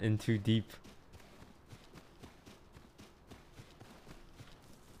 But I'm in too deep.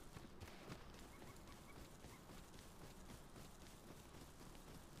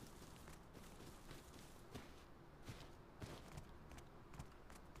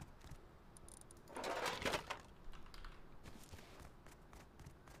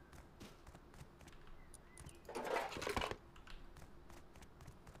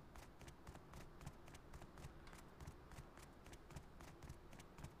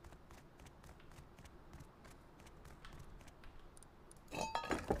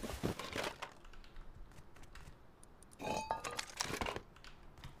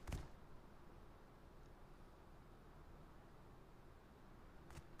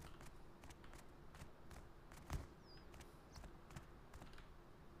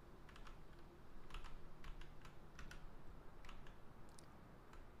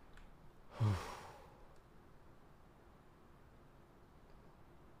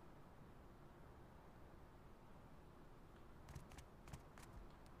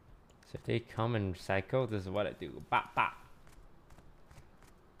 So if they come and psycho, this is what I do. Bop, bop.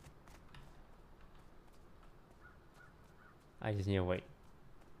 I just need to wait.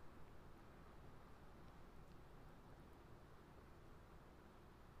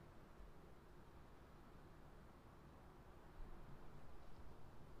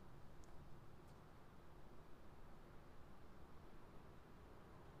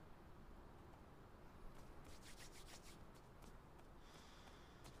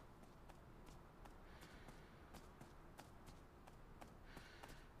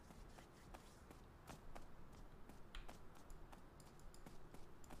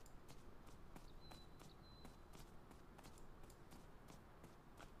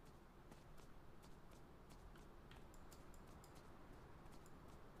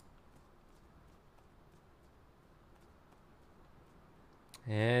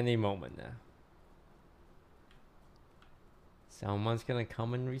 Any moment now. Someone's gonna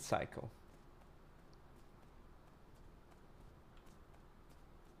come and recycle.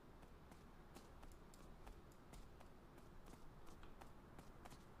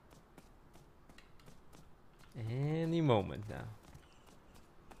 Any moment now.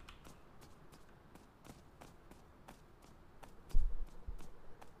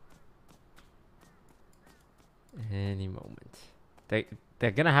 Any moment.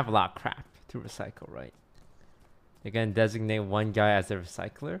 They're gonna have a lot of crap to recycle, right? They're gonna designate one guy as a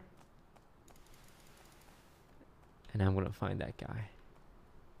recycler. And I'm gonna find that guy.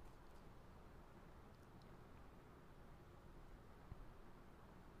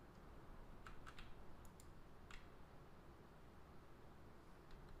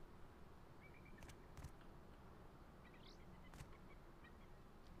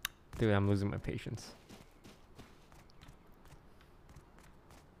 Dude, I'm losing my patience.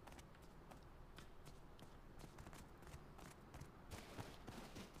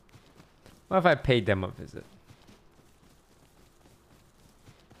 What if I paid them a visit?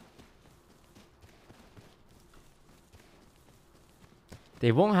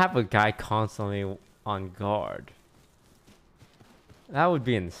 They won't have a guy constantly on guard. That would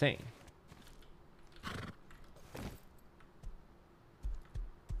be insane.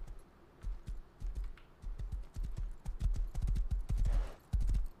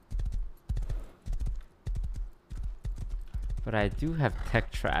 But I do have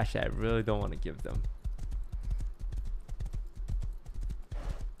tech trash I really don't want to give them.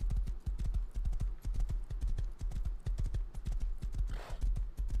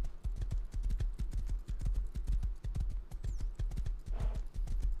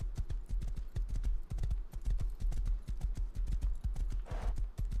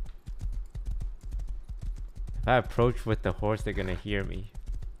 If I approach with the horse, they're gonna hear me.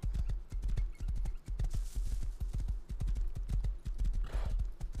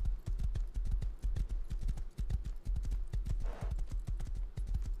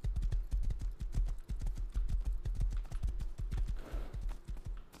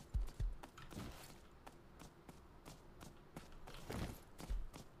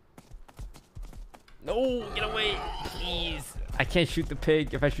 No, get away, please. I can't shoot the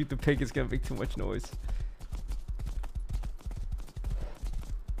pig. If I shoot the pig, it's gonna make too much noise.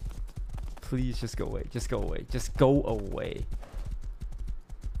 Please just go away. Just go away. Just go away.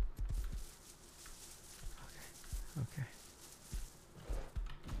 Okay.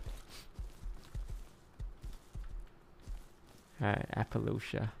 Alright,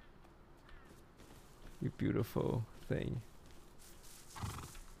 Appalachia. You beautiful thing.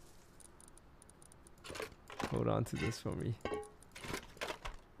 Hold on to this for me.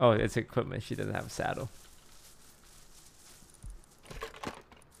 Oh, it's equipment. She doesn't have a saddle.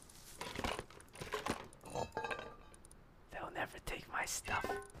 They'll never take my stuff.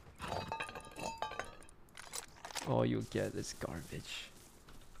 All you'll get is garbage.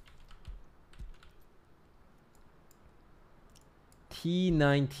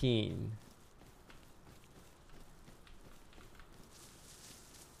 T19.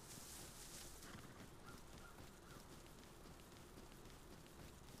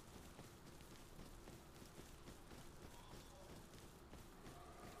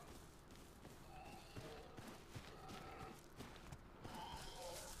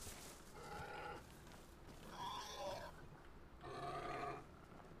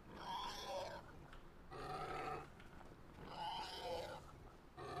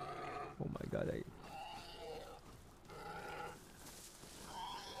 Oh my god,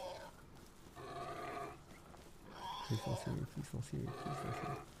 please don't see me, please don't see me, please don't see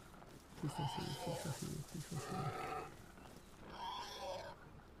me. Please don't see me, please don't see me, please don't see me.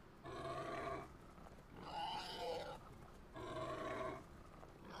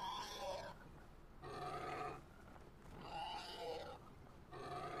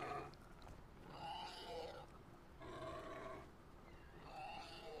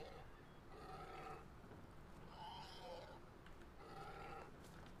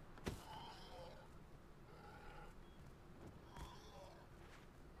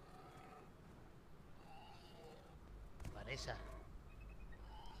 Vanessa,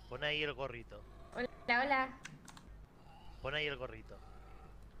 pon ahí el gorrito. Hola, hola. Pon ahí el gorrito.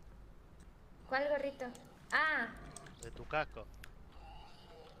 ¿Cuál gorrito? Ah. De tu casco.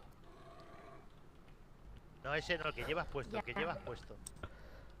 No, ese no, el que llevas puesto, el que llevas puesto.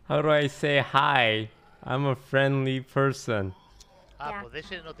 How do I say hi? I'm a friendly person. Ah, pues de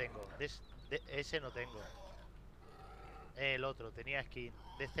ese no tengo. De ese no tengo. El otro, tenía skin.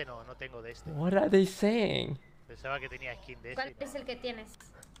 De este no, no tengo de este. What are they saying? Pensaba que tenía skin de ese. ¿Cuál es el que tienes?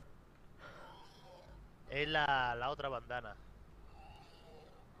 Es la otra bandana.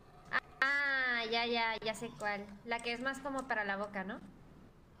 Ah, ya sé cuál. La que es más como para la boca, ¿no?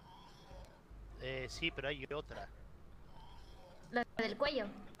 Sí, pero hay otra. La del cuello.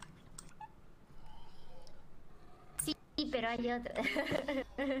 Sí, pero hay otra.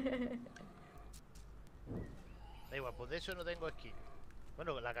 Da igual, pues de eso no tengo skin.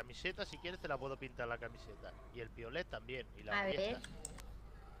 Bueno, la camiseta, si quieres, te la puedo pintar la camiseta. Y el piolet también. Y la A ver. ballesta.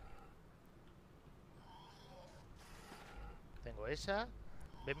 Tengo esa.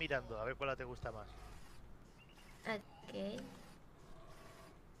 Ve mirando, a ver cuál te gusta más. Ok.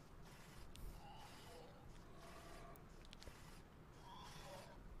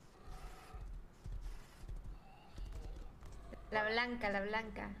 La blanca, la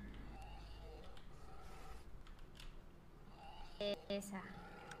blanca. Esa.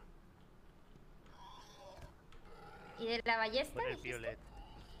 ¿Y de la ballesta? Con el dijiste? piolet.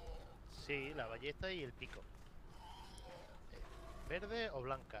 Sí, la ballesta y el pico. ¿Verde o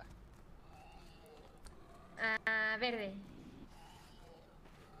blanca? Ah, verde.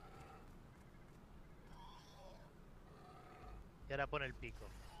 Y ahora pone el pico.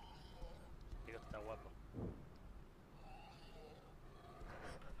 El pico está guapo.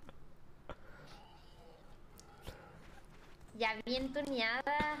 Ya bien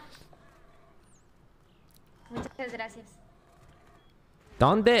tuneada. Muchas gracias.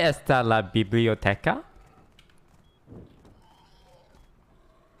 ¿Dónde está la biblioteca?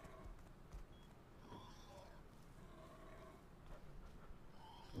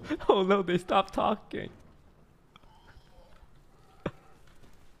 Oh no, they stopped talking.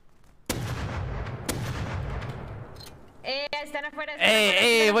 Están afuera.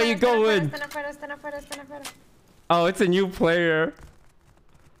 Hey, where you going? Están afuera. Oh, it's a new player.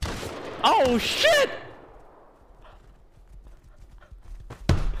 Oh shit!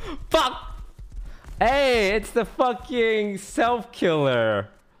 Fuck! Hey, it's the fucking self-killer.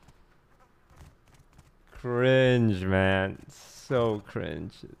 Cringe, man. So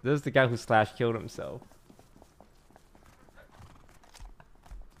cringe. This is the guy who slash killed himself.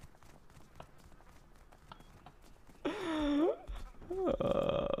 Oh,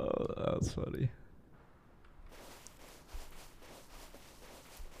 that was funny.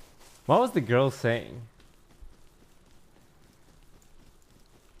 What was the girl saying?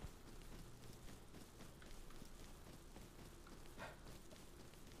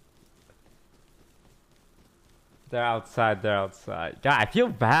 They're outside. God, I feel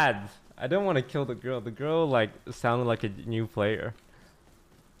bad. I don't want to kill the girl. The girl, like, sounded like a new player.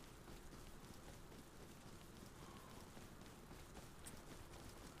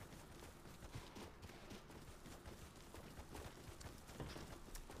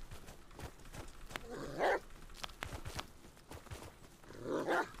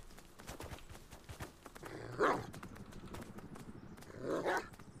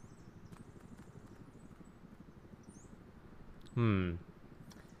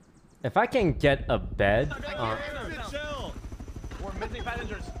 If I can get a bed. Chill. We're missing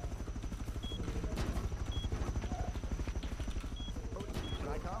passengers. Should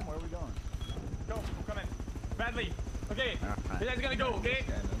I come? Where are we going? Go, come in. Bradley. Okay, you guys are gonna go, okay?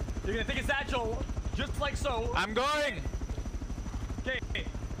 You're gonna take a satchel, just like so. I'm going. Okay,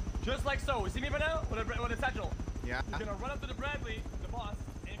 just like so. You see me right now? With a satchel. Yeah. You're gonna run up to the Bradley, the boss,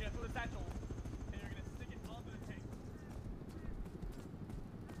 and you're gonna throw the satchel, and you're gonna stick it onto the tank.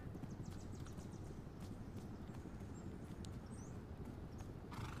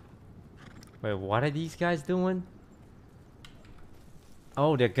 Wait, what are these guys doing?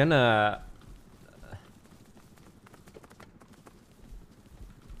 Oh, they're gonna...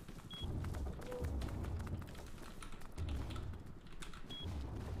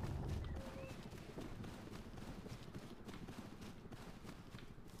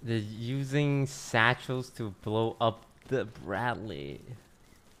 They're using satchels to blow up the Bradley.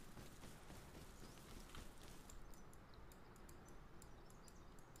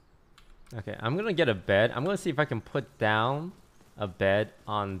 Okay, I'm gonna get a bed. I'm gonna see if I can put down a bed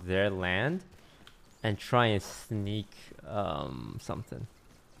on their land and try and sneak something.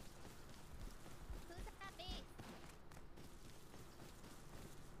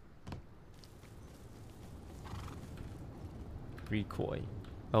 Recoil.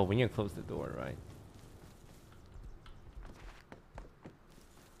 Oh, we need to close the door, right?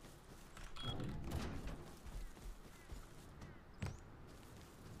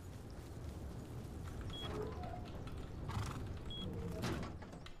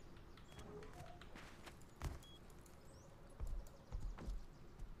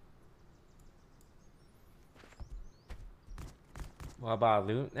 What about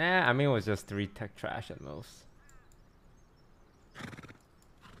loot? I mean, it was just 3 tech trash at most.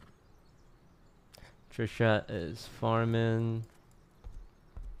 Trisha is farming.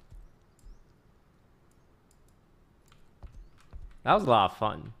 That was a lot of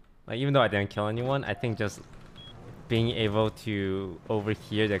fun. Like, even though I didn't kill anyone, I think just being able to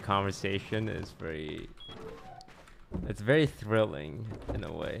overhear the conversation is it's very thrilling in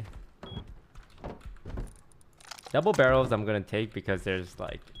a way. Double barrels I'm gonna take because there's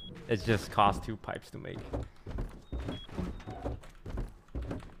like, it just costs 2 pipes to make.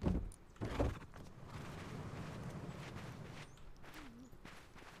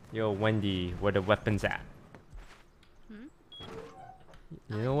 Yo, Wendy, where the weapons at?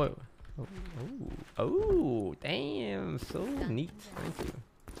 You know what? Oh, damn, so neat. Thank you.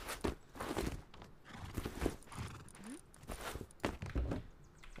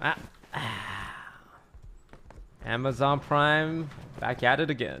 Amazon Prime, back at it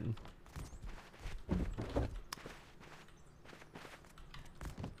again.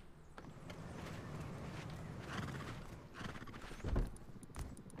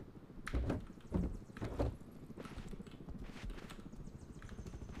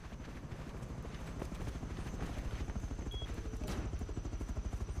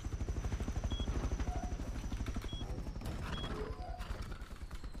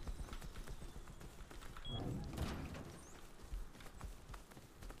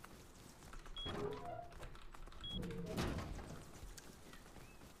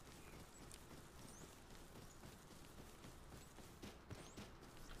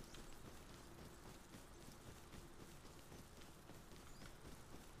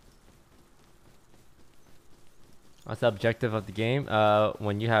 What's the objective of the game?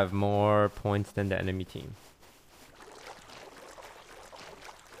 When you have more points than the enemy team.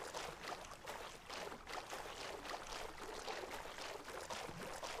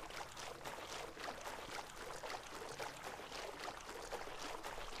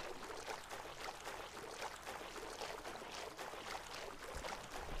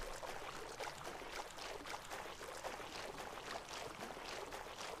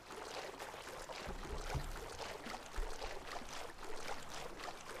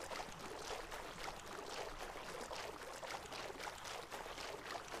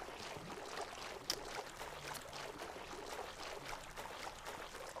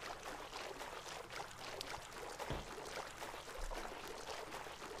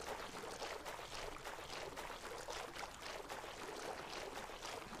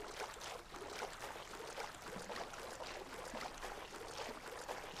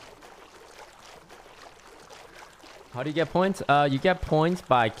 How do you get points? You get points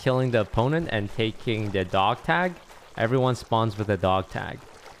by killing the opponent and taking the dog tag. Everyone spawns with a dog tag.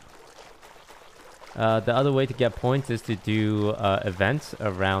 The other way to get points is to do events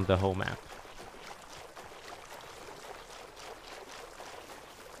around the whole map.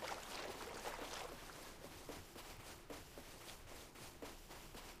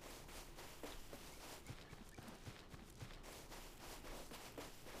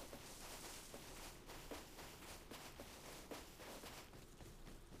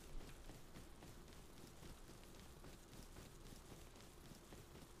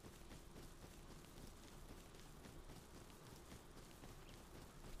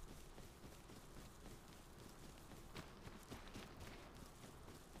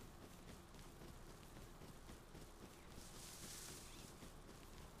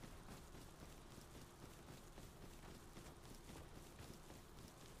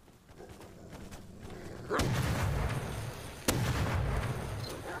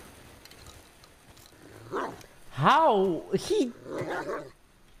 How he?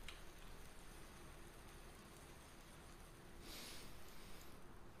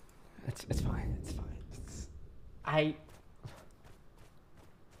 It's fine. It's fine.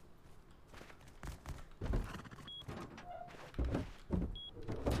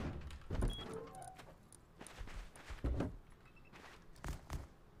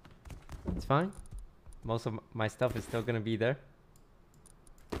 It's fine. Most of my stuff is still gonna be there.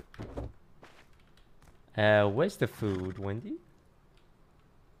 Where's the food, Wendy?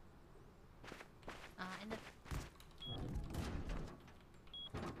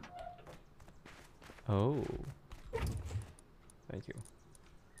 Oh. Thank you.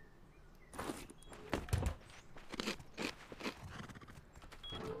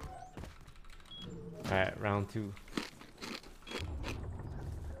 Alright, round 2.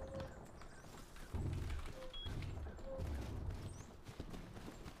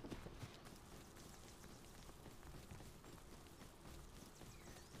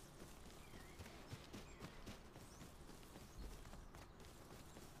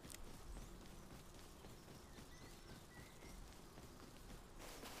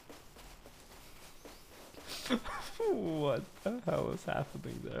 What the hell is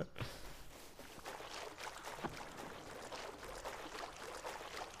happening there?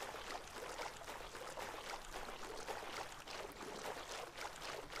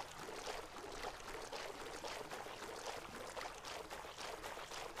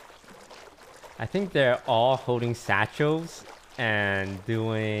 I think they're all holding satchels and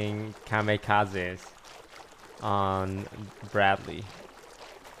doing kamikazes on Bradley.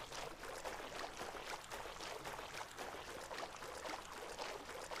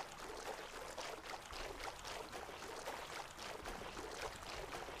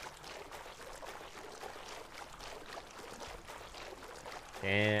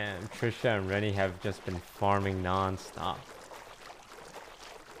 Damn, Trisha and Rennie have just been farming non-stop.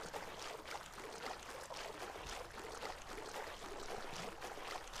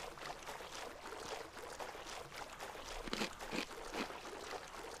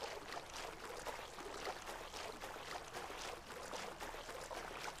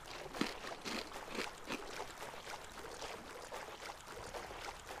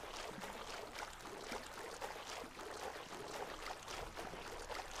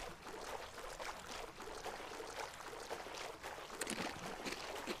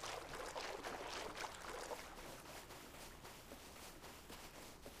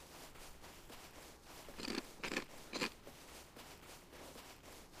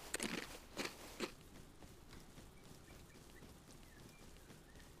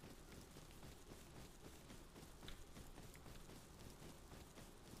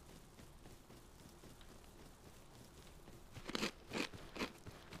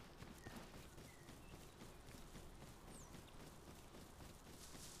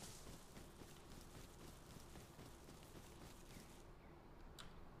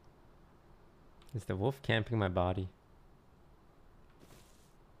 Is the wolf camping my body?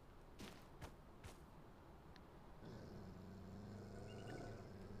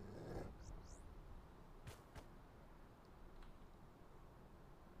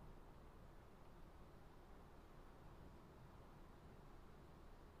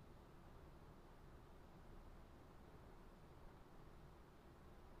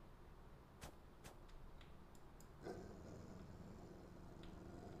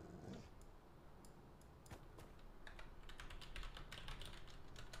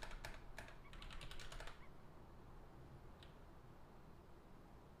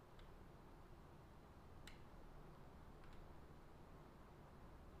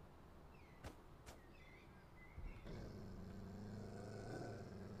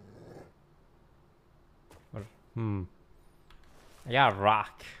 I got a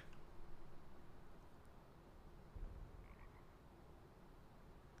rock.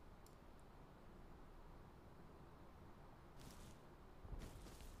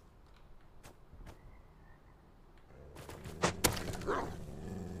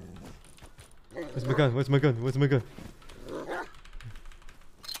 Where's my gun? Where's my gun? Where's my gun?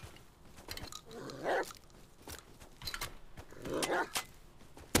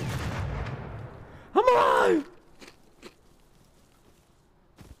 I'm alive!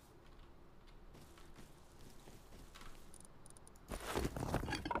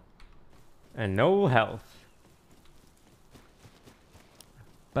 And no health.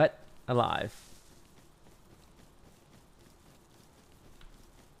 But alive.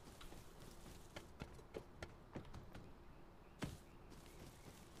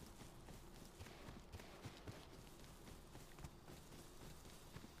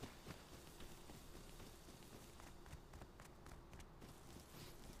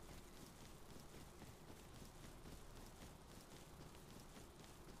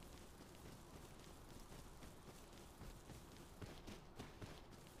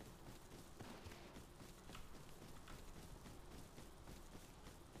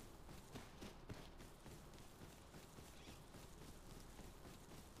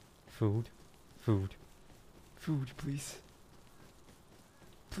 Food. Food. Food, please.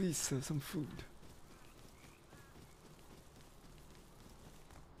 Please, some food.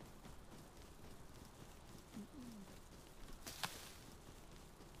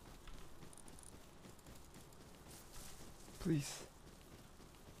 Please.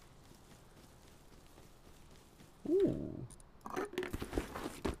 Ooh.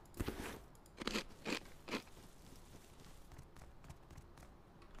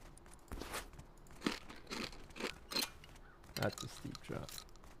 That's a steep drop.